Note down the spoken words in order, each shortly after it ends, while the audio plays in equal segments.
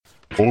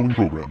following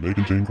program may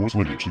contain coarse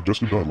language,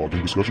 suggestive dialogue,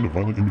 and discussion of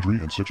violent imagery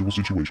and sexual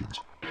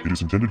situations. It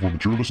is intended for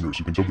mature listeners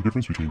who can tell the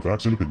difference between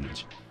facts and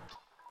opinions.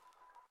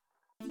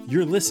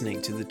 You're listening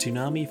to the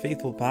Toonami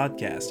Faithful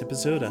Podcast,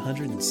 episode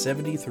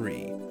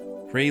 173,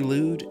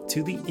 Prelude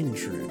to the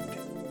Intrude.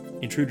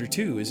 Intruder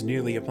 2 is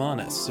nearly upon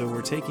us, so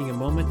we're taking a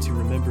moment to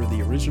remember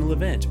the original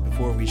event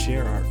before we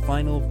share our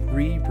final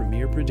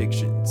pre-premiere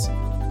predictions.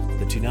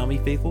 The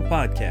Toonami Faithful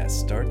Podcast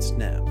starts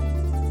now.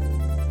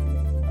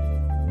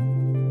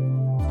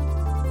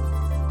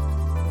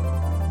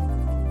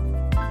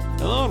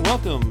 Hello and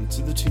welcome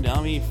to the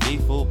Toonami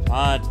Faithful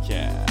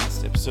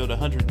Podcast, episode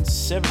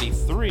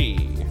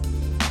 173.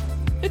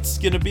 It's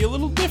gonna be a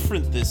little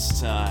different this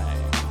time.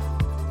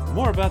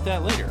 More about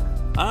that later.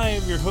 I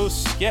am your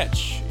host,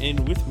 Sketch,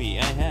 and with me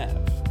I have...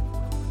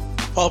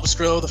 Paul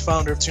Pascrillo, the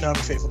founder of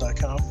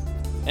ToonamiFaithful.com.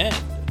 And...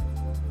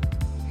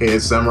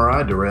 Head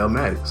Samurai, Darrell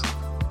Maddox.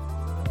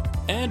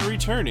 And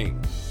returning...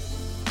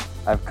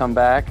 I've come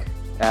back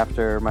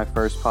after my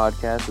first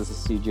podcast. This is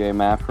CJ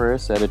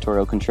Maffris,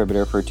 editorial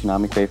contributor for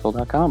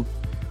ToonamiFaithful.com.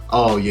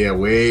 Oh yeah,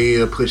 way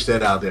to push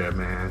that out there,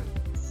 man.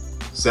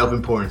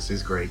 Self-importance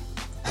is great.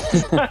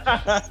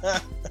 I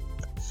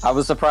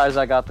was surprised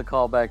I got the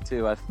call back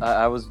too.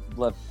 I was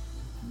left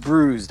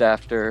bruised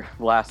after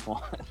last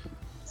one.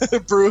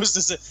 Bruised?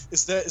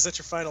 Is that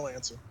your final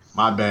answer?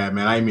 My bad,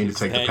 man. I didn't mean to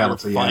take the pedal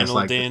to your ass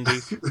like dandy?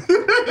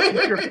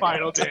 Your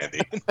final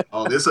dandy.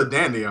 Oh, this a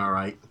dandy, all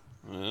right.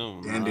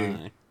 Oh,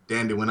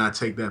 Dandy when I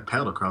take that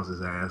pedal across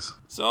his ass.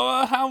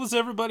 So, how was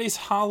everybody's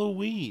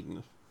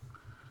Halloween?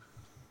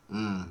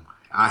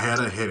 I had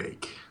a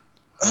headache.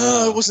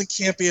 It wasn't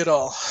campy at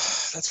all.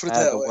 Let's put it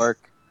that way.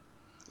 Work.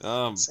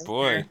 Oh, Same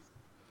boy. here.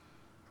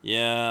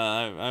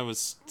 Yeah, I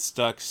was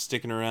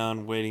sticking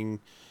around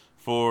waiting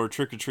for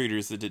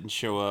trick-or-treaters that didn't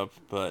show up,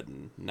 but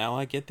now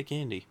I get the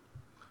candy.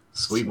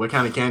 Sweet. What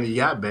kind of candy you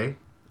got, babe?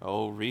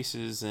 Oh,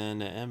 Reese's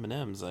and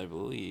M&M's, I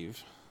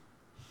believe.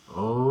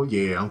 Oh,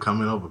 yeah. I'm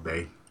coming over,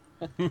 babe.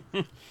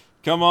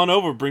 Come on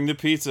over, bring the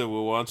pizza,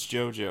 we'll watch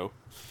JoJo.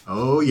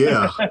 Oh,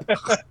 yeah.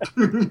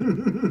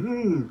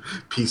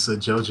 Piece of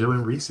JoJo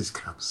and Reese's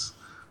cups.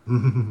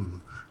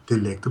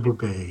 Delectable,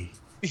 babe.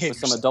 With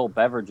some adult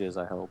beverages,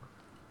 I hope.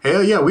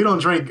 Hell yeah, we don't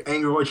drink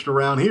Angry Oyster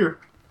around here.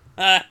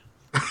 I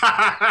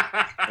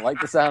like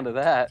the sound of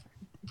that.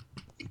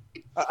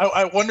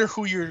 I wonder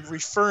who you're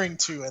referring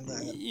to in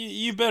that.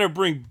 You better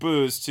bring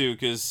booze, too,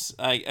 because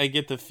I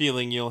get the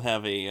feeling you'll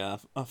have a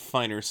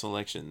finer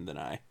selection than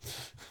I.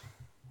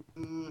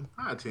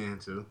 I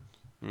tend to.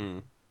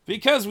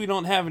 Because we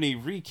don't have any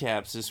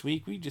recaps this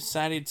week, we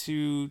decided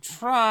to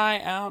try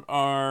out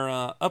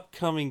our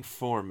upcoming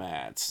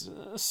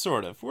formats.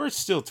 Sort of. We're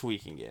still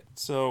tweaking it.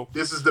 So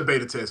This is the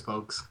beta test,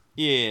 folks.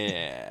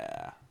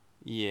 yeah.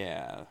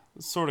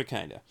 Sort of,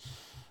 kind of.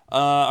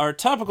 Our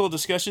topical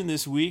discussion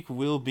this week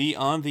will be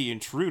on The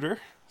Intruder,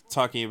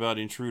 talking about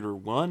Intruder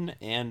 1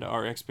 and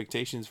our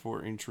expectations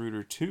for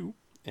Intruder 2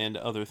 and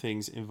other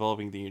things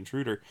involving The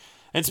Intruder.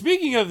 And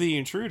speaking of The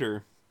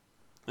Intruder,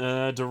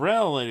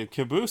 Darrell and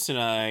Caboose and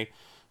I,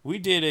 we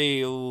did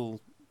a little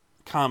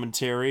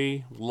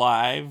commentary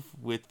live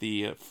with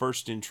the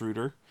first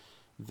Intruder.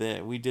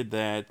 We did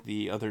that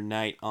the other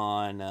night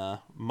on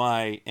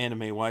my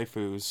Anime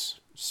Waifus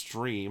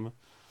stream.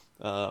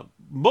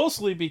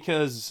 Mostly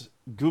because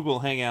Google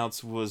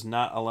Hangouts was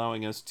not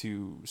allowing us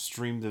to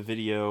stream the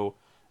video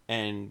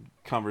and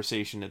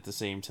conversation at the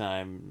same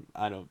time.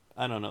 I don't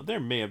know. There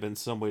may have been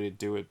some way to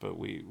do it, but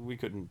we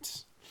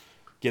couldn't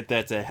get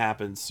that to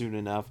happen soon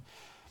enough.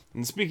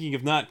 And speaking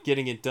of not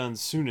getting it done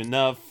soon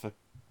enough,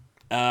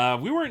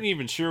 we weren't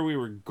even sure we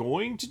were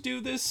going to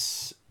do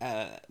this,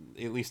 at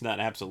least not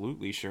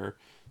absolutely sure.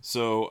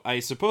 So I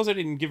suppose I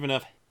didn't give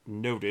enough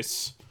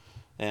notice,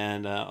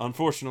 and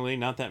unfortunately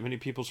not that many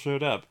people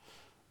showed up.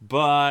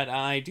 But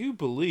I do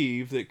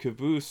believe that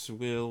Caboose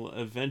will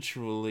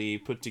eventually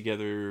put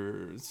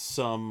together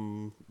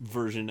some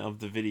version of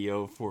the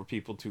video for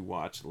people to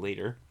watch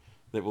later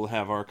that will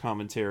have our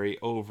commentary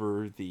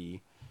over the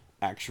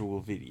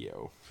actual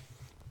video.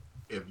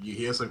 If you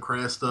hear some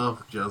crass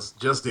stuff,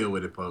 just deal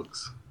with it,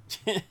 folks.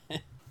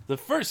 The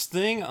first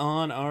thing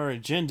on our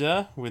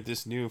agenda with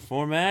this new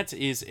format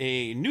is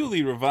a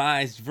newly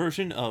revised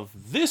version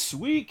of This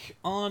Week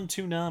on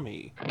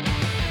Toonami.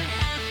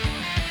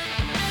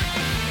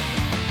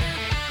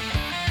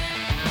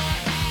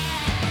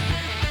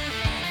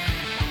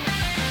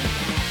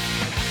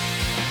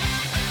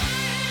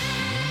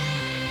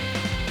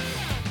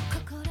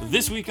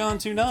 This week on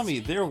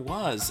Toonami, there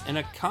was an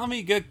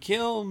Akame ga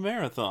Kill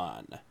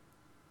marathon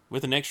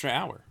with an extra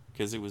hour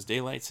because it was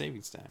daylight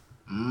savings time.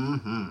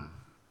 Mm-hmm.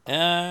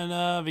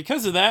 And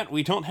because of that,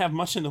 we don't have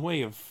much in the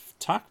way of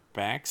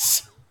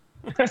talkbacks.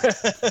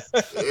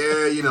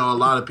 Yeah, a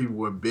lot of people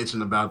were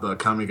bitching about the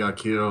Akame ga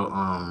Kill,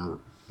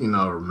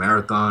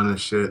 marathon and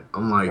shit.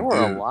 I'm like, There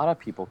were dude, a lot of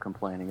people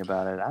complaining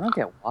about it. I don't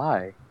get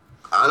why.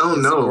 I don't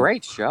It's know. a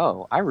great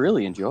show. I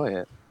really enjoy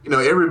it.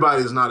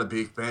 Everybody's not a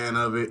big fan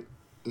of it,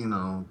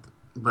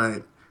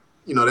 but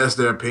that's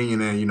their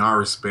opinion, and I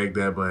respect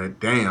that. But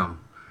damn,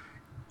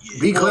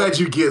 Be Well, glad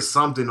you get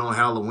something on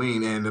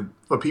Halloween. And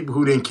for people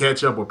who didn't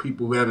catch up or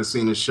people who haven't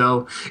seen the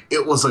show,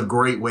 it was a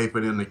great way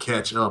for them to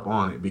catch up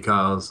on it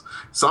because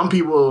some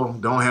people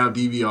don't have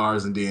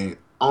DVRs and then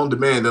on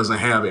demand doesn't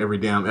have every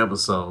damn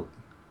episode,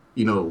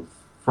 you know,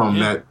 from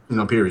Yeah.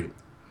 that, period.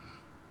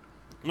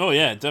 Oh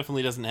yeah, it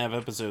definitely doesn't have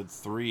episode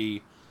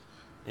 3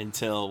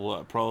 until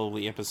what?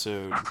 Probably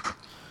episode.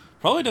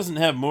 Probably doesn't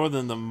have more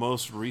than the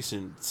most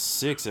recent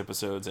 6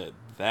 episodes at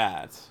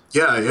that.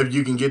 Yeah, if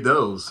you can get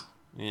those.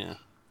 Yeah.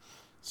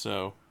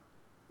 So,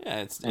 yeah,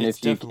 it's And it's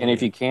if you definitely.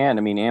 if you can,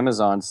 I mean,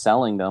 Amazon's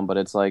selling them, but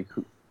it's like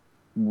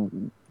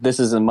this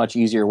is a much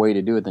easier way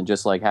to do it than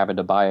just like having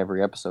to buy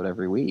every episode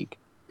every week.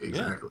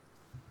 Exactly.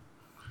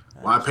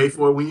 Why pay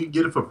for it when you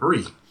get it for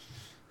free?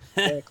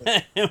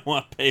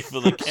 Want to pay for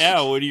the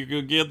cow when you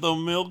could get the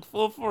milk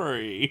for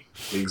free?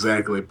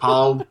 Exactly.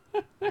 Paul,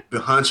 the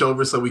hunch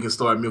over so we can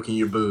start milking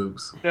your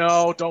boobs.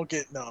 no, don't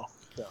get no.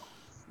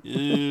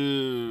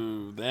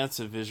 Ooh, that's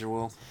a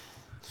visual.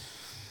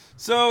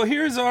 So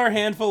here's our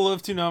handful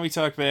of Toonami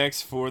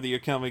talkbacks for the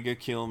Akame ga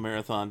Kill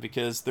marathon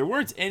because there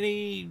weren't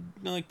any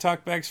like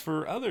talkbacks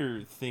for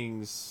other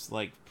things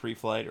like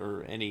pre-flight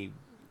or any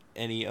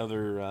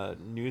other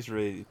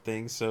news-related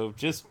things. So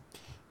just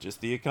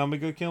the Akame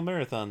ga Kill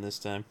marathon this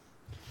time.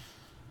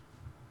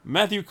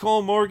 Matthew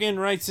Cole Morgan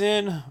writes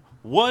in,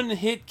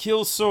 one-hit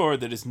kill sword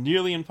that is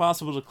nearly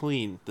impossible to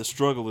clean. The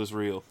struggle is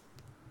real.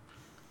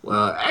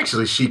 Well,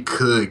 actually, she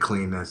could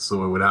clean that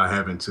sword without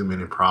having too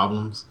many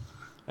problems.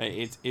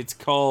 It's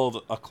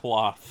called a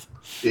cloth.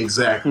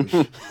 Exactly.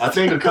 I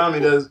think Akami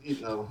does,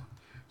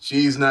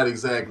 she's not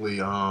exactly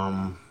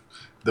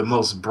the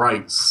most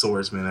bright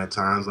swordsman at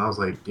times. I was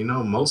like,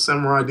 most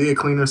samurai did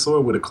clean their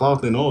sword with a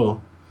cloth and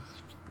oil.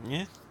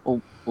 Yeah.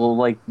 Well,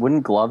 like,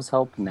 wouldn't gloves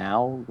help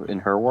now in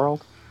her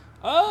world?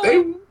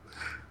 They,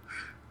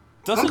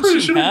 Doesn't pretty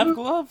she sure have they-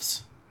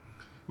 gloves?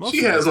 Most she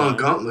of the has on time.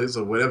 gauntlets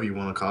or whatever you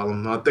want to call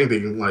them. I think they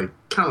like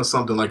kind of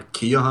something like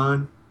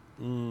Kiyohan.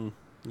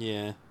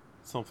 Yeah.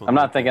 Something I'm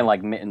not like thinking that.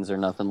 like mittens or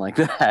nothing like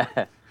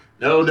that.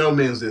 No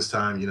men's this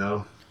time,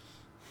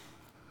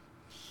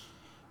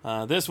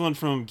 This one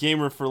from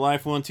Gamer for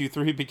Life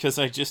 123 because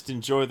I just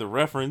enjoy the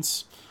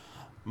reference.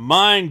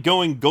 Mine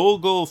going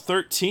Golgo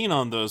 13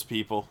 on those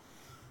people.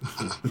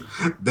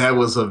 That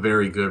was a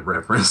very good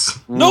reference.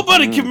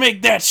 Nobody can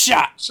make that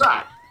shot.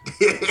 Shot.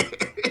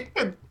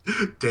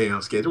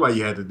 Damn, Sketch. Why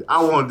you had to?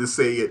 I wanted to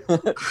say it.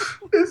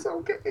 It's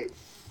okay.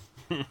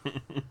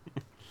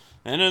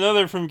 And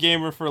another from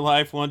Gamer for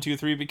Life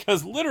 123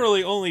 because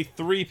literally only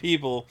 3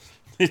 people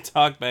did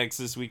talkbacks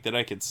this week that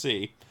I could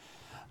see.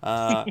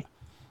 And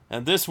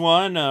this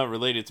one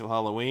related to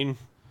Halloween.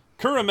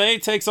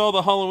 Kurame takes all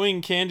the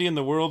Halloween candy in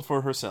the world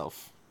for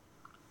herself.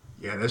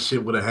 Yeah, that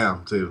shit would have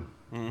happened too.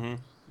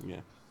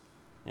 Yeah,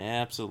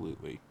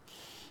 absolutely.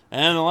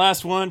 And the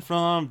last one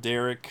from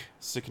Derek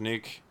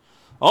Sicknick.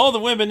 All the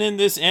women in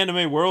this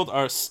anime world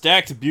are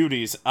stacked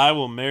beauties. I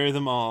will marry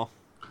them all.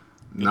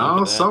 Good luck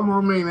No, with that. some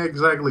of them ain't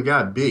exactly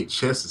got big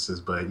chests,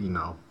 but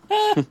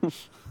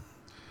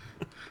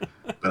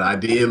But I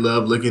did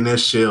love looking at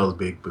Shell's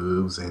big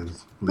boobs and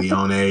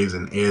Leone's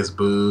and Ed's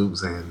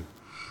boobs and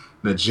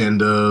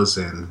Nagenda's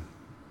and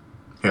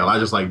hell, I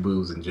just like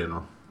boobs in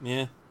general.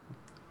 Yeah.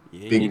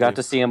 Yeah, Big You got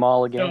to see them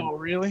all again. No,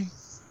 really?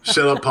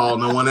 Shut up, Paul.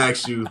 No one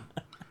asked you.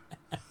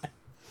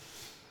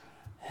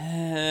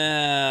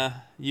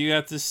 You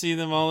got to see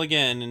them all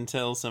again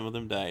until some of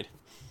them died.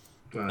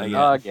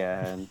 No,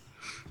 Again.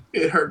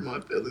 it hurt my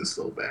feelings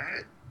so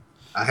bad.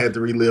 I had to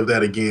relive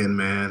that again,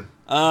 man.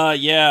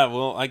 Yeah,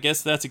 well, I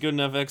guess that's a good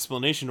enough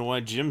explanation of why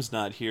Jim's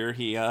not here.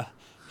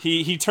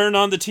 He turned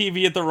on the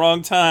TV at the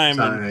wrong time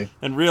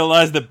and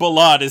realized that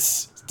Bulat is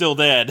still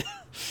dead.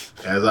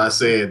 As I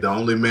said, the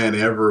only man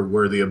ever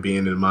worthy of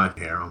being in my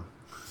harem.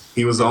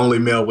 He was the only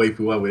male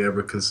waifu I would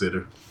ever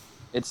consider.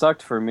 It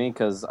sucked for me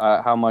because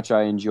how much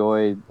I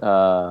enjoyed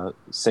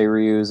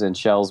Seiryu's and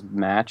Shell's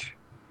match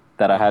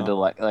that I had to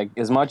like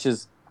as much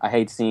as I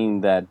hate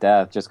seeing that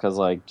death just because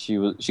like she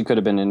could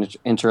have been an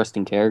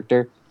interesting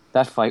character.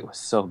 That fight was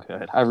so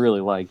good. I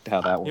really liked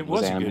how that one It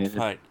was a animated. good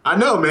fight. I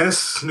know, man.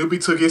 Snoopy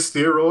took his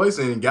steroids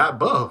and got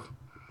buff.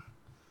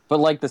 But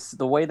like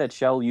the way that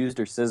Shell used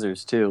her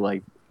scissors too,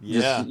 like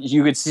Yeah.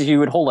 you could see she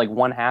would hold like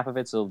one half of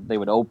it so they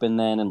would open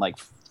then and like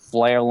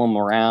flail them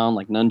around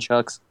like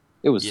nunchucks.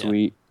 It was Yeah.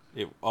 sweet.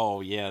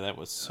 Oh yeah, that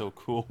was so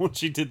cool when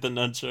she did the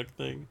nunchuck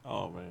thing.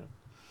 Oh man.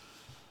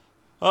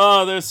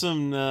 Oh, there's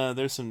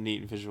some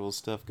neat visual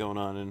stuff going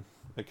on in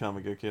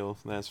Akame ga Kill,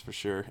 that's for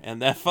sure. And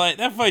that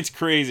fight's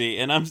crazy,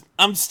 and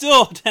I'm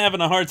still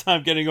having a hard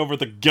time getting over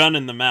the gun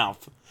in the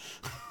mouth.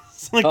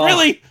 It's like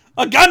really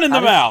a gun in the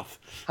mouth.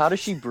 How does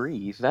she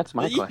breathe? That's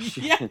my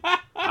question. Yeah.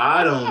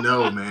 I don't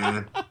know,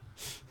 man.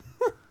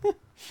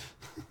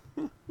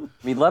 I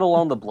mean, let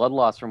alone the blood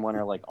loss from when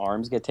her like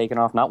arms get taken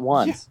off, not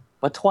once,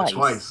 but twice.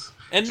 Twice.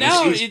 And So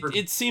now she's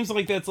it seems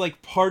like that's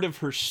like part of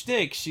her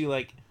shtick. She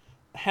like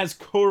has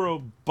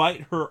Koro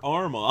bite her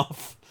arm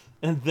off,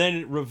 and then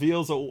it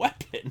reveals a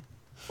weapon.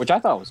 Which I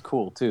thought was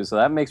cool too. So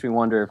that makes me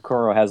wonder if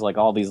Koro has like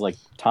all these like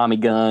Tommy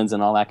guns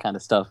and all that kind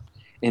of stuff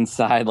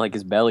inside like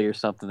his belly or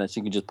something that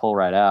she can just pull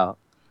right out.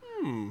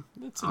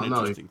 That's I an don't know.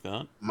 interesting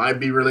thought. Might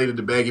be related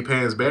to Baggy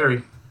Pants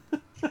Barry.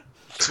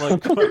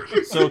 Like,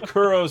 so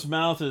Kuro's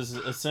mouth is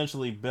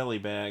essentially belly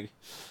bag.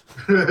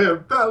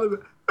 belly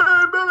bag.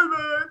 Hey, belly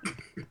bag.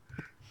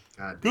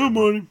 God damn Good it.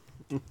 morning.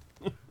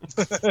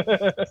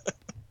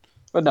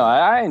 But no,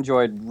 I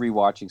enjoyed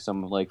rewatching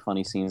some like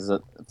funny scenes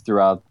that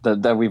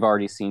we've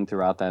already seen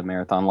throughout that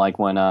marathon, like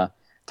when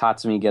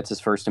Tatsumi gets his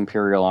first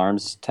Imperial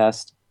Arms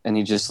test, and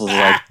he just was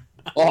like,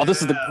 "Oh,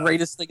 this is the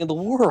greatest thing in the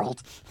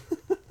world."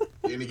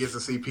 And he gets to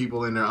see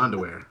people in their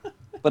underwear.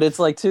 But it's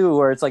like too,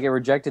 where it's like it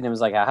rejected him.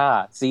 It's like,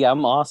 "Aha, see,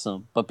 I'm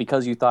awesome, but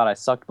because you thought I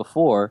sucked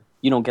before,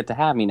 you don't get to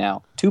have me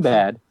now. Too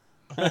bad."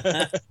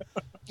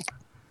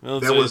 Well,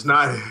 That was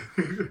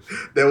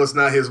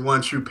not his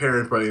one true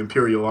parent for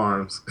Imperial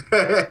Arms.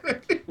 Yeah,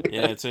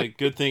 it's a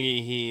good thing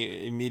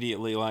he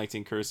immediately liked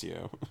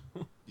Incursio.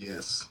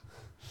 Yes.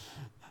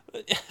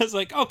 It's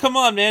like, oh, come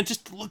on, man,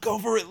 just look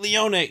over at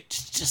Leone.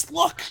 Just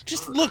look,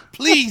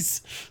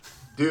 please.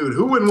 Dude,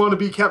 who wouldn't want to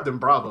be Captain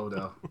Bravo,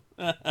 though?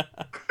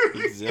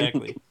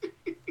 Exactly.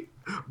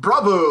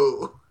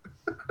 Bravo!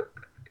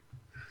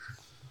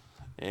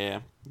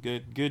 Yeah,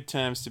 good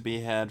times to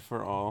be had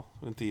for all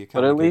with the.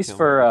 But at least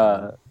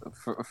for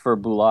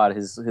Bulat,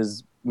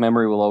 his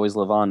memory will always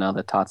live on now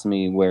that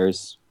Tatsumi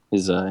wears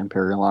his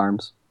Imperial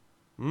Arms.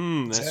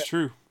 That's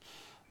true.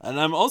 And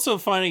I'm also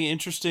finding it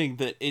interesting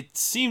that it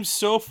seems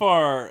so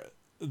far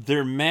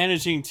they're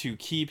managing to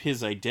keep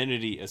his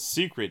identity a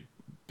secret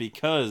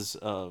because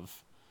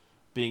of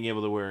being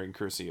able to wear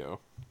Incursio.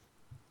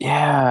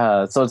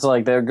 Yeah, so it's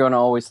like they're going to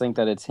always think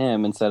that it's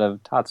him instead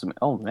of Tatsumi.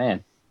 Oh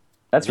man,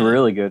 that's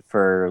really good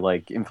for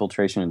like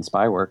infiltration and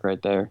spy work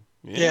right there.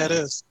 Yeah, it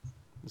is.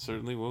 It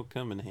certainly will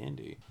come in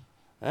handy.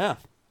 Yeah.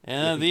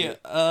 And the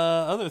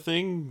other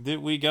thing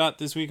that we got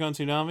this week on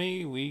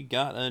Toonami, we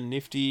got a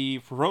nifty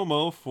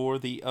promo for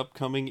the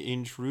upcoming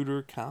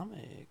Intruder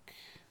comic.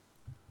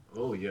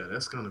 Oh, yeah,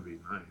 that's going to be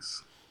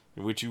nice.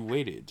 In which you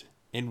waited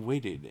and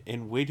waited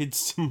and waited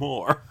some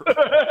more.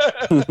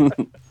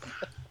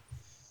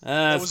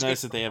 It's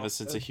nice that they have a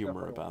sense of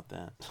humor about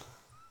that.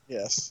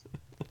 Yes.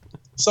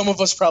 Some of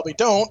us probably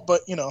don't,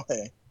 but, you know,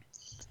 hey.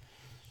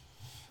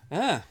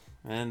 Yeah,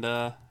 and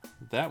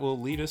that will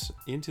lead us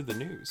into the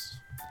news.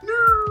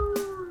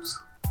 News!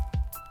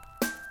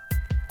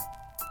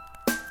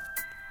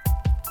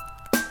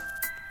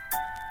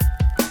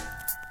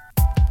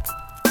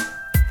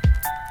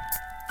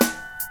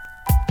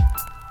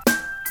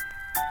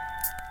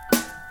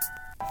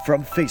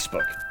 From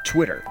Facebook,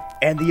 Twitter,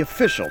 and the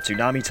official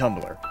Toonami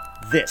Tumblr,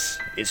 this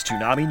is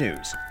Toonami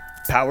News,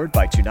 powered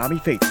by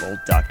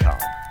ToonamiFaithful.com.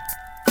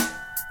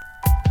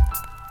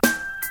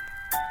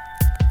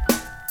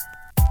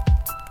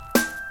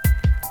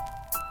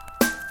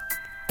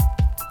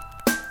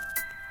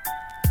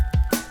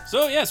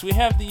 So yes, we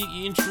have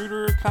the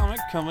Intruder comic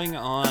coming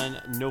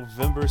on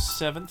November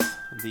 7th,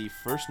 the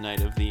first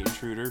night of the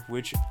Intruder,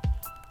 which,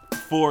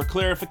 for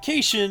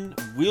clarification,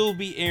 will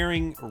be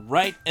airing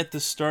right at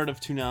the start of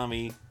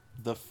Toonami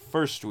the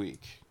first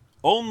week.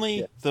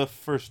 Only the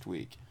first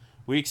week.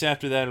 Weeks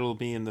after that, it'll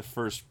be in the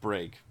first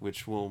break,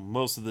 which will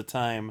most of the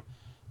time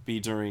be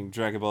during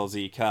Dragon Ball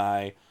Z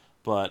Kai,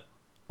 but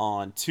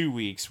on 2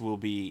 weeks will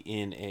be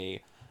in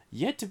a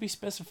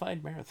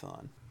yet-to-be-specified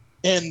marathon.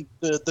 And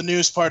the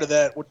news part of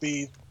that would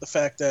be the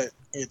fact that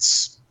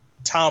it's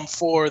Tom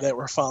 4 that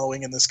we're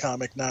following in this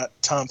comic, not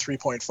Tom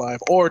 3.5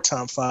 or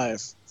Tom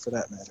 5, for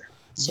that matter.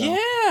 So.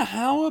 Yeah,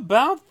 how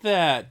about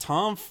that?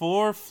 Tom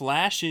 4,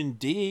 Flash, and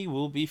D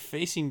will be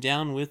facing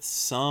down with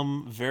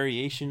some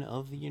variation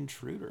of the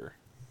Intruder.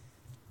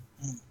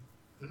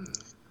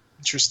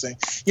 Interesting.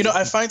 You know,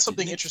 I find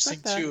something Didn't interesting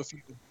expect that.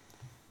 too.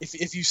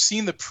 If you've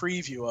seen the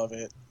preview of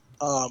it,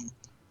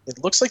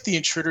 it looks like the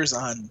Intruder's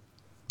on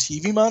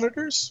TV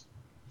monitors.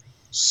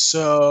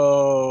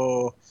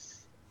 So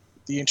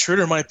the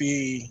Intruder might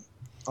be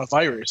a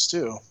virus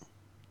too.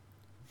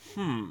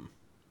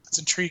 It's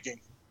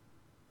intriguing.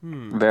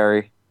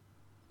 Very.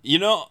 You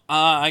know,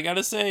 I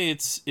gotta say,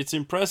 it's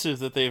impressive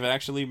that they've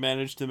actually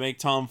managed to make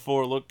Tom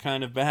 4 look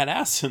kind of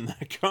badass in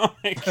that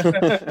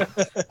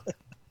comic.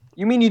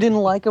 You mean you didn't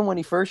like him when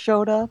he first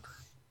showed up?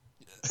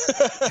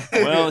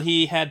 Well,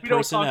 he had We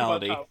don't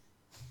talk about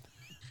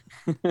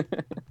personality.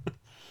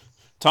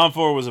 Tom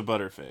 4 was a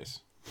butterface.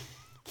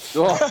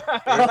 Oh.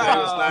 Everything's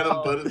not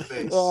on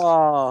Butterface.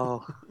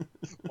 Oh.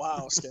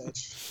 Wow,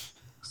 Sketch.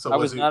 So I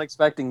was not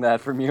expecting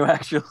that from you,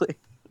 actually.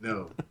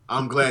 No,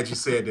 I'm glad you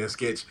said that,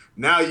 Sketch.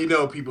 Now you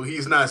know, people,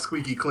 he's not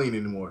squeaky clean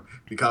anymore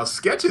because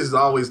Sketch is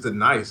always the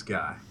nice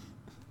guy.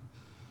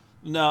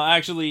 No,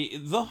 actually,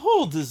 the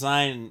whole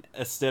design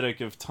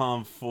aesthetic of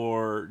Tom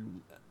 4,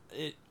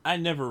 I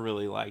never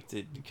really liked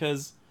it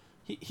because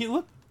he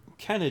looked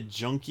kind of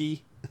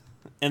junky,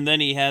 and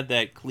then he had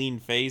that clean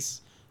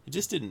face. It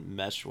just didn't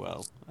mesh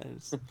well.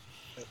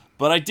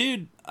 But I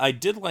did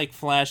like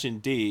Flash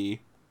and D,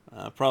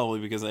 probably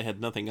because I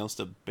had nothing else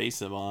to base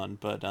them on.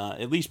 But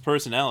at least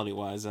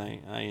personality-wise, I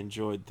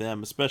enjoyed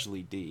them,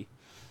 especially D.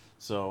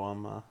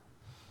 So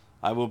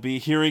I will be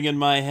hearing in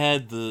my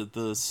head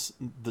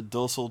the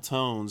docile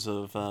tones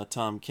of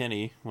Tom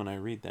Kenny when I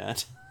read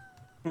that.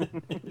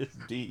 It's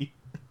D.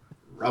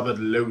 Robert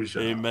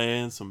Loggia. Hey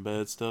man, some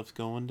bad stuff's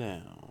going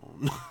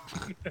down.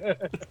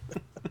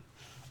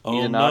 Oh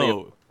Need an no,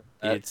 audio.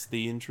 it's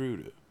the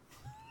intruder.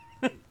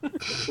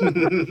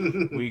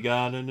 We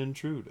got an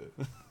intruder.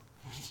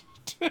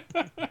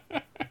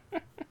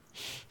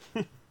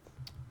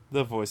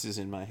 The voices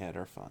in my head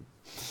are fun.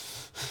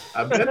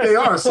 I bet they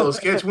are. So,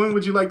 Sketch, when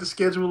would you like to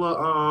schedule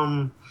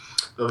a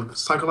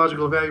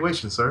psychological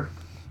evaluation, sir?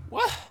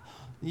 What?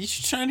 You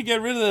trying to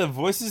get rid of the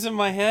voices in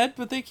my head,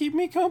 but they keep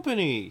me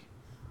company.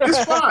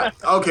 It's fine.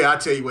 Okay, I'll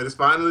tell you what. It's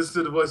fine to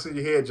listen to the voice in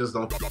your head. Just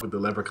don't f with the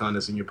leprechaun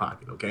that's in your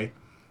pocket, okay?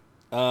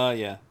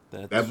 Yeah.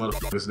 That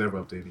motherfucker's never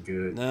up to any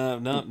good. No,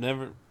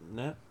 never.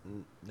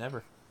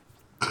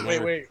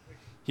 Wait.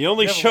 He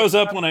only Never. shows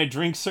up when I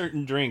drink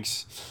certain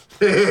drinks.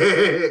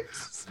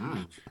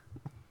 Mm.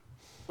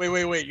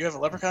 Wait. You have a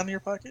leprechaun in your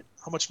pocket?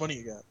 How much money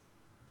you got?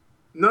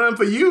 None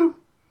for you.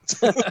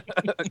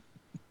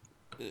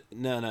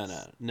 No.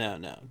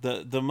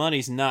 The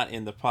money's not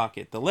in the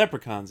pocket. The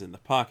leprechaun's in the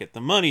pocket.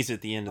 The money's at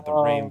the end of the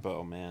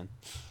rainbow, man.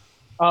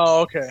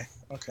 Oh, okay.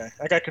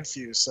 I got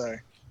confused. Sorry.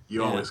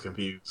 You're Yeah. always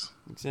confused.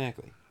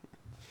 Exactly.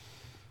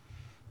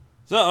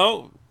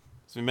 So,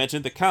 as we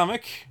mentioned, the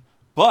comic,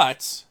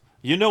 but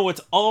you know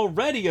what's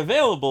already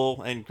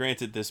available, and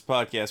granted this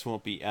podcast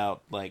won't be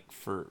out,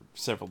 for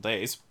several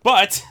days,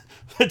 but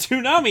the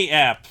Toonami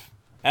app,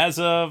 as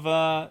of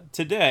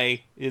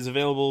today, is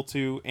available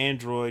to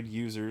Android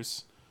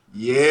users.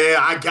 Yeah,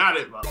 I got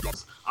it,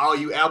 brothers. All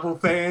you Apple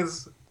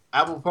fans,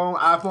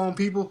 iPhone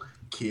people,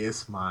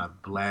 kiss my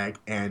black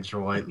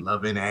Android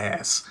loving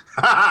ass.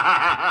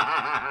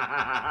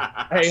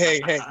 Hey.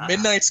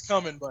 Midnight's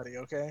coming, buddy,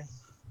 okay?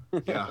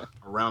 Yeah,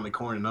 around the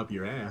corner and up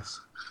your ass.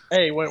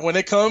 Hey, when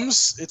it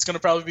comes, it's going to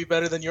probably be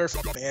better than your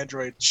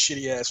Android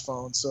shitty-ass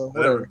phone, so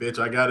Whatever, whatever. bitch,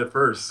 I got it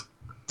first.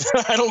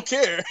 I don't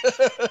care.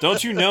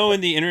 Don't you know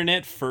in the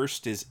internet,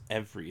 first is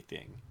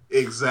everything?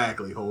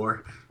 Exactly,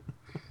 whore.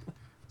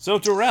 So,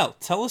 Darrell,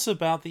 tell us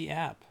about the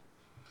app.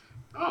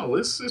 Oh,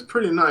 it's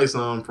pretty nice.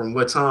 From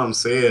what Tom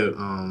said,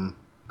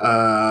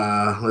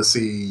 let's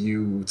see.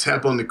 You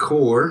tap on the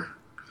core,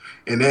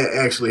 and that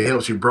actually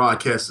helps you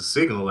broadcast the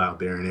signal out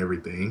there and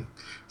everything.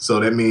 So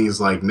that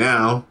means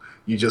now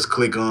you just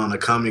click on a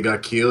comment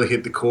got killed,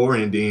 hit the core,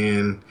 and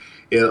then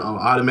it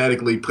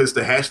automatically puts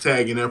the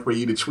hashtag in there for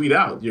you to tweet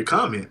out your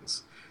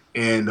comments.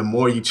 And the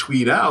more you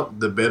tweet out,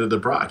 the better the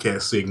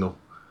broadcast signal.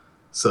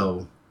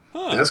 So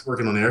that's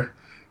working on there.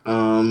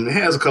 It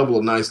has a couple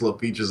of nice little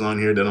features on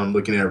here that I'm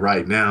looking at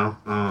right now.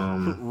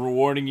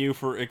 Rewarding you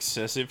for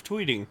excessive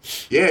tweeting.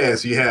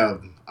 Yes, you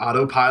have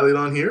autopilot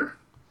on here.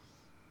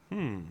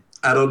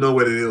 I don't know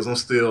what it is. I'm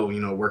still,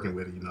 working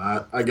with it.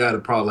 I got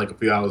it probably a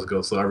few hours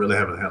ago, so I really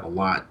haven't had a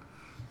lot,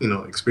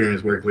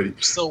 experience working with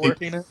it. Still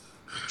working it?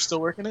 Still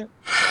working it?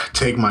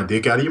 Take my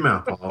dick out of your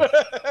mouth, Paul.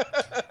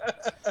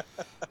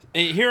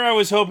 Here I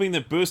was hoping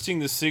that boosting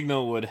the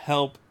signal would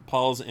help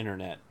Paul's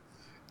internet.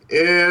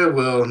 Yeah,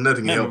 well,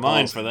 nothing Never help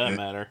mind Paul's for that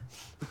internet.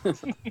 matter.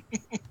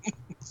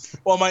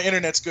 Well, my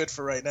internet's good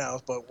for right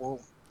now, but we'll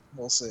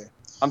see.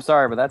 I'm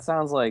sorry, but that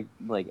sounds like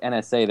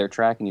NSA. They're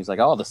tracking you. It's like,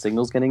 oh, the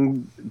signal's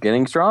getting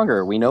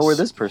stronger. We know where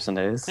this person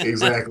is.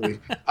 Exactly.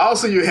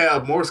 Also, you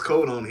have Morse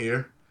code on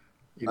here.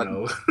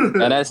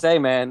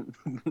 NSA, man.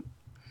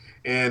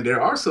 And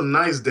there are some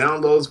nice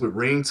downloads with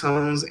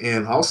ringtones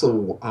and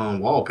also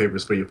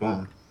wallpapers for your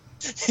phone.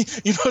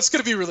 It's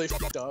going to be really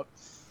fucked up.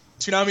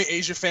 Toonami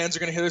Asia fans are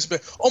going to hear this and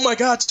be, oh my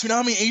god,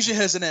 Toonami Asia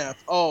has an app.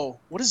 Oh,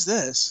 what is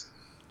this?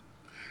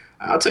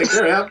 I'll take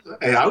their app.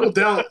 Hey, I will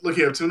look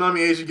here, if Toonami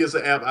Asia gets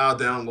an app, I'll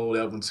download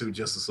that one too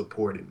just to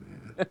support it,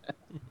 man.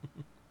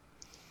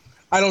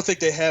 I don't think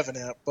they have an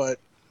app, but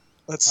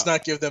let's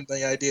not give them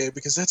the idea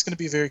because that's going to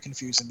be very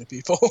confusing to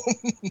people.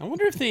 I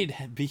wonder if they'd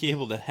be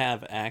able to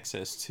have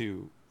access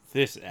to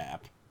this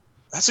app.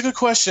 That's a good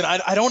question.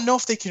 I don't know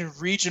if they can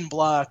region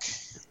block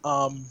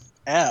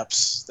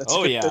apps. That's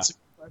Oh, a good, yeah. That's a good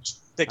question.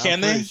 Can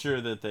I'm they? pretty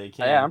sure that they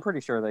can. Yeah, I'm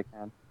pretty sure they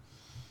can.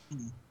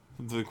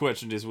 The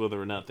question is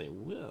whether or not they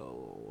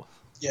will.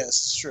 Yes,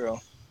 it's true.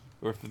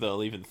 Or if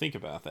they'll even think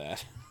about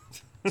that.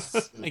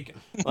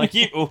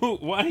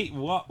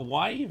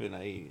 Why even?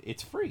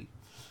 It's free.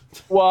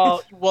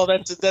 Well,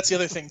 that's the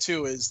other thing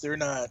too is they're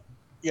not,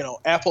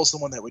 Apple's the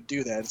one that would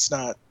do that. It's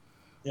not,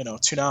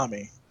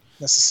 Toonami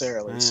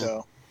necessarily. Mm.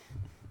 So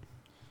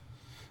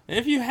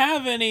If you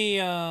have any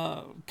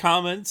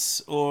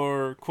comments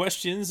or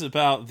questions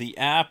about the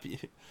app,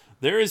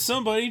 there is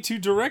somebody to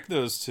direct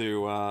those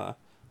to.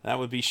 That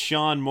would be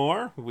Sean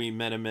Moore. We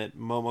met him at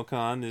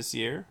MomoCon this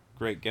year.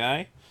 Great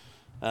guy.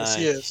 Yes,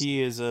 he is.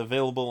 He is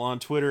available on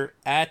Twitter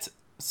at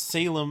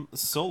Salem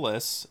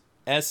Solace,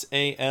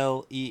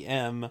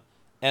 SALEM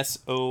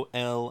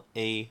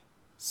SOLACE.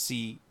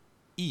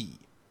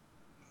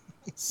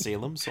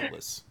 Salem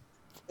Solace.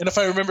 and if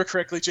I remember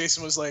correctly,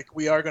 Jason was like,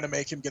 "We are going to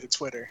make him get a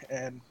Twitter,"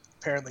 and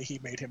apparently he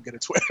made him get a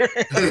Twitter.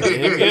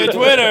 Get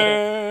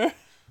Twitter.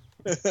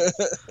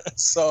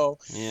 So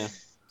Yeah.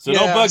 So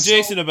don't Yeah, bug so-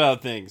 Jason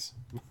about things.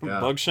 Yeah.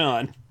 Bug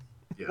Sean.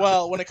 Yeah.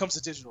 Well, when it comes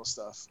to digital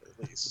stuff,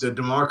 at least. the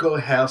DeMarco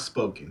have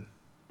spoken.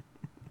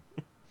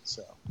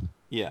 So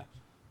Yeah.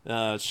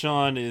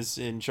 Sean is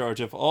in charge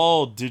of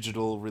all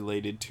digital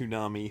related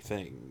Toonami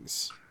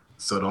things.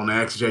 So don't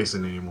ask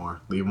Jason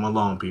anymore. Leave him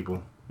alone,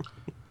 people.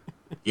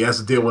 He has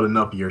to deal with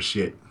enough of your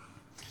shit.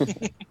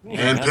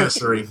 And that's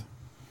pestering.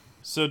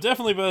 So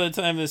definitely by the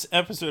time this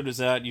episode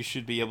is out, you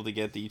should be able to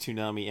get the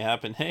Toonami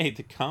app. And hey,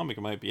 the comic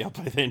might be out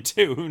by then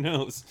too. Who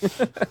knows?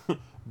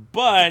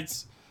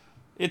 But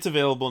it's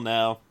available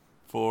now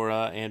for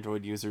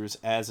Android users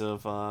as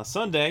of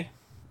Sunday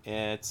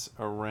at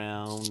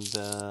around...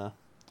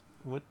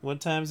 What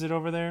time is it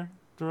over there,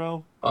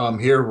 Darrell?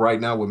 Here right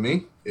now with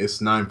me, it's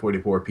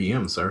 9:44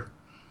 p.m., sir.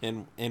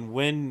 And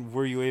when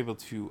were you able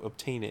to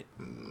obtain it?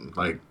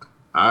 Like,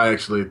 I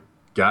actually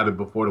got it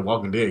before The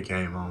Walking Dead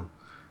came on,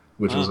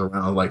 which was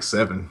around like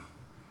 7.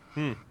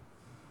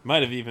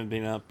 Might have even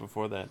been up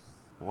before that.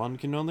 One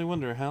can only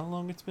wonder how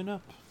long it's been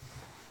up.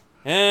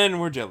 And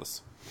we're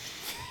jealous.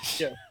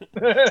 yeah.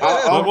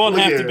 It won't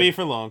look have to here. be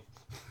for long.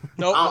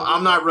 Nope.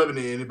 I'm not rubbing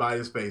it in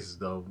anybody's faces,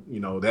 though. You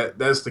know,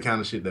 that's the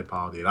kind of shit that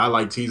Paul did. I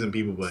like teasing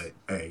people, but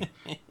hey,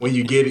 when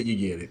you get it, you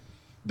get it.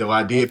 Though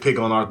I did pick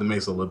on Arthur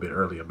Mesa a little bit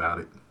early about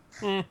it.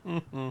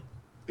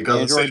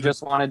 Because Android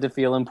just wanted to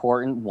feel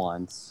important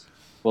once.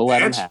 We'll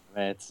let him have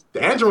it.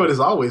 the Android is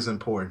always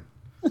important.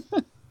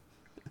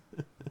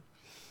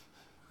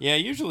 Yeah,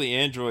 usually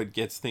Android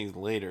gets things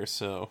later,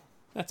 so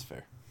that's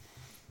fair.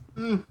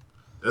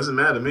 Doesn't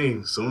matter to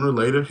me. Sooner or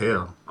later,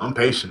 hell, I'm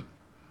patient.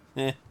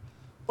 Eh.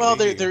 Well,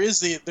 There you there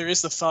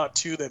is the thought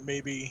too that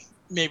maybe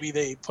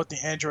they put the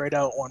Android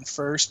out one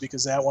first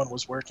because that one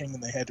was working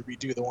and they had to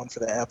redo the one for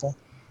the Apple.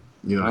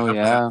 You know, Oh,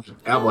 yeah.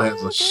 Apple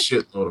has a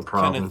shitload of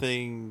problems. Kind of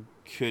thing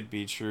could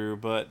be true,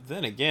 but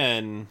then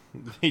again,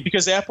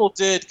 Because Apple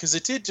did, because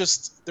it did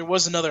just there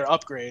was another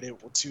upgrade to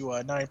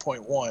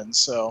 9.1,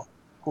 so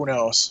who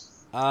knows?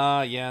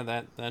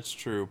 yeah, that's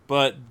true.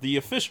 But the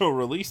official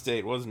release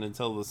date wasn't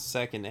until the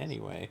 2nd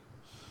anyway.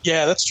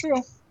 Yeah, that's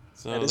true.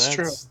 So That is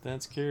true.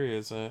 That's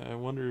curious. I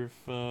wonder if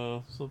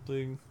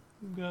something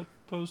got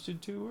posted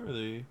too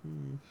early.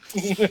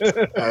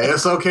 Hey,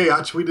 it's okay. I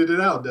tweeted it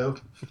out, though.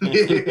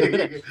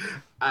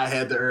 I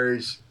had the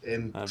urge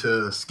and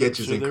to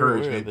Sketch's Sure they were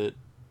aware of encouragement.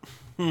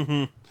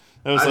 it.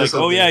 I was I like, just oh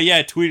hope they-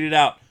 yeah, tweet it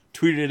out.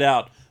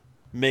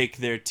 Make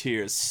their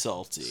tears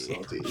salty.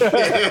 Salty.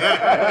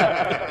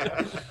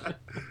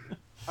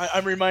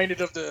 I'm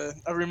reminded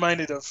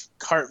of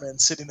Cartman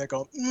sitting there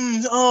going,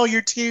 "Oh,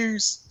 your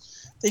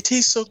tears, they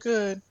taste so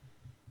good."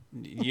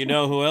 You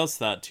know who else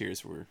thought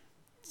tears were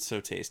so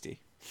tasty?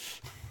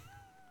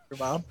 Your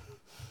mom.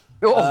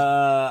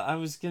 I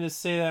was gonna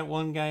say that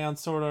one guy on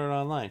Sword Art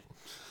Online.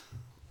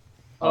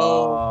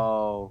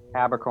 Oh,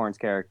 Habercorn's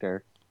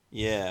character.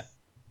 Yeah,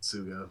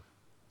 Sugo.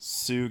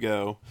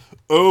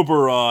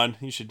 Oberon.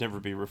 He should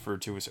never be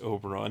referred to as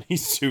Oberon.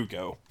 He's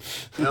Sugo.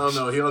 Hell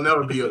no, he'll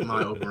never be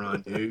my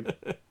Oberon, dude.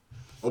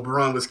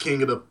 Oberon was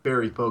king of the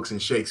fairy folks in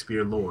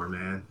Shakespeare lore,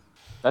 man.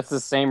 That's the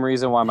same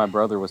reason why my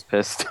brother was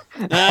pissed.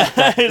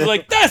 He's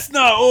like, that's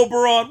not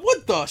Oberon.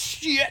 What the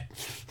shit?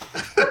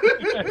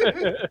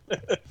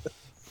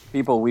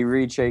 People, we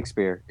read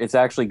Shakespeare. It's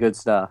actually good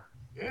stuff.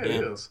 Yeah, it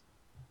is.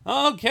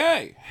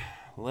 Okay,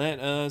 let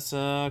us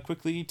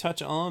quickly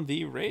touch on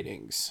the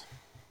ratings.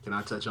 Can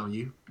I touch on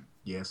you?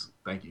 Yes,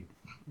 thank you.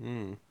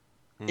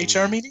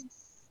 HR meeting.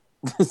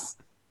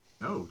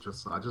 No,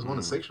 I just want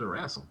to sexually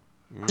harass him.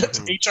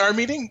 HR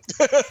meeting.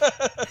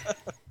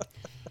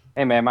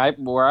 Hey man,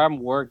 where I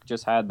work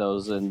just had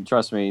those, and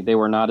trust me, they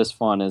were not as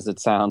fun as it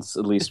sounds,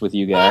 at least with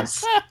you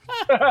guys.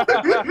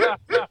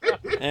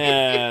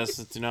 Yes,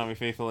 the Toonami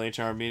Faithful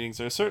HR meetings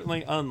are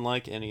certainly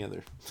unlike any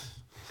other.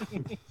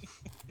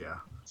 Yeah.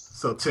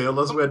 So tell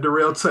us where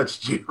Darrell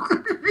touched you.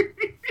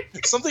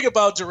 Something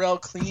about Darrell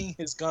cleaning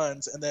his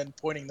guns and then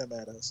pointing them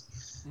at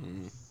us.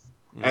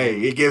 Hey,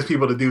 it gets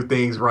people to do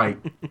things right.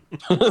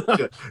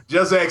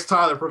 Just ask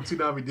Tyler from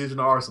Toonami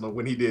Digital Arsenal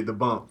when he did the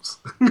bumps.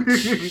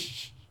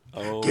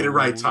 Oh, Get it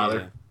right,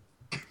 Tyler.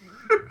 yeah.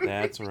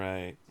 That's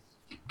right.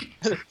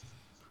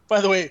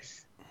 By the way,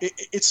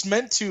 it's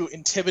meant to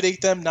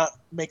intimidate them, not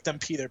make them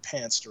pee their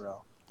pants,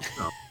 Darrell.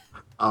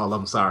 Oh,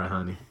 I'm sorry,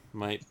 honey.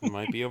 Might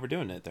be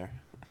overdoing it there.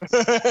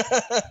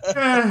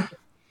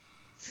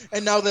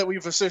 And now that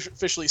we've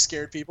officially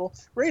scared people,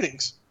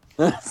 ratings.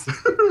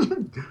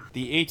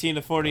 The 18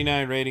 to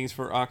 49 ratings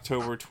for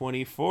October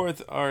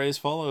 24th are as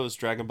follows: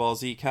 Dragon Ball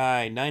Z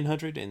Kai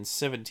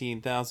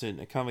 917,000,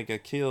 Akame ga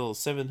Kill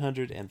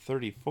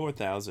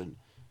 734,000,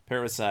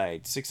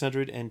 Parasite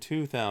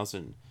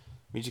 602,000,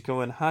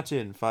 Michiko and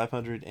Hatchin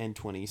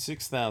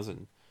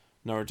 526,000,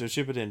 Naruto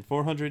Shippuden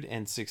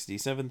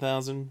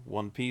 467,000,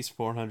 One Piece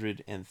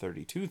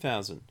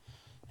 432,000,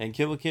 and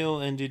Kill la Kill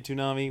ended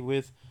Toonami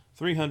with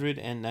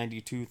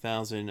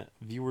 392,000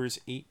 viewers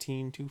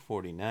 18 to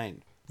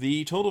 49.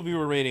 The total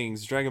viewer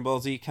ratings: Dragon Ball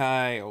Z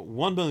Kai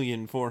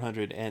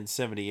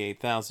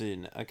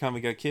 1,478,000,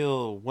 Akame ga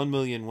Kill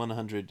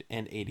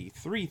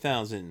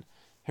 1,183,000,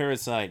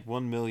 Parasite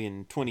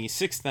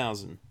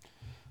 1,026,000.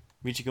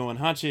 Michiko and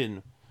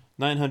Hatchin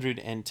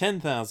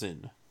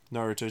 910,000.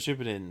 Naruto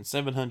Shippuden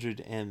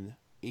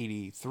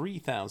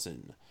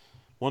 783,000.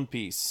 One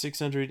Piece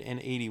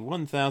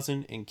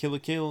 681,000, and Kill la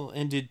Kill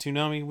ended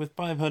Toonami with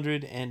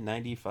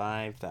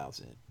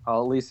 595,000.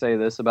 I'll at least say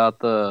this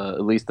about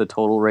at least the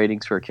total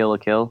ratings for Kill la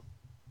Kill.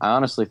 I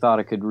honestly thought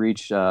it could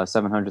reach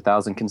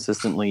 700,000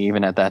 consistently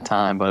even at that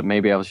time, but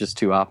maybe I was just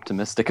too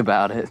optimistic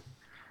about it.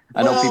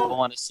 I know people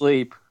want to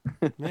sleep.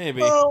 Maybe.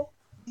 Well,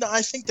 no,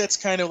 I think that's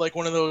kind of like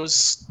one of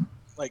those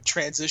like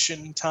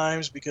transition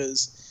times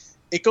because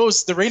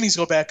the ratings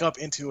go back up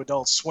into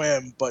Adult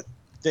Swim, but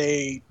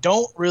they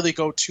don't really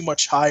go too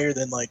much higher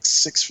than like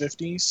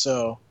 650.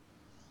 So,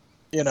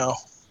 Yeah.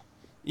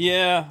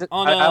 That's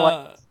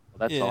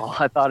Yeah. all.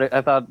 I thought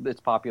its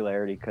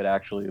popularity could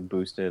actually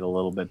boost it a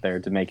little bit there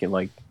to make it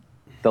like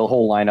the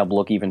whole lineup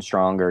look even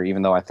stronger.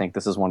 Even though I think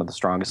this is one of the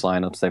strongest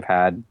lineups they've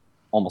had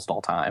almost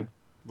all time.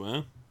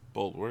 Well,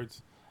 bold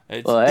words.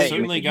 It's Well, hey,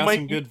 certainly you got might-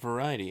 some good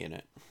variety in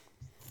it.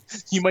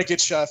 you might get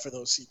shot for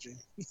those, CJ.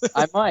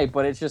 I might,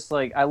 but it's just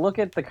like I look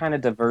at the kind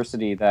of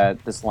diversity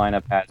that this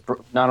lineup has.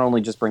 Not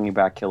only just bringing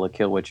back Kill la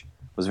Kill, which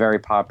was very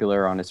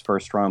popular on its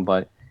first run,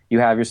 but you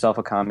have yourself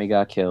a Akame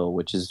ga Kill,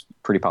 which is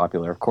pretty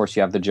popular. Of course,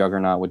 you have the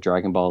Juggernaut with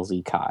Dragon Ball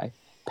Z Kai.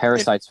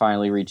 Parasite's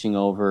finally reaching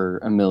over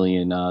 1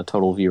 million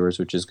total viewers,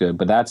 which is good.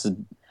 But that's a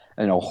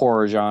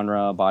horror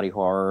genre, body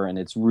horror, and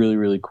it's really,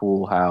 really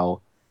cool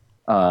how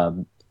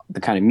the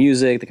kind of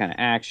music, the kind of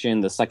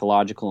action, the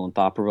psychological and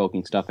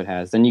thought-provoking stuff it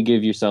has. Then you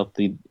give yourself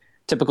the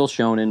typical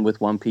shonen with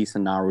One Piece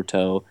and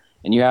Naruto,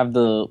 and you have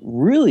the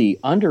really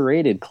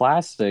underrated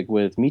classic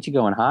with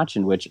Michigo and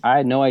Hatchin, which I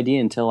had no idea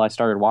until I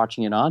started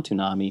watching it on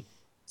Toonami.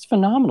 It's a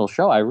phenomenal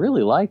show. I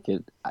really like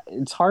it.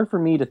 It's hard for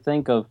me to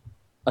think of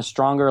a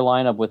stronger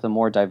lineup with a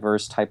more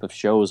diverse type of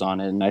shows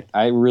on it, and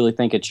I really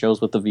think it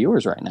shows with the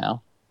viewers right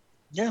now.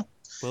 Yeah.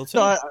 Well said.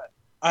 No,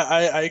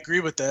 I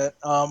agree with that.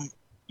 The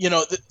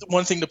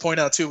one thing to point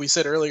out too, we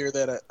said earlier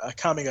that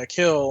Akame ga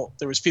Kill,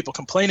 there was people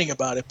complaining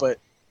about it, but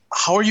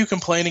how are you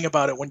complaining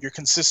about it when you're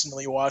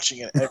consistently watching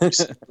it every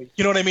single week?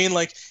 You know what I mean?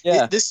 Like,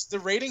 Yeah.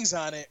 the ratings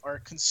on it are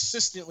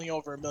consistently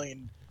over 1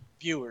 million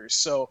viewers.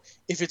 So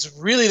if it's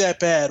really that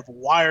bad,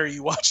 why are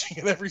you watching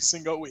it every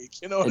single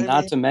week? You know what And I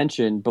not mean? to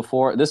mention,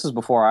 this is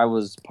before I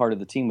was part of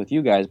the team with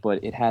you guys,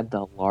 but it had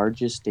the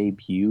largest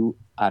debut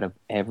out of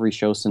every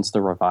show since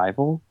the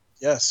revival.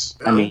 Yes.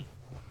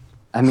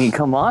 I mean,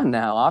 come on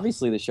now.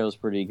 Obviously, the show's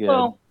pretty good.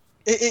 Well,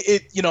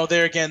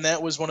 there again,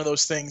 that was one of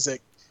those things that,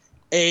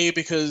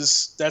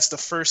 because that's the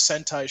first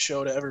Sentai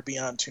show to ever be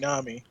on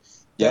Toonami,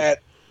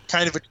 Yep.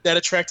 that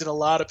attracted a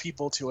lot of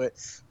people to it.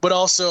 But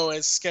also,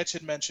 as Sketch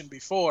had mentioned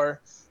before,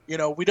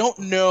 we don't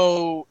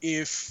know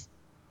if,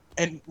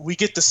 and we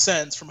get the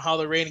sense from how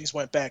the ratings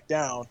went back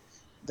down,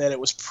 that it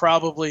was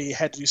probably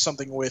had to do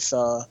something with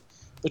the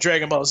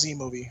Dragon Ball Z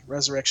movie,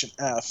 Resurrection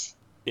F.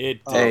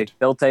 It Hey, did.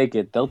 they'll take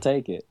it. They'll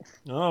take it.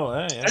 Oh,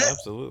 yeah,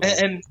 absolutely.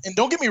 And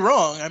don't get me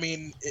wrong, I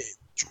mean,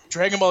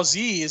 Dragon Ball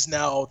Z is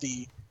now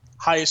the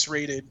highest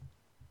rated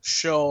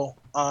show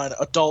on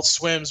Adult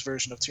Swim's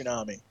version of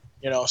Toonami.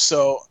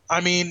 So I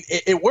mean,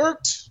 it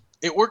worked.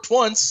 It worked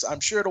once.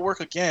 I'm sure it'll work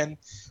again.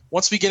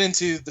 Once we get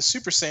into the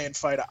Super Saiyan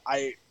fight,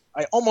 I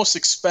almost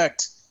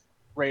expect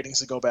ratings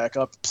to go back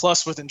up.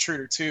 Plus, with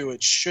Intruder 2,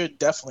 it should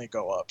definitely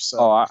go up.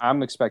 So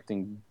I'm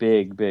expecting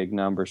big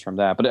numbers from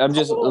that. But I'm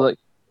just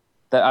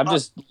I'm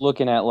just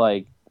looking at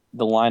like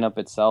the lineup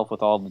itself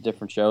with all the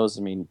different shows.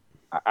 I mean,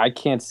 I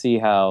can't see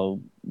how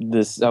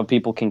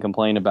people can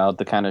complain about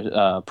the kind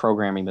of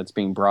programming that's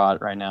being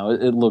brought right now.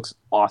 It looks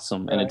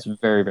awesome, and it's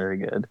very, very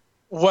good.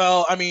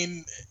 Well, I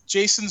mean,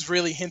 Jason's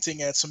really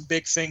hinting at some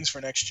big things for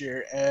next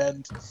year,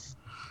 and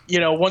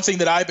one thing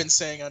that I've been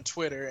saying on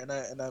Twitter, and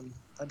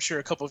I'm sure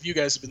a couple of you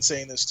guys have been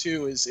saying this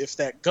too, is if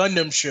that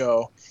Gundam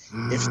show,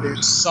 if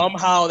there's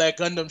somehow that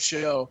Gundam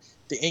show,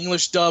 the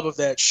English dub of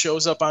that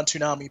shows up on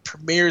Toonami,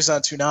 premieres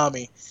on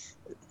Toonami,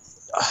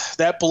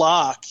 that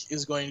block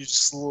is going to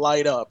just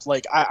light up.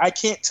 Like I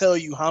can't tell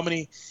you how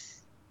many.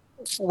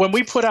 When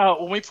we put out,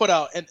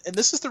 and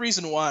this is the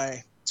reason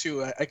why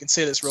too. I can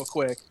say this real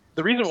quick.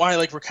 The reason why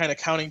we're kind of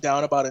counting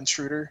down about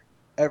Intruder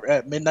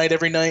at midnight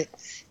every night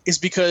is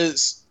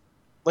because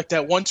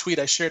that one tweet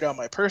I shared on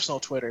my personal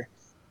Twitter.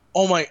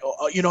 Oh my,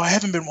 I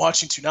haven't been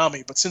watching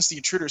Toonami, but since the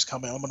Intruder's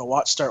coming, I'm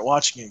gonna start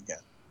watching it again.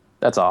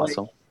 That's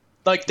awesome.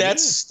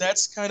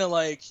 That's kind of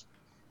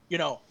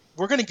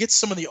we're gonna get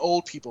some of the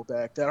old people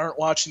back that aren't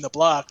watching the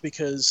block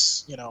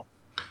because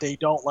they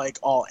don't like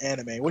all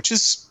anime, which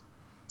is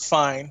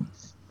fine.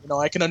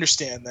 I can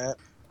understand that.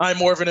 I'm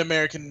more of an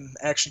American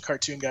action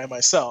cartoon guy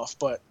myself,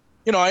 but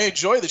I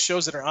enjoy the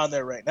shows that are on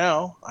there right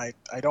now. I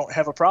don't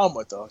have a problem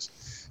with those.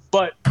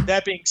 But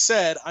that being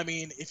said, I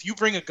mean, if you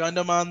bring a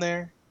Gundam on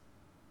there,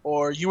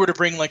 or you were to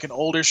bring an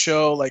older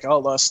show like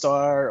Outlaw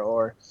Star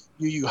or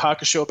Yu Yu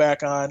Hakusho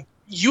back on,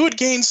 you would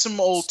gain some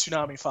old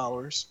Toonami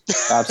followers.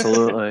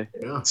 Absolutely.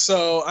 Yeah.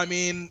 So I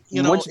mean,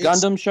 Which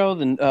Gundam show?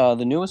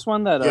 The newest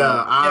one that?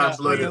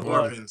 Iron-Blooded Iron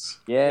Blood. Orphans.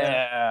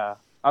 Yeah.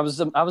 I was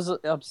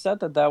upset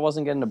that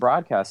wasn't getting a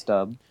broadcast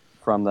dub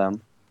from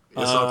them.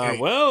 It's okay.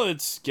 Well,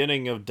 it's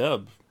getting a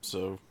dub,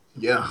 so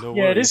Yeah. no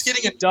Yeah, it is worries.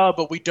 getting a dub,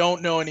 but we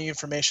don't know any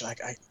information.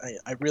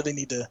 I really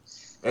need to.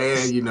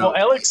 And Well,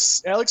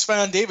 Alex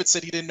Van David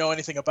said he didn't know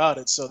anything about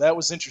it, so that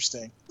was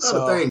interesting.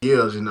 the thing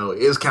is,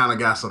 it's kind of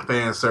got some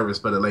fan service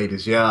for the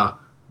ladies. Yeah,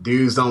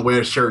 dudes don't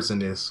wear shirts in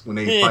this when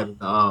they fight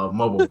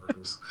mobile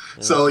workers.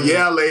 So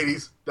yeah,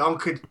 ladies, don't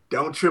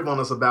trip on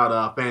us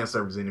about fan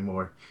service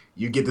anymore.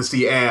 You get to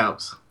see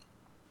abs.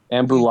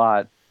 And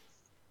Bulat.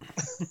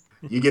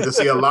 You get to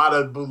see a lot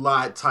of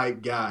Bulat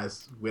type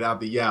guys without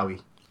the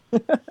yowie.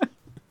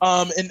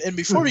 And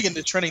before we get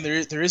into trending,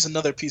 there is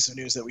another piece of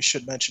news that we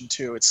should mention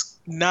too. It's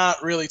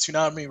not really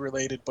Toonami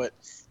related, but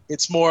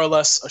it's more or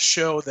less a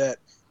show that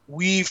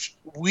we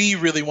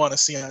really want to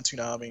see on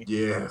Toonami.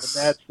 Yes.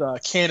 And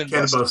that's Cannon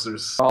Busters.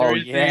 Busters. Oh,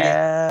 There's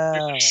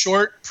yeah. a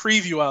short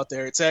preview out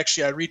there. It's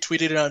actually, I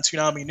retweeted it on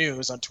Toonami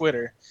News on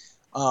Twitter.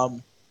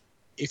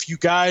 If you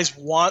guys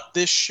want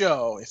this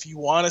show, if you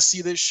want to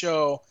see this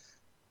show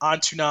on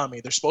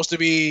Toonami, there's supposed to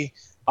be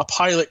a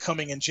pilot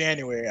coming in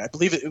January. I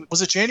believe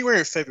was it January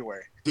or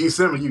February?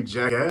 December, you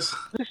jackass.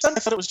 I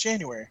thought it was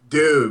January.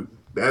 Dude,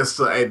 that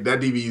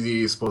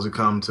DVD is supposed to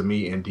come to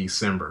me in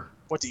December.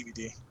 What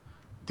DVD?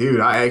 Dude,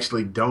 I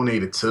actually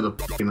donated to the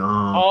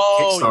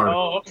Kickstarter.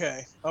 Oh,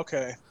 okay.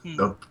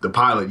 The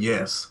pilot,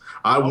 yes.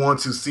 I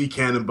want to see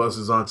Cannon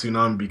Busters on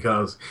Toonami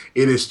because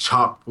it is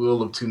chock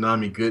full of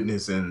Toonami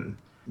goodness. And,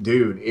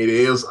 dude, it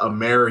is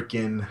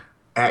American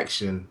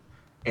action.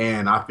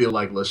 And I feel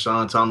like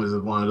LaShawn Thomas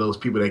is one of those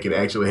people that could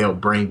actually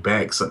help bring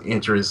back some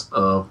interest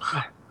of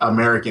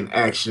American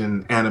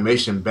action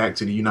animation back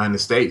to the United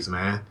States,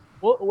 man.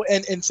 Well,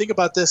 and think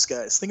about this,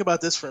 guys. Think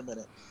about this for a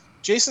minute.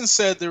 Jason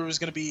said there was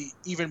going to be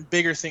even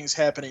bigger things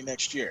happening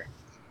next year.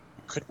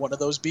 Could one of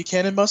those be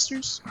Cannon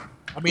Busters?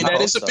 I mean, that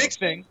is a big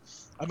thing.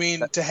 I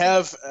mean, to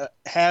have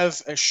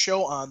a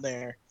show on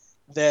there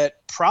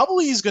that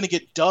probably is going to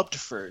get dubbed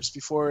first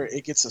before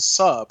it gets a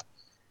sub.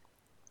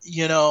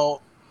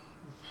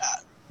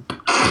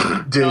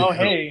 Dude. Oh,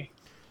 hey.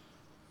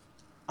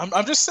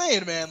 I'm just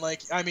saying, man.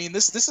 Like, I mean,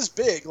 this is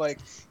big. Like,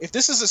 if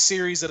this is a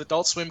series that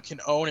Adult Swim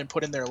can own and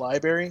put in their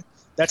library,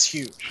 that's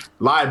huge.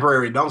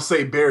 Library. Don't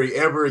say Barry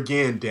ever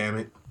again, damn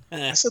it.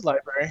 I said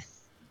library.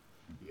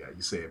 Yeah,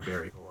 you said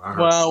Barry.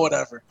 Well,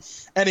 whatever.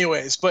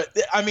 Anyways, but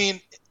I mean,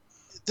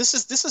 this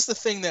is the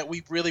thing that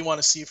we really want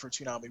to see for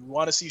Toonami. We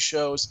want to see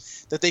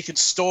shows that they can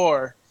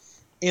store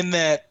in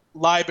that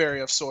library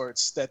of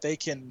sorts that they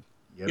can,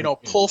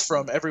 pull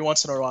from every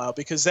once in a while,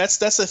 because that's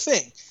the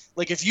thing.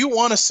 Like, if you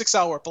want a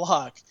 6-hour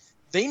block,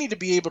 they need to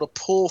be able to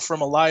pull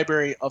from a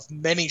library of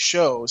many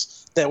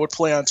shows that would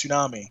play on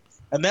Toonami.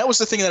 And that was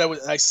the thing that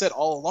I said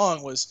all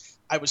along, was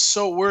I was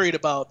so worried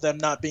about them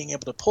not being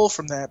able to pull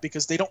from that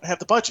because they don't have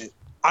the budget.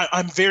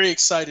 I'm very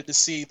excited to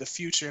see the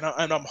future,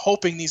 and I'm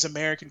hoping these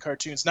American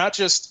cartoons, not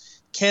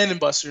just Cannon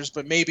Busters,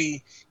 but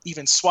maybe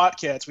even SWAT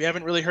Cats. We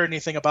haven't really heard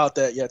anything about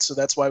that yet, so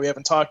that's why we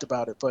haven't talked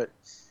about it. But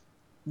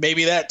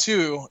maybe that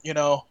too,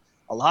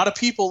 a lot of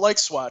people like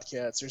SWAT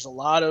Cats. There's a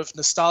lot of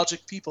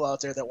nostalgic people out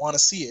there that want to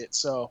see it.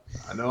 So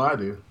I know I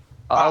do.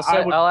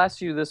 I'll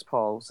ask you this,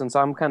 Paul, since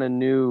I'm kind of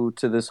new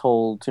to this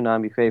whole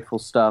Toonami Faithful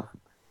stuff.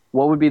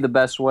 What would be the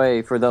best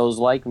way for those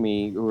like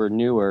me who are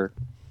newer,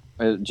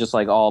 just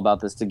like all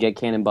about this, to get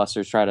Cannon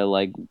Busters? Try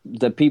to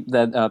people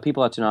at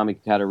Toonami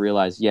kind of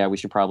realize, yeah, we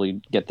should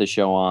probably get this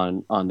show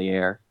on the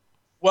air.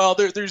 Well,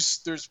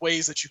 there's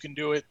ways that you can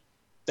do it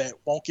that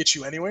won't get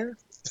you anywhere.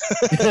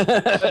 And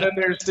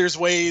then there's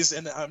ways,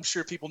 and I'm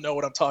sure people know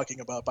what I'm talking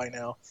about by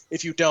now.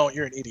 If you don't,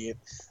 you're an idiot.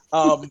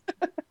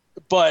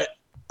 But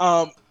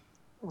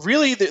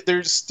really,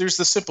 there's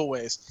the simple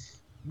ways.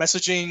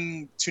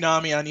 Messaging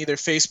Toonami on either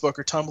Facebook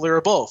or Tumblr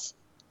or both.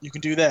 You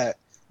can do that.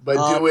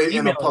 But do it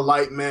in a email.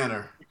 polite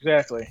manner.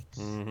 Exactly.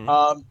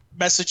 Mm-hmm.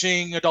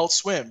 Messaging Adult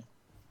Swim.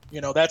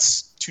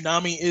 That's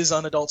Toonami is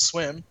on Adult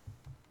Swim.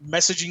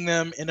 Messaging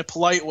them in a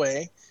polite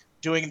way,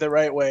 doing the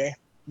right way,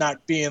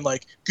 not being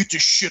like, get your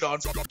shit on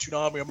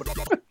Toonami, I'm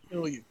gonna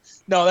kill you.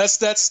 No,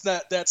 that's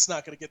not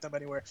going to get them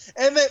anywhere,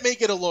 and that may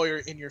get a lawyer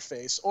in your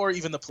face or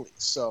even the police.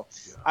 So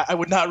I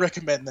would not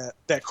recommend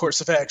that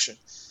course of action.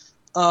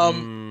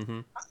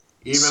 Even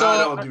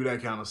I don't do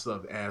that kind of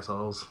stuff,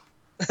 assholes.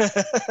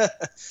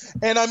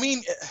 And I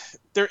mean,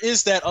 there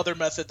is that other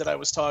method that I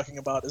was talking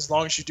about, as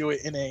long as you do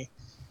it in a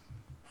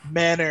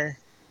manner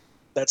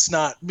that's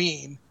not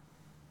mean.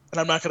 And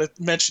I'm not going to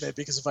mention it,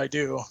 because if I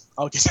do,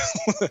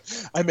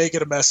 I may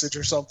get a message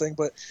or something.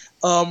 But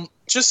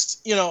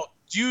just,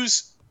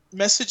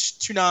 message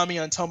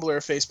Toonami on Tumblr or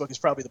Facebook is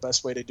probably the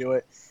best way to do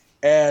it.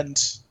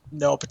 And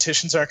no,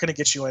 petitions aren't going to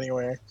get you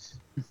anywhere.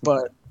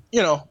 But,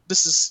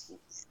 this is,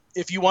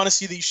 if you want to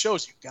see these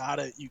shows, you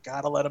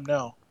gotta let them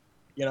know.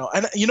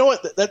 And you know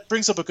what? That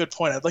brings up a good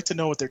point. I'd like to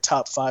know what their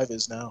top 5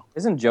 is now.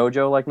 Isn't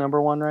JoJo like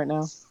 #1 right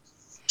now?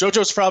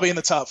 JoJo's probably in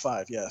the top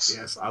 5, yes.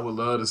 Yes, I would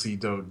love to see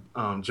JoJo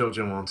on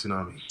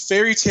Toonami.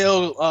 Fairy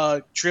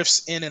Tail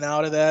drifts in and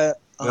out of that.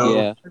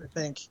 Yeah.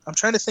 I'm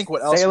trying to think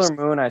what else. Sailor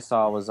Moon I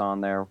saw was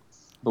on there.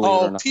 Believe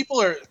it or not.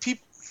 People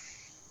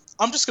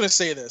I'm just gonna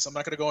say this. I'm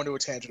not gonna go into a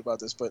tangent about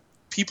this, but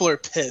people are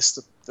pissed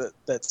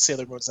that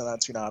Sailor Moon's not on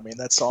Toonami, and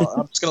that's all.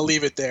 I'm just gonna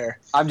leave it there.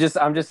 I'm just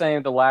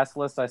saying the last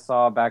list I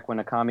saw back when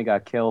Akami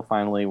got killed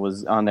finally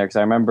was on there because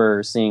I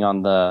remember seeing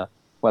on the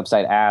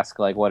website Ask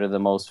like what are the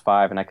most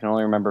 5, and I can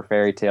only remember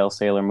Fairy Tail,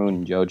 Sailor Moon,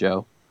 and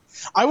JoJo.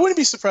 I wouldn't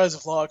be surprised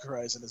if Log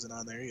Horizon isn't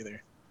on there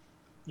either.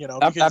 You know,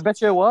 I because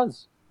bet you it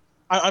was.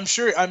 I'm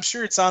sure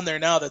it's on there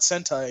now that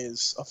Sentai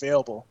is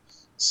available.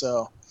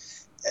 So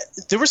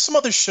there were some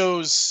other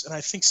shows, and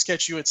I think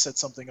Sketch you had said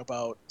something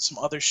about some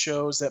other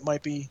shows that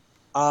might be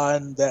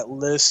on that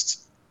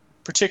list,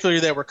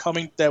 particularly that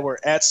were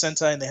at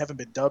Sentai and they haven't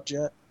been dubbed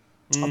yet.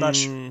 I'm not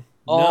sure. No.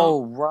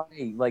 Oh,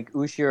 right, like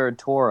Ushio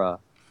Tora.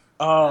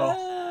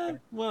 Oh,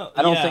 Well,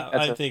 I don't yeah, think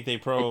that's I think they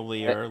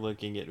probably are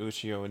looking at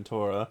Ushio and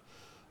Tora.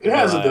 It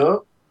has a But-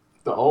 dub.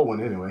 The old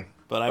one, anyway.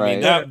 But I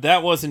Right. mean,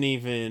 that wasn't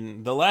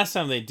even the last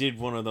time they did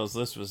one of those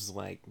lists was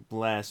like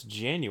last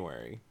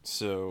January.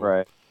 So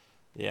Right.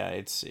 yeah,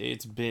 it's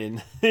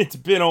been it's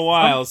been a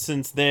while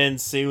since then.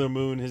 Sailor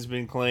Moon has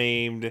been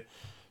claimed.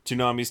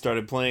 Toonami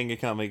started playing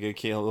Akame ga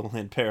Kill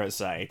and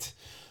Parasite.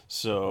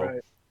 So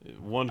right.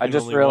 one I can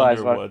just only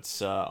realized wonder what-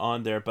 what's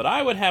on there. But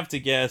I would have to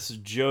guess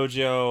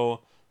JoJo,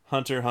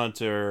 Hunter x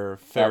Hunter,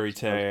 Fairy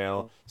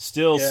Tail,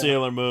 still Yeah.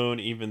 Sailor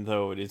Moon, even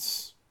though it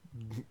is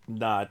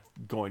not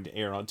going to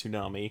air on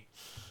Toonami.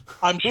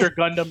 I'm sure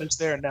Gundam is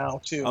there now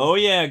too. Oh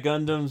yeah,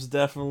 Gundam's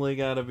definitely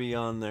got to be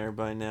on there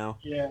by now.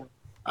 yeah,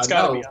 I it's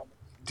got to know. be on.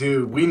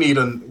 Dude, we need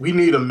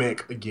a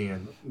mech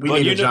again. We But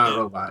need you a know- giant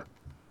robot.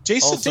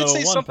 Jason Also, did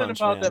say One something Punch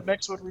about Man. that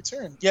mechs would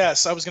return.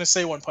 Yes, I was going to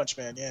say One Punch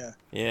Man. Yeah.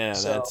 Yeah,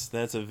 So-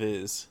 that's a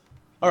viz.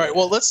 All right.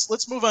 Well,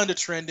 let's move on to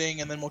trending,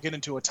 and then we'll get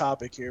into a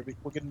topic here.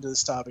 We'll get into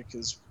this topic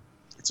because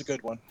it's a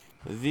good one.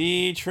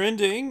 The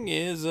trending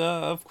is,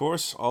 of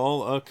course,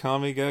 all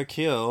Akame ga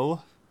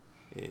Kill.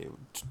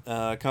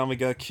 Akame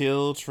ga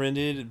Kill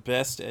trended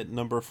best at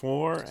number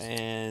 4,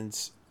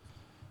 and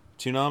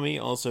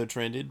Toonami also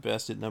trended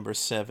best at number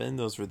 7.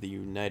 Those were the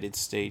United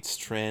States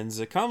trends.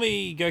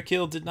 Akame ga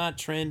Kill did not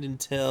trend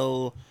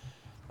until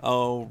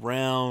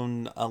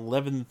around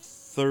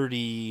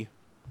 11:30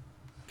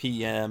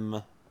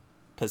 p.m.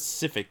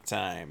 Pacific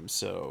time.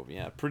 So,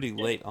 yeah, pretty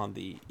late on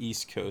the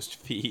East Coast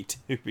feed,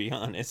 to be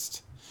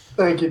honest.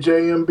 Thank you,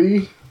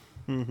 JMB.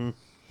 Mm-hmm.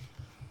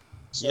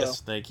 So,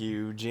 Yes, thank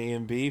you,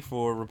 JMB,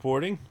 for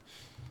reporting.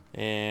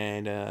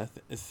 And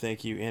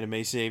thank you,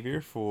 Anime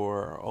Savior,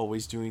 for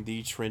always doing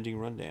the trending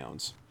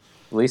rundowns.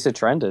 At least it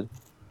trended.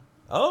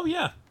 Oh,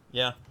 yeah.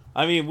 Yeah.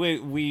 I mean,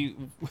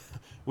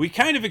 we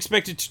kind of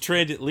expect it to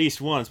trend at least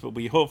once, but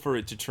we hope for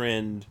it to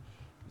trend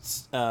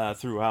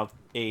throughout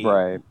a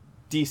Right.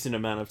 decent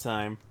amount of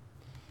time.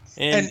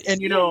 And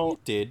you know,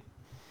 it did.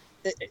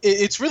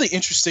 it's really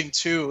interesting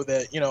too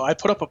that I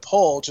put up a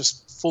poll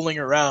just fooling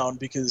around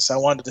because I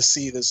wanted to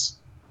see this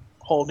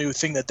whole new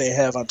thing that they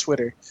have on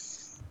Twitter.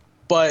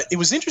 But it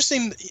was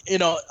interesting,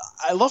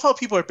 I love how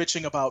people are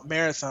bitching about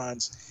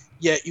marathons,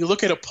 yet you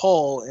look at a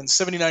poll and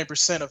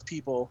 79% of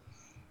people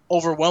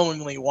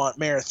overwhelmingly want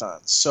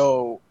marathons.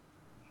 So,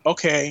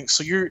 okay,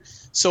 so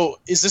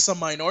is this a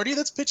minority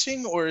that's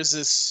pitching, or is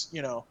this,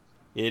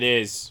 It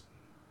is.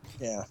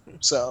 yeah,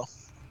 so.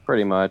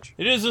 Pretty much.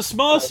 It is a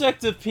small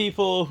sect of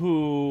people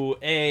who,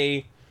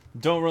 A,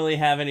 don't really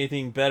have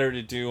anything better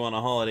to do on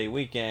a holiday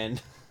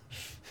weekend,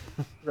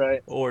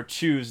 Right. or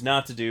choose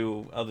not to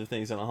do other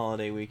things on a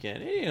holiday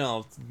weekend.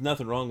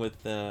 Nothing wrong with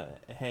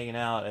hanging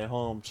out at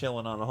home,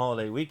 chilling on a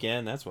holiday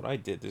weekend. That's what I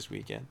did this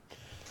weekend.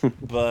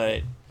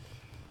 But,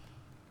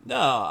 no,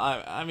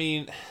 I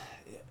mean,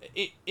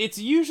 it's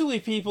usually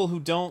people who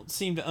don't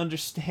seem to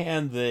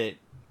understand that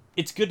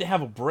it's good to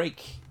have a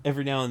break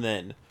every now and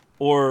then.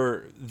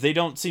 Or they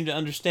don't seem to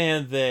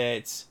understand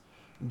that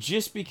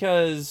just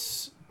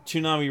because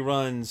Toonami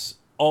runs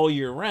all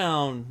year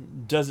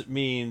round doesn't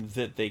mean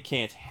that they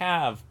can't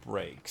have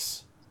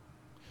breaks.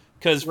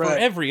 Because for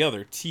Right. every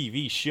other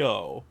TV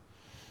show,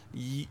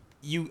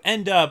 you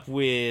end up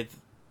with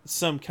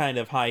some kind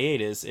of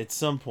hiatus at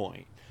some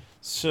point.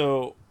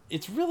 So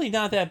it's really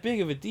not that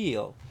big of a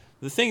deal.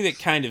 The thing that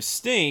kind of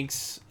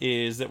stinks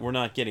is that we're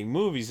not getting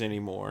movies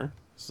anymore.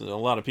 So a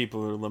lot of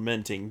people are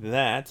lamenting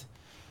that.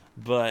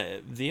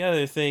 But the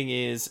other thing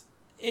is,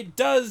 it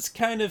does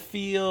kind of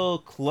feel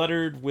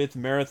cluttered with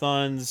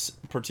marathons,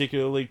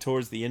 particularly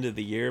towards the end of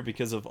the year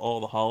because of all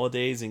the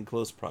holidays in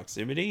close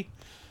proximity.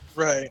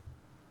 Right.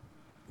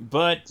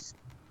 But,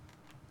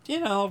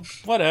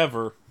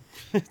 whatever.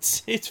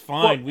 It's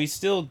fine. Well- We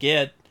still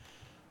get...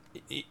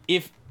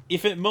 If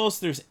at most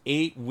there's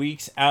 8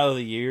 weeks out of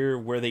the year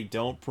where they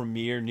don't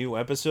premiere new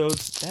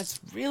episodes, that's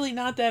really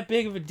not that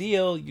big of a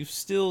deal. You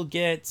still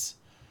get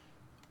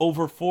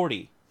over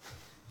 40.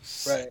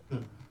 Right.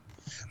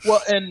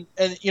 Well, and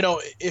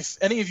if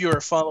any of you are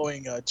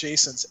following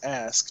Jason's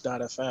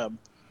Ask.fm,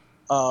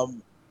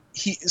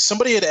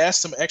 somebody had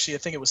asked him, actually I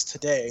think it was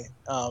today,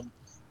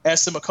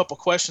 asked him a couple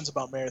questions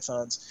about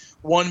marathons.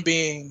 One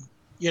being,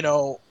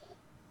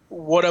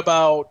 what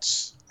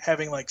about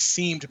having like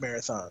themed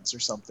marathons or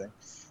something?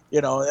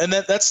 And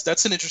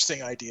that's an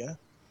interesting idea.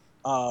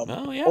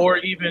 Oh yeah. Or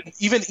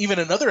even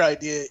another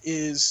idea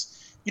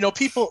is,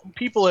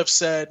 people have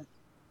said.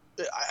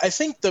 I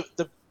think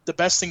the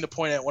best thing to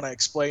point out when I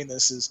explain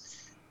this is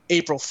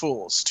April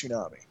Fools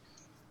Toonami.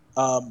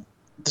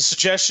 The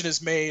suggestion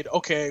is made.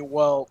 Okay,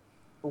 well,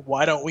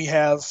 why don't we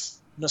have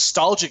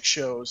nostalgic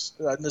shows,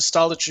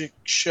 nostalgic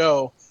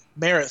show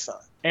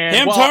marathon? And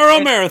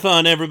Hamtaro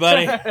Marathon,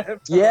 everybody.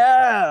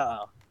 Yeah.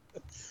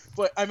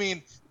 But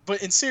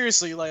in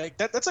seriously, like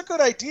that's a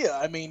good idea.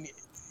 I mean,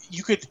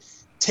 you could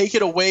take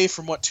it away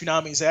from what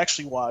Toonami's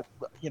actually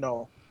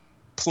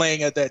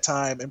playing at that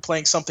time and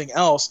playing something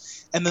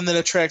else, and then that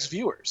attracts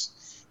viewers.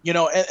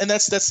 And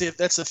that's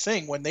the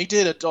thing. When they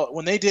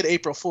did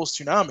April Fool's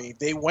Toonami,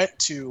 they went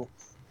to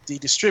the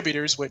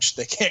distributors, which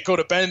they can't go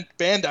to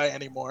Bandai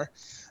anymore,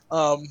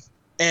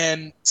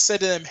 and said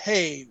to them,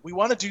 "Hey, we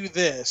want to do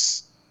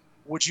this.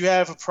 Would you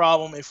have a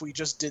problem if we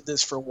just did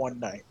this for one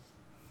night,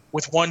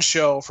 with one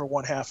show for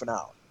one half an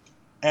hour?"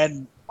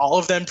 And all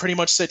of them pretty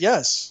much said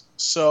yes.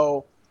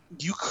 So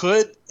you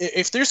could,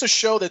 if there's a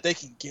show that they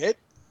can get,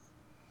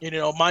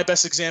 my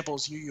best example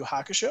is Yu Yu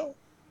Hakusho.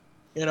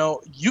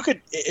 You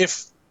could,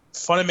 if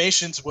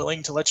Funimation's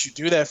willing to let you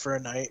do that for a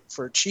night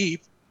for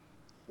cheap,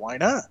 why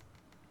not?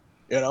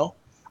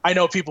 I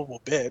know people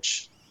will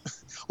bitch.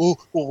 Well,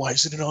 why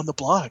isn't it on the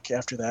block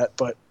after that?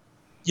 But,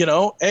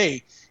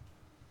 hey,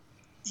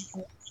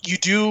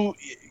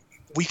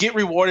 we get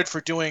rewarded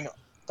for doing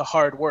the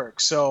hard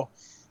work. So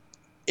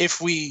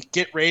if we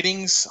get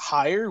ratings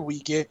higher, we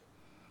get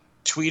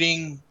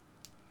tweeting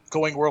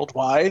going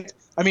worldwide.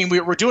 I mean,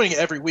 we're doing it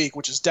every week,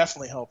 which is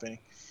definitely helping.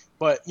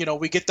 But,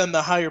 we get them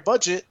the higher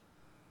budget.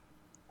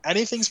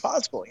 Anything's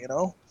possible,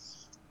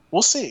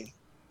 We'll see.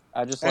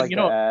 I just like to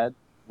add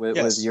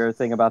with your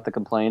thing about the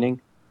complaining.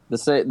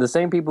 The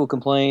same people who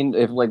complain,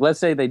 if let's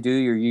say they do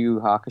your Yu Yu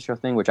Hakusho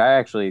thing, which I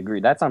actually agree,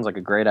 that sounds like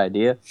a great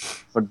idea.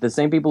 But the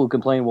same people who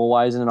complain, well,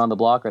 why isn't it on the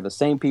block, are the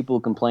same people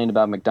who complain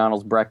about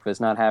McDonald's breakfast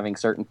not having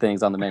certain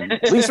things on the menu.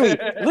 At least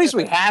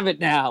we have it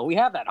now. We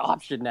have that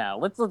option now.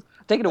 Let's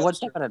take it one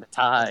step at a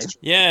time.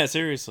 Yeah,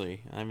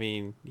 seriously. I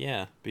mean,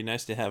 yeah, be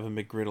nice to have a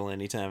McGriddle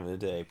any time of the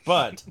day.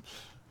 But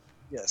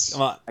yes,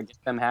 come on, I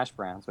get them hash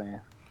browns,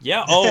 man.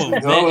 Yeah, and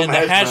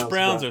the hash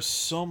browns are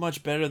so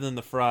much better than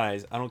the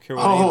fries. I don't care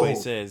what anybody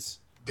says.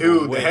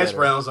 Dude, the hash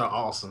browns are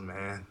awesome,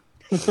 man.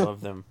 I love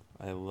them.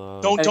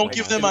 Don't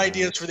give them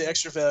ideas for the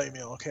extra value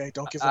meal, okay?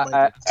 Don't give them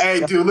ideas.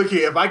 Hey, dude, look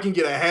here. If I can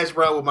get a hash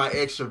brown with my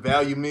extra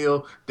value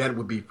meal, that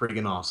would be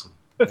freaking awesome.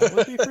 That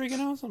would be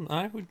freaking awesome.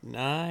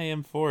 I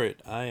am for it.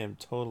 I am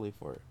totally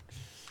for it.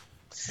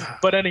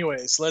 But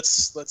anyways,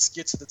 let's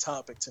get to the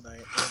topic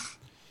tonight.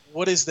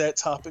 What is that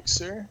topic,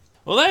 sir?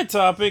 Well, that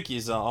topic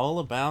is all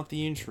about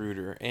the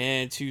Intruder.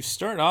 And to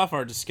start off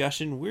our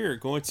discussion, we're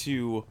going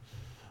to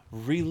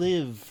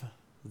relive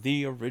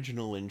the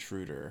original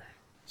Intruder.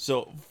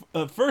 So,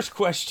 first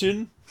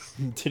question,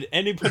 did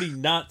anybody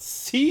not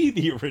see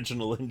the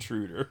original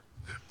Intruder?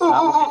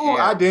 Oh,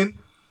 I didn't.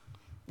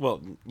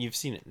 Well, you've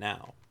seen it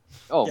now.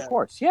 Oh, yeah. Of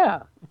course,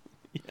 yeah.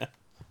 Yeah.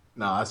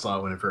 No, I saw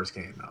it when it first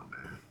came out, man.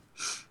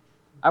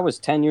 I was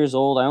 10 years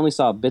old. I only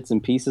saw bits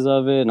and pieces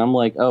of it, and I'm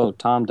like, oh,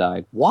 Tom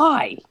died.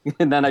 Why?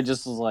 And then I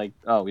just was like,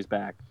 oh, he's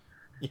back.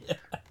 Yeah.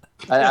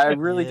 I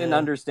really didn't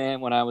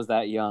understand when I was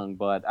that young,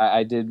 but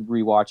I did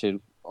rewatch it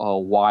a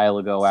while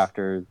ago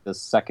after the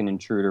second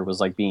Intruder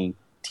was being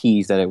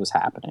teased that it was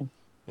happening.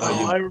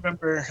 Oh, I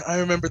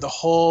remember the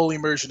whole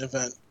immersion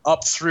event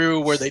up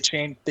through where they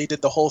did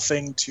the whole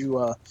thing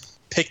to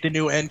pick the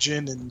new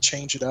engine and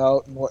change it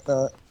out and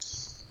whatnot.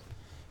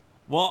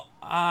 Well,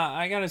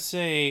 I gotta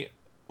say,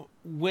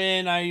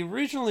 when I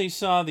originally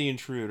saw the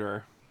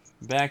Intruder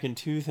back in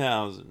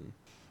 2000,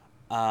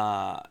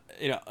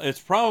 it's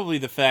probably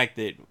the fact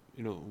that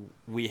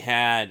we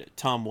had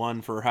Tom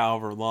 1 for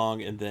however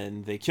long, and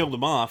then they killed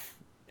him off,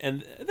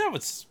 and that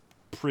was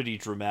pretty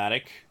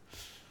dramatic.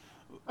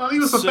 Oh, he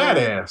was a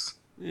badass.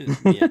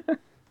 Yeah.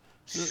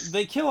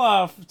 They kill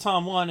off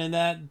Tom 1, and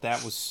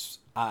that was,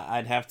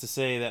 I'd have to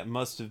say, that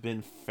must have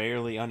been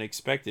fairly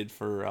unexpected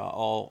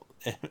for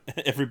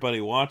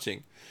everybody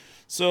watching.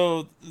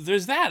 So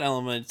there's that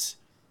element,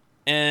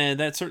 and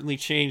that certainly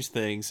changed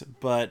things.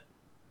 But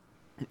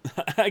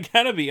I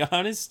gotta be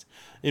honest,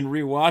 in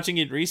rewatching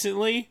it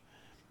recently,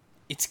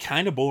 it's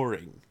kind of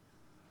boring.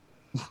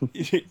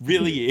 It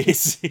really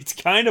is. It's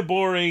kind of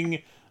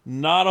boring.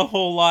 Not a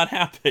whole lot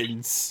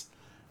happens.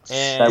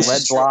 And that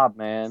red blob,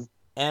 man.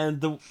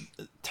 And the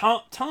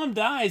Tom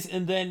dies,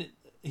 and then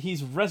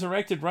he's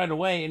resurrected right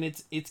away, and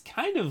it's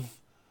kind of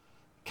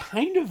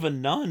a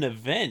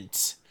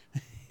non-event.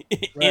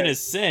 In a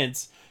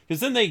sense, because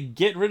then they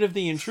get rid of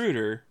the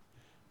Intruder,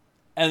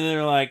 and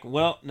they're like,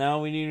 well,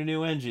 now we need a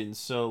new engine,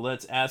 so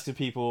let's ask the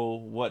people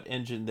what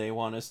engine they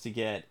want us to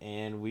get,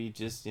 and we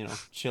just,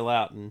 chill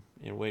out and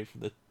wait for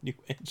the new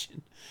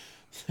engine.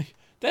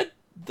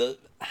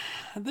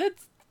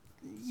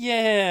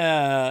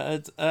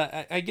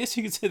 I guess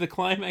you could say the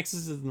climax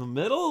is in the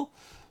middle,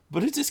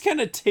 but it just kind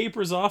of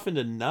tapers off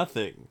into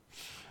nothing.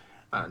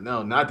 I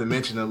know, not to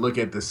mention to look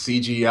at the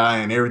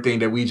CGI and everything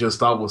that we just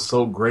thought was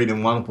so great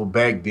and wonderful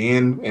back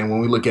then. And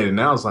when we look at it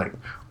now, it's like,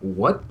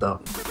 what the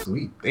f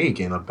we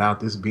thinking about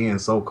this being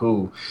so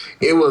cool?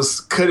 It was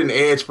cutting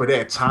edge for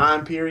that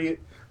time period.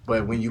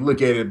 But when you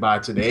look at it by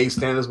today's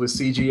standards with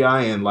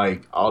CGI and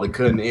like all the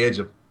cutting edge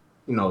of,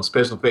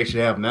 special effects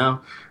you have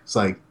now, it's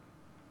like,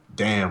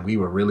 damn, we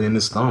were really in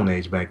the Stone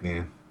Age back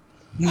then.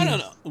 I don't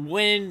know.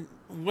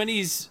 When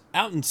he's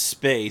out in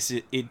space,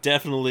 it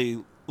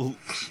definitely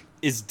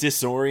is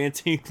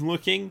disorienting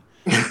looking,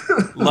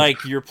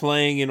 like you're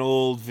playing an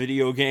old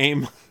video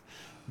game.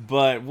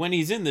 But when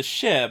he's in the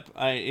ship,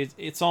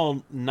 it's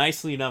all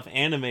nicely enough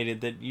animated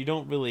that you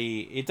don't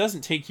really. It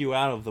doesn't take you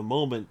out of the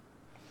moment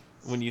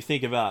when you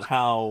think about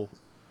how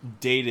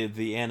dated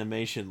the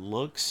animation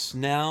looks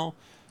now.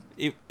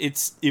 It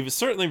was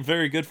certainly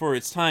very good for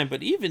its time,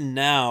 but even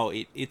now,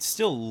 it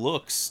still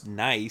looks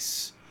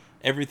nice.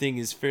 Everything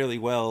is fairly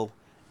well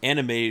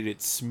animated.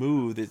 It's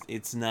smooth.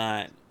 It's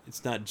not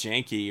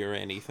janky or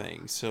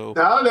anything. So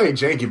no, it ain't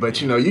janky,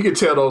 but you can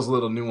tell those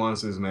little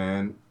nuances,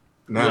 man.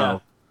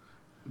 Now,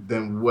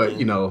 than what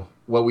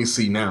what we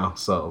see now.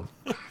 So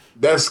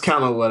that's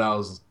kind of what I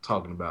was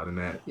talking about in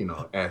that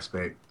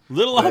aspect.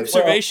 Little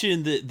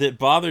observation that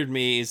bothered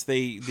me is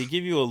they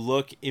give you a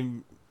look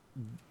in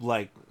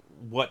like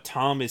what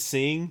Tom is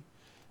seeing,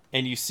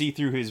 and you see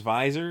through his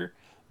visor.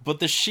 But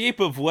the shape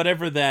of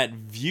whatever that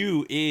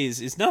view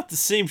is not the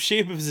same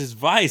shape as his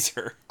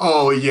visor.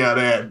 Oh, yeah,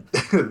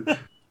 that.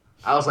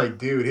 I was like,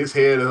 dude, his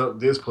head up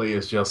display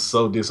is just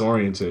so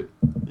disoriented.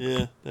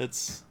 Yeah,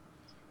 that's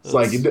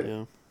like,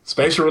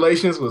 spatial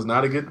relations was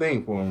not a good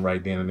thing for him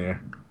right then and there.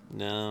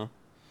 No.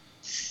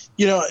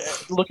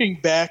 Looking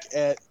back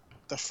at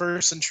the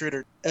first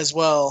Intruder as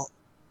well,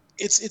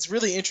 it's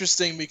really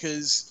interesting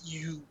because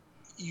you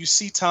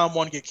see Tom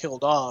 1 get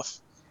killed off.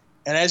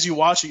 And as you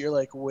watch it, you're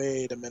like,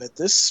 wait a minute,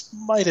 this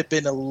might have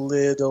been a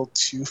little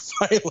too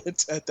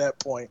violent at that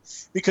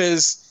point.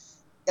 Because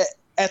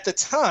at the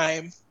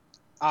time,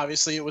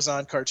 obviously it was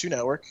on Cartoon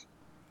Network.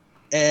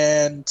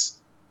 And,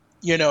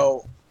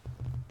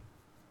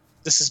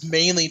 this is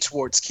mainly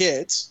towards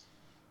kids.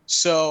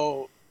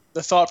 So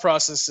the thought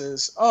process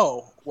is,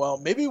 oh, well,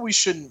 maybe we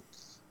shouldn't,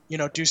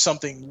 do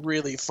something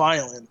really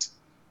violent.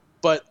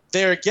 But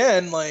there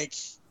again, like,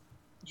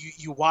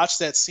 you watch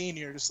that scene,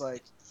 you're just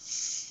like,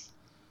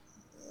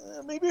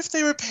 maybe if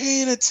they were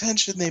paying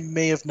attention, they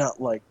may have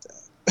not liked that.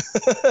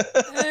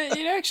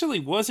 It actually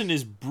wasn't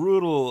as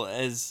brutal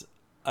as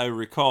I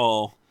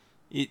recall.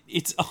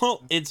 It's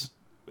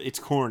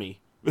corny.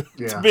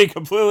 Yeah. To be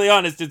completely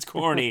honest, it's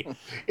corny.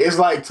 It's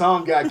like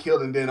Tom got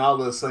killed and then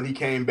all of a sudden he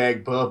came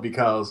back buff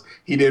because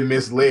he didn't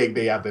miss leg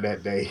day after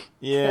that day.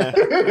 Yeah.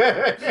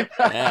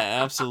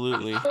 Yeah,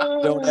 absolutely.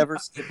 Don't ever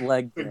skip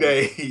leg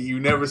day. You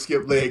never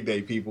skip leg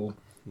day, people.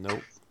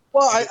 Nope.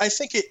 Well, I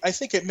think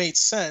it made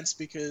sense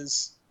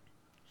because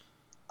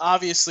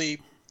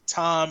obviously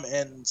Tom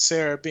and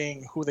Sarah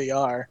being who they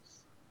are,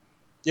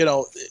 it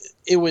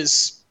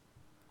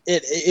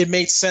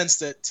made sense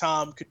that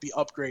Tom could be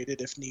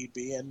upgraded if need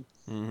be, and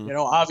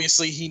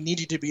obviously he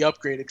needed to be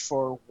upgraded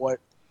for what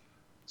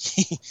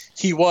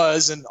he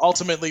was, and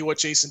ultimately what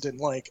Jason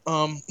didn't like.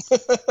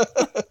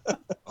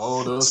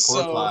 Oh, those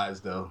poor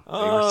flies, though.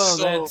 Oh,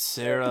 that's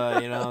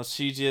Sarah.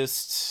 She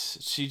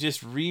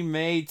just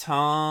remade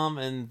Tom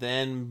and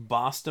then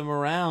bossed him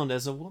around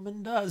as a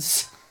woman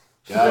does.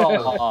 That's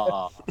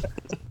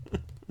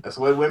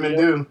what women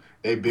do.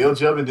 They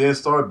build you up and then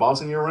start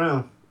bossing you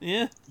around.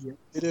 Yeah. Yeah,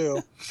 they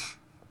do.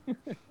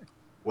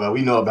 Well,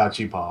 we know about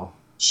you, Paul.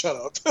 Shut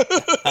up.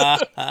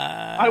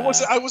 I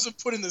wasn't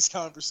put in this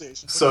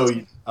conversation. So,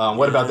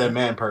 what about that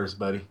man purse,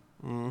 buddy?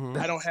 Mm-hmm.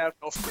 I don't have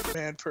no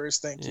man purse,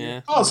 thank you.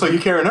 Yeah. Oh, so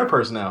you're carrying her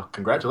purse now.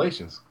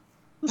 Congratulations.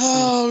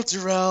 Oh,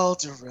 Darrell.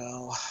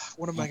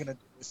 What am I going to do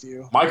with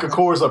you? Michael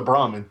Kors a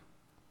Brahmin.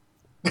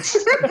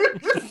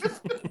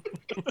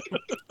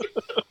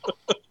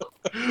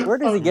 Where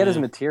does he get his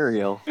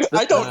material?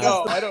 I don't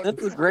know.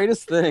 That's the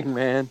greatest thing,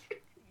 man.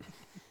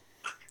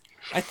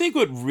 I think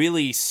what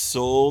really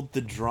sold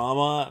the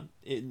drama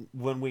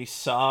when we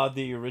saw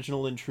the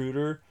original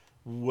Intruder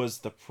was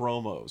the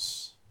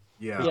promos.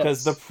 Yeah.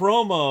 Because the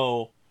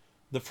promos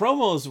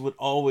would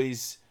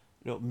always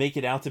make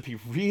it out to be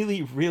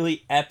really,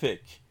 really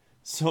epic.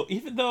 So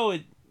even though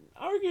it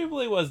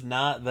arguably was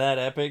not that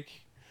epic,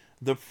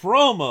 the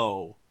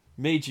promo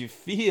made you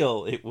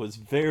feel it was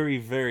very,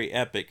 very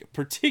epic,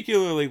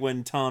 particularly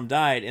when Tom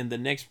died, and the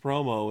next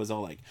promo was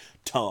all like,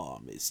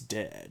 Tom is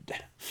dead.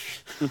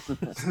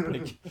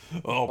 Like,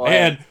 oh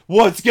man,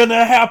 what's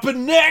gonna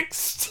happen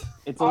next?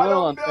 It's a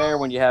little unfair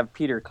when you have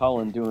Peter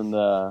Cullen doing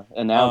the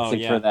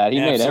announcing for that. He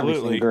made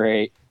everything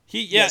great.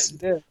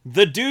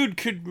 The dude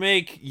could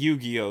make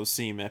Yu-Gi-Oh!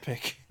 Seem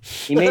epic.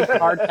 He made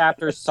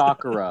Cardcaptor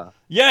Sakura.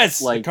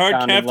 Yes,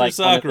 Cardcaptor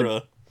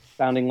Sakura.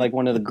 Sounding like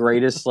one of the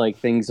greatest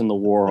things in the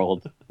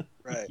world.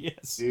 Right.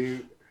 Yes.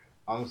 Dude,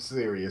 I'm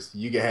serious.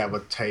 You can have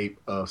a tape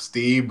of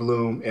Steve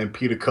Bloom and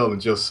Peter Cullen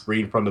just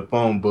reading from the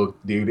phone book,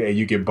 dude, and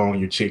you can bone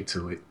your chick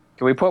to it.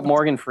 Can we put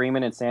Morgan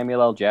Freeman and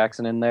Samuel L.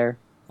 Jackson in there?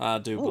 I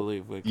do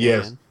believe we can.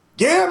 Yes.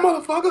 Yeah,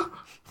 motherfucker.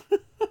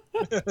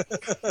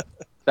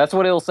 That's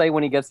what he'll say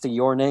when he gets to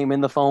your name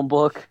in the phone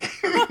book.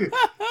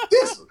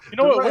 This. You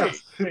know what?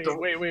 Darrell-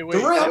 Wait.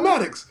 Darrell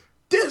Maddox.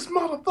 This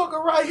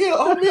motherfucker right here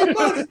owe me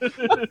money.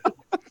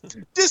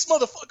 This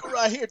motherfucker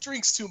right here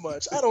drinks too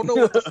much. I don't know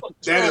what the fuck.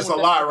 That is a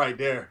lie right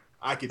there.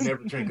 I could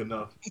never drink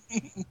enough.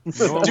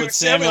 Nor Dude, would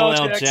Samuel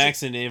L. Jackson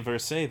Jackson ever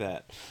say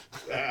that.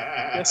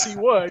 Yes, he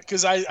would,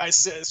 because I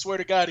swear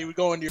to God, he would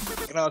go into your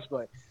freaking house and be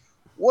like,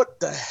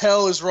 "What the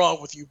hell is wrong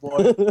with you,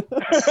 boy?"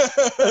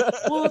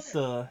 What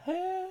the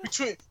hell?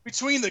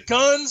 between the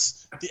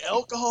guns, the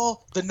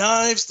alcohol, the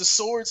knives, the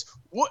swords,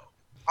 what?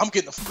 I'm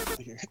getting the fuck out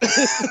of here.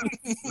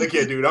 Look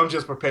here, dude. I'm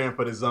just preparing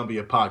for the zombie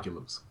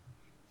apocalypse.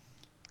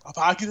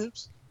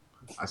 Apocalypse?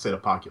 I said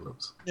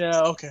apocalypse.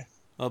 Yeah, okay.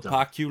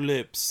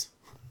 Apocalypse.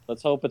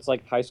 Let's hope it's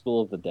like High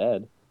School of the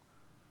Dead.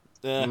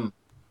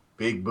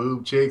 Big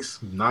boob chicks,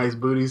 nice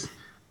booties.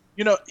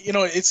 You know,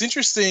 it's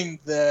interesting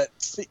that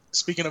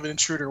speaking of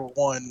Intruder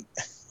 1,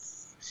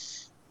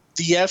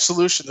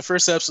 the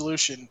first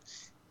Absolution,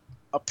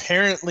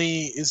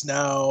 apparently is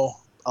now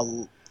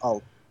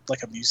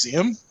like a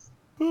museum.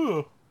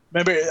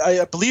 Remember,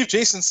 I believe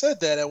Jason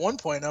said that at one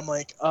point. I'm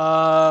like,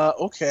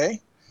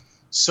 okay.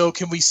 So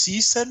can we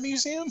see said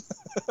museum?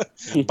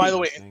 By the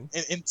way,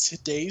 in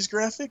today's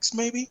graphics,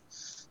 maybe?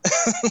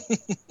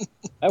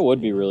 That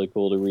would be really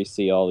cool to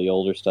re-see all the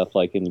older stuff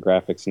like in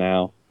graphics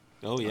now.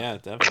 Oh yeah,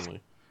 definitely.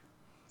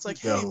 It's like,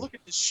 hey, look at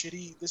this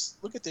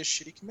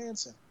shitty command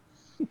center.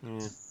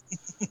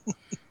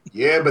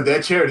 Yeah, but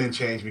that chair didn't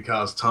change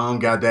because Tom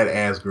got that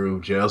ass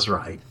groove just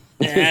right.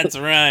 That's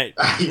right.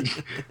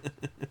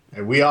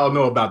 And we all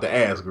know about the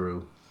ass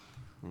groove.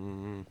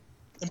 And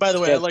by the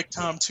way, I like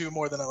Tom 2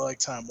 more than I like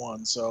Tom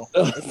 1, so...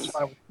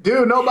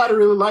 Dude, nobody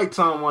really liked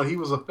Tom 1. He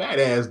was a fat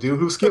ass dude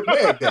who skipped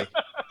leg day.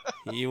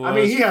 He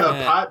had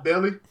a pot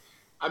belly.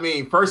 I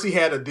mean, first he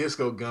had a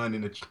disco gun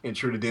in the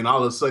Intruder, then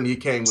all of a sudden he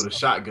came with a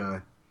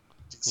shotgun.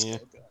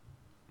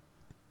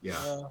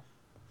 Yeah.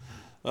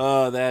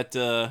 That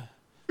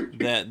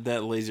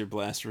laser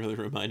blast really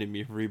reminded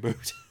me of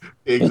Reboot.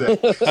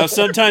 Exactly. How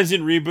sometimes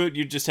in Reboot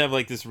you just have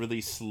like this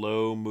really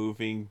slow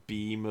moving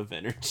beam of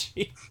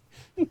energy.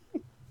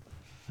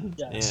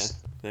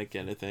 Yes. Yeah, that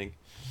kind of thing.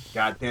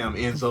 Goddamn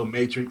Enzo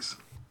Matrix.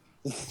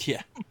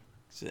 Yeah,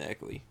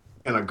 exactly.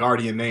 And a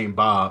guardian named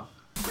Bob.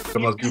 That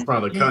must be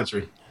from the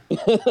country.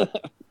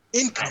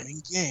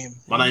 Incoming game.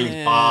 My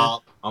name's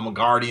Bob. I'm a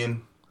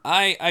guardian.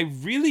 I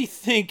really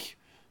think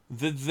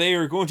that they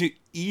are going to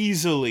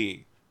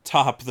easily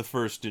top the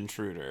first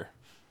Intruder.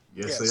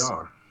 Yes, they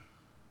are.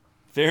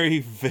 Very,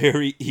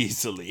 very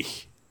easily.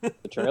 The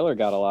trailer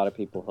got a lot of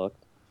people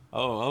hooked.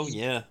 Oh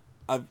yeah.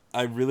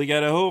 I really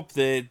gotta hope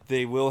that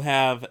they will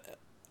have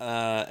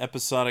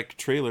episodic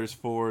trailers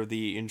for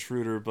the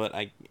Intruder, but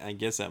I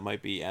guess that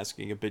might be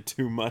asking a bit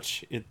too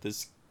much at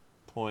this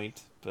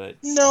point. But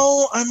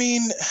no, I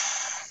mean,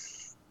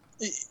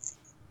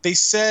 they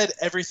said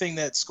everything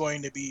that's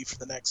going to be for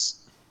the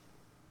next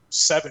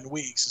 7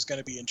 weeks is going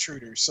to be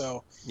Intruder.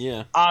 So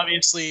yeah,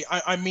 obviously,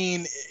 I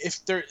mean,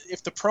 if there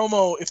is a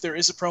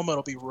promo,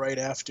 it'll be right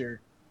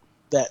after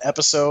that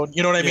episode.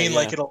 You know what I mean? Yeah.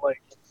 Like it'll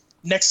like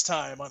next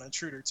time on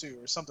Intruder 2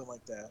 or something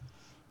like that.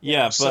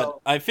 Yeah,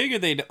 but I figure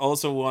they'd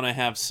also want to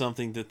have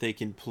something that they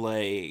can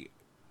play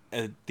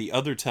at the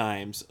other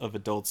times of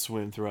Adult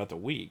Swim throughout the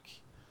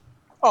week.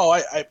 Oh,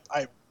 I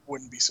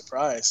wouldn't be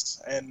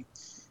surprised. And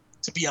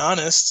to be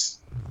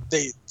honest,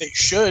 they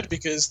should,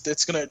 because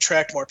it's going to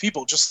attract more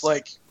people. Just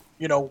like,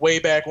 way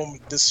back when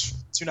this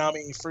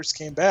Toonami first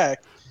came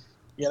back,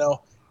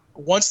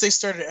 once they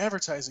started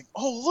advertising,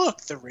 oh,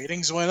 look, the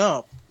ratings went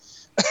up.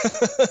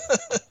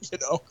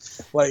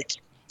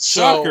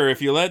 Shocker, if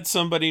you let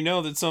somebody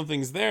know that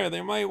something's there,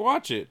 they might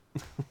watch it.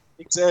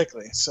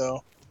 Exactly.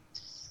 So,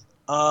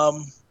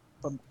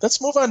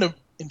 let's move on to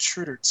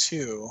Intruder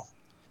 2.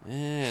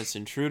 Yes,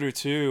 Intruder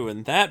 2,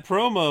 and that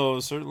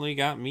promo certainly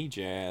got me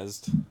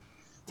jazzed.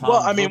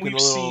 Well, I mean, we've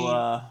seen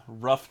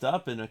roughed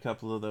up in a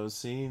couple of those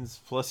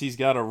scenes. Plus, he's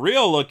got a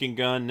real-looking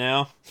gun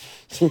now.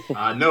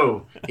 I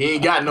know. He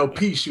ain't got no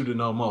pea shooter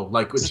no more,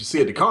 like what you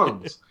see at the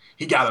carnivals.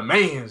 He got a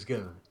man's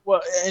gun.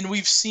 Well, and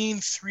we've seen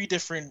 3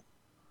 different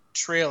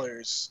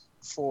trailers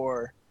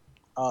for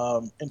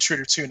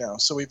Intruder 2 now.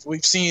 So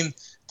we've seen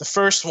the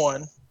first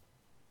one.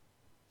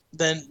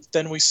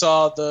 Then we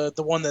saw the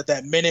one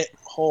that minute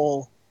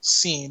whole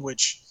scene,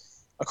 which,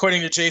 according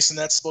to Jason,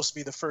 that's supposed to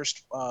be the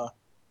first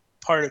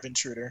part of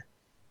Intruder.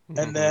 Mm-hmm.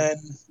 And then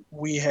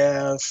we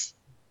have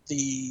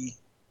that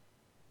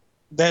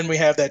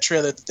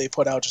trailer that they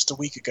put out just a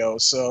week ago,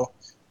 so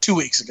 2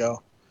 weeks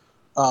ago.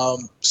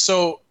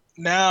 So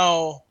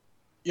now,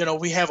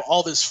 we have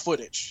all this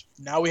footage.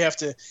 Now we have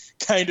to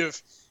kind of,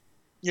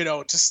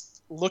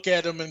 just look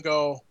at them and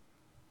go,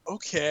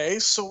 okay,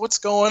 so what's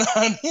going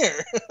on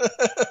here?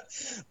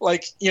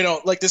 like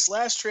this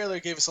last trailer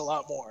gave us a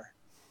lot more.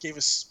 Gave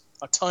us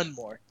a ton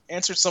more.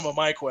 Answered some of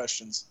my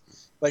questions.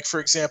 Like, for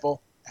example,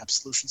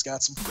 Absolution's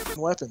got some freaking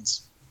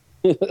weapons.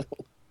 Yeah,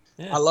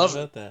 I love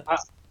it. that.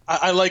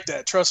 I like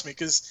that, trust me,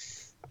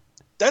 because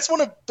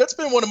that's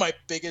been one of my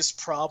biggest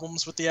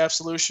problems with the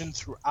Absolution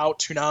throughout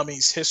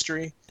Toonami's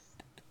history.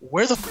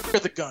 Where the fuck are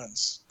the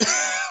guns?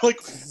 Like,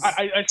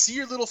 I see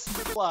your little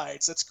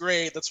flights. That's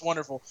great. That's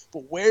wonderful.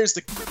 But where's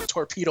the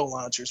torpedo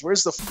launchers?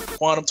 Where's the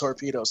quantum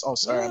torpedoes? Oh,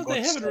 sorry. Well,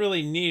 they haven't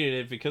really needed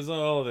it because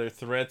all of their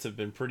threats have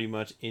been pretty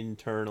much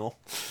internal.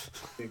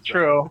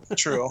 True.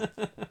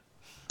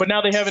 But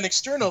now they have an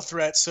external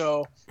threat,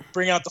 so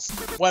bring out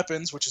the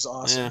weapons, which is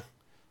awesome. Yeah.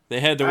 They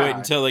had to wait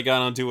until they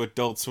got onto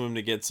Adult Swim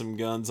to get some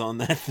guns on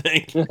that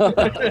thing.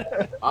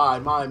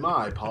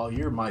 My, Paul,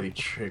 you're mighty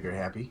trigger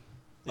happy.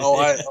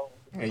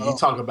 Hey, you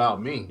talk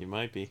about me. You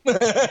might be.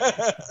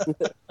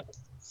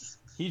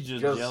 He's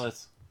just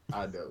jealous.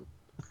 I know.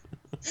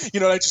 You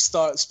know what I just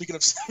thought? Speaking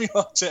of Samuel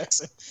L.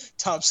 Jackson,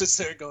 Tom sits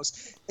there and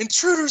goes,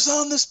 "Intruders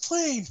on this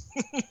plane."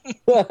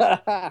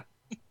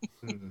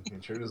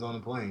 Intruders on the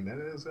plane. That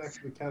is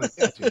actually kind of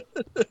catchy.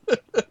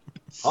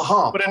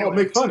 Paul,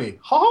 make funny.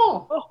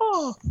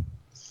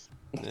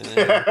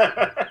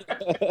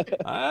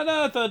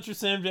 I thought your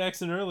Sam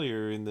Jackson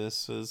earlier in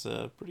this was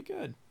pretty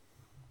good.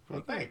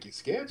 Well, thank you,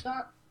 Sketch.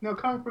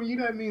 Coming from you,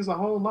 that means a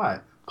whole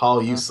lot.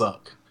 Paul, you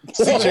suck.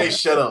 CJ,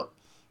 shut up.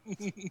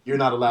 You're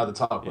not allowed to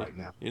talk right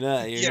now.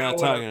 You're not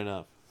talking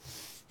enough.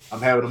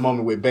 I'm having a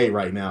moment with Bay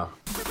right now.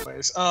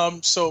 Anyways,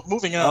 so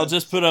moving on. I'll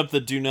just put up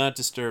the "Do Not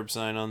Disturb"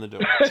 sign on the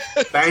door.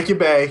 Thank you,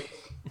 Bay.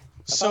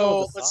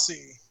 So let's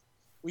see.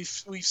 We've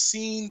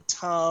seen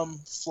Tom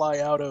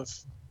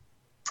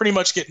pretty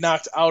much get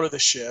knocked out of the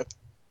ship.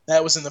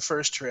 That was in the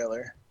first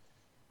trailer.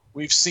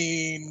 We've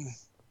seen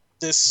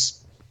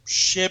this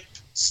ship,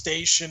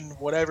 station,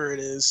 whatever it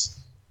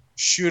is,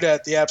 shoot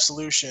at the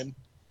Absolution,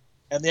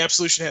 and the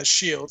Absolution has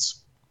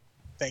shields.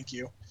 Thank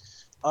you.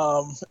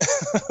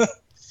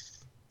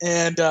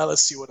 And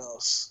let's see what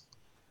else.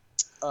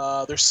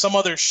 There's some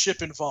other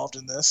ship involved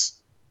in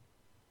this,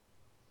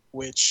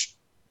 which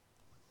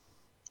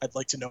I'd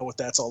like to know what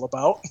that's all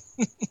about.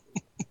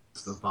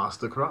 It's the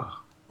Vasta Kra.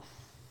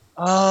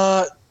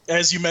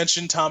 As you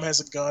mentioned, Tom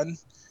has a gun.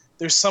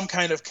 There's some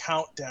kind of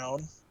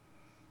countdown.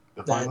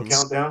 The final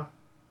countdown?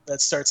 That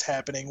starts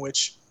happening,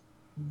 which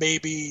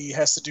maybe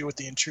has to do with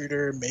the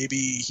intruder. Maybe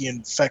he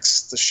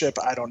infects the ship.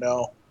 I don't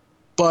know.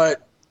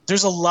 But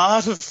there's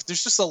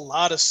just a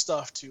lot of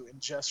stuff to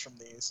ingest from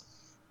these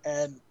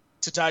and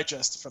to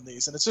digest from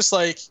these. And it's just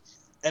like,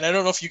 and I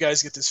don't know if you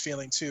guys get this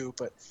feeling too,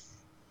 but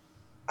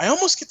I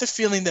almost get the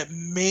feeling that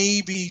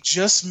maybe,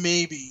 just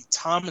maybe,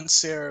 Tom and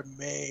Sarah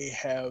may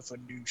have a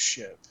new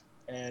ship.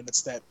 And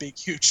it's that big,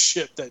 huge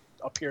ship that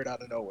appeared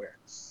out of nowhere.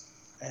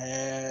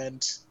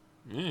 And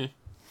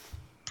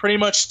pretty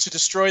much to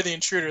destroy the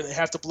intruder, they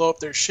have to blow up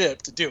their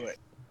ship to do it.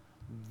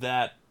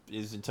 That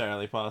is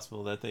entirely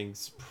possible. That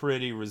thing's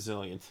pretty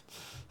resilient.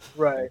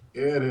 Right.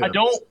 It is. I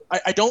don't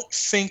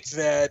think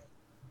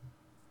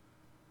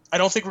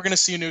we're going to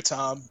see a new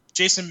Tom.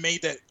 Jason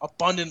made that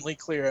abundantly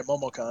clear at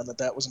MomoCon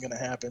that wasn't going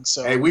to happen.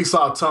 So hey, we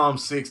saw Tom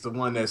 6, the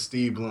one that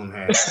Steve Bloom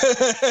had.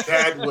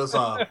 That was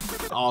an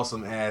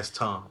awesome ass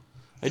Tom.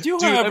 I do,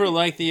 however,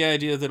 like the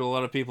idea that a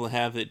lot of people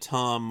have that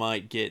Tom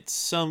might get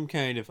some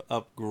kind of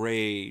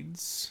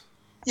upgrades.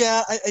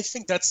 Yeah, I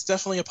think that's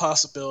definitely a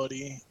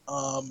possibility.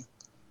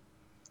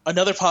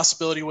 Another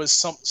possibility was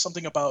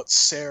something about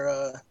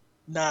Sarah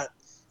not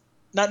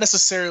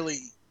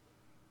necessarily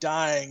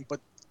dying, but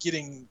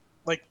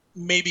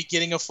maybe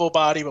getting a full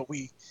body. But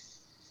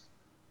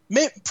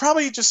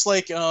probably just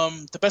like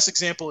the best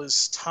example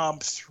is Tom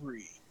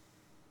 3,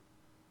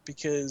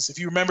 because if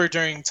you remember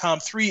during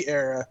Tom 3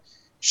 era.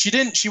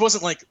 She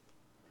wasn't like,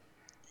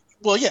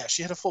 well, yeah,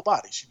 she had a full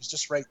body. She was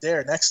just right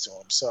there next to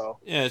him. So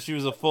yeah, she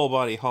was a full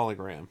body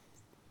hologram.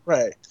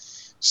 Right.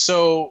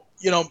 So,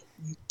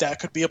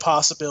 that could be a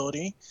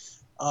possibility.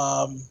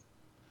 Would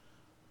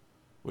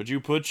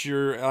you put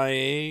your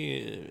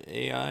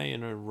AI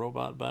in a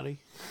robot body?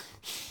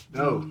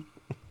 No.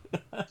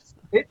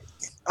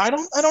 I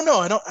don't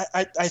know.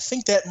 I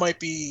think that might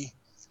be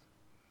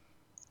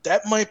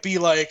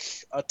like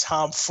a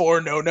Tom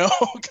 4 no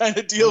kind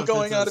of deal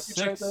going on. If you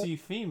try that. Sexy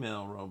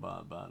female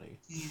robot body.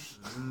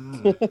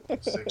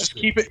 Just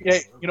keep it. Yeah,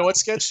 you know what,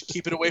 Sketch?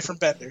 Keep it away from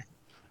Bender.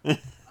 Yeah,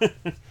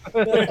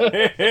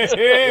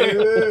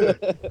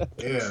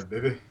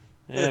 baby.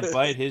 Yeah,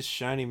 bite his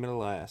shiny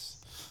middle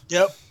ass.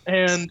 Yep.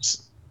 And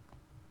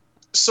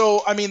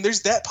so, I mean,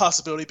 there's that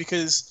possibility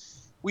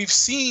because we've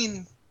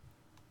seen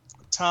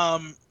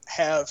Tom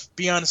have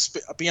beyond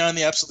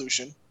the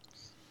Absolution.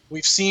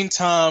 We've seen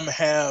Tom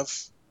have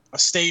a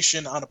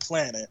station on a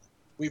planet.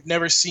 We've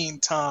never seen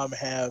Tom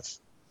have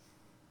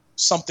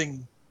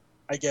something,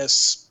 I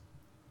guess,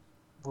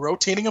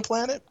 rotating a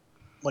planet,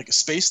 like a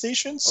space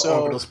station.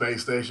 So orbital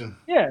space station.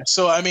 Yeah.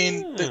 So I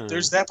mean,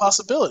 there's that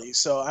possibility.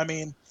 So I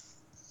mean,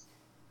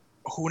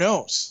 who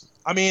knows?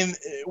 I mean,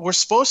 we're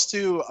supposed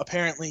to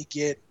apparently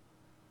get,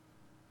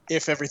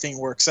 if everything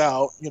works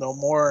out,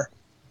 more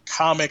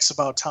comics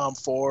about Tom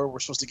 4. We're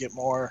supposed to get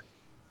more.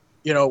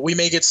 We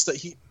may get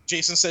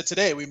Jason said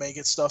today we may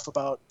get stuff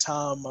about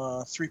Tom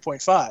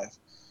 3.5.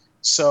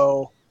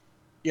 So,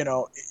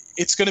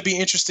 it's going to be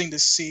interesting to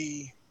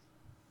see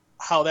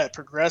how that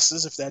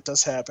progresses, if that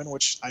does happen,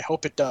 which I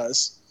hope it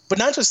does. But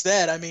not just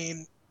that, I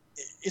mean,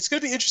 it's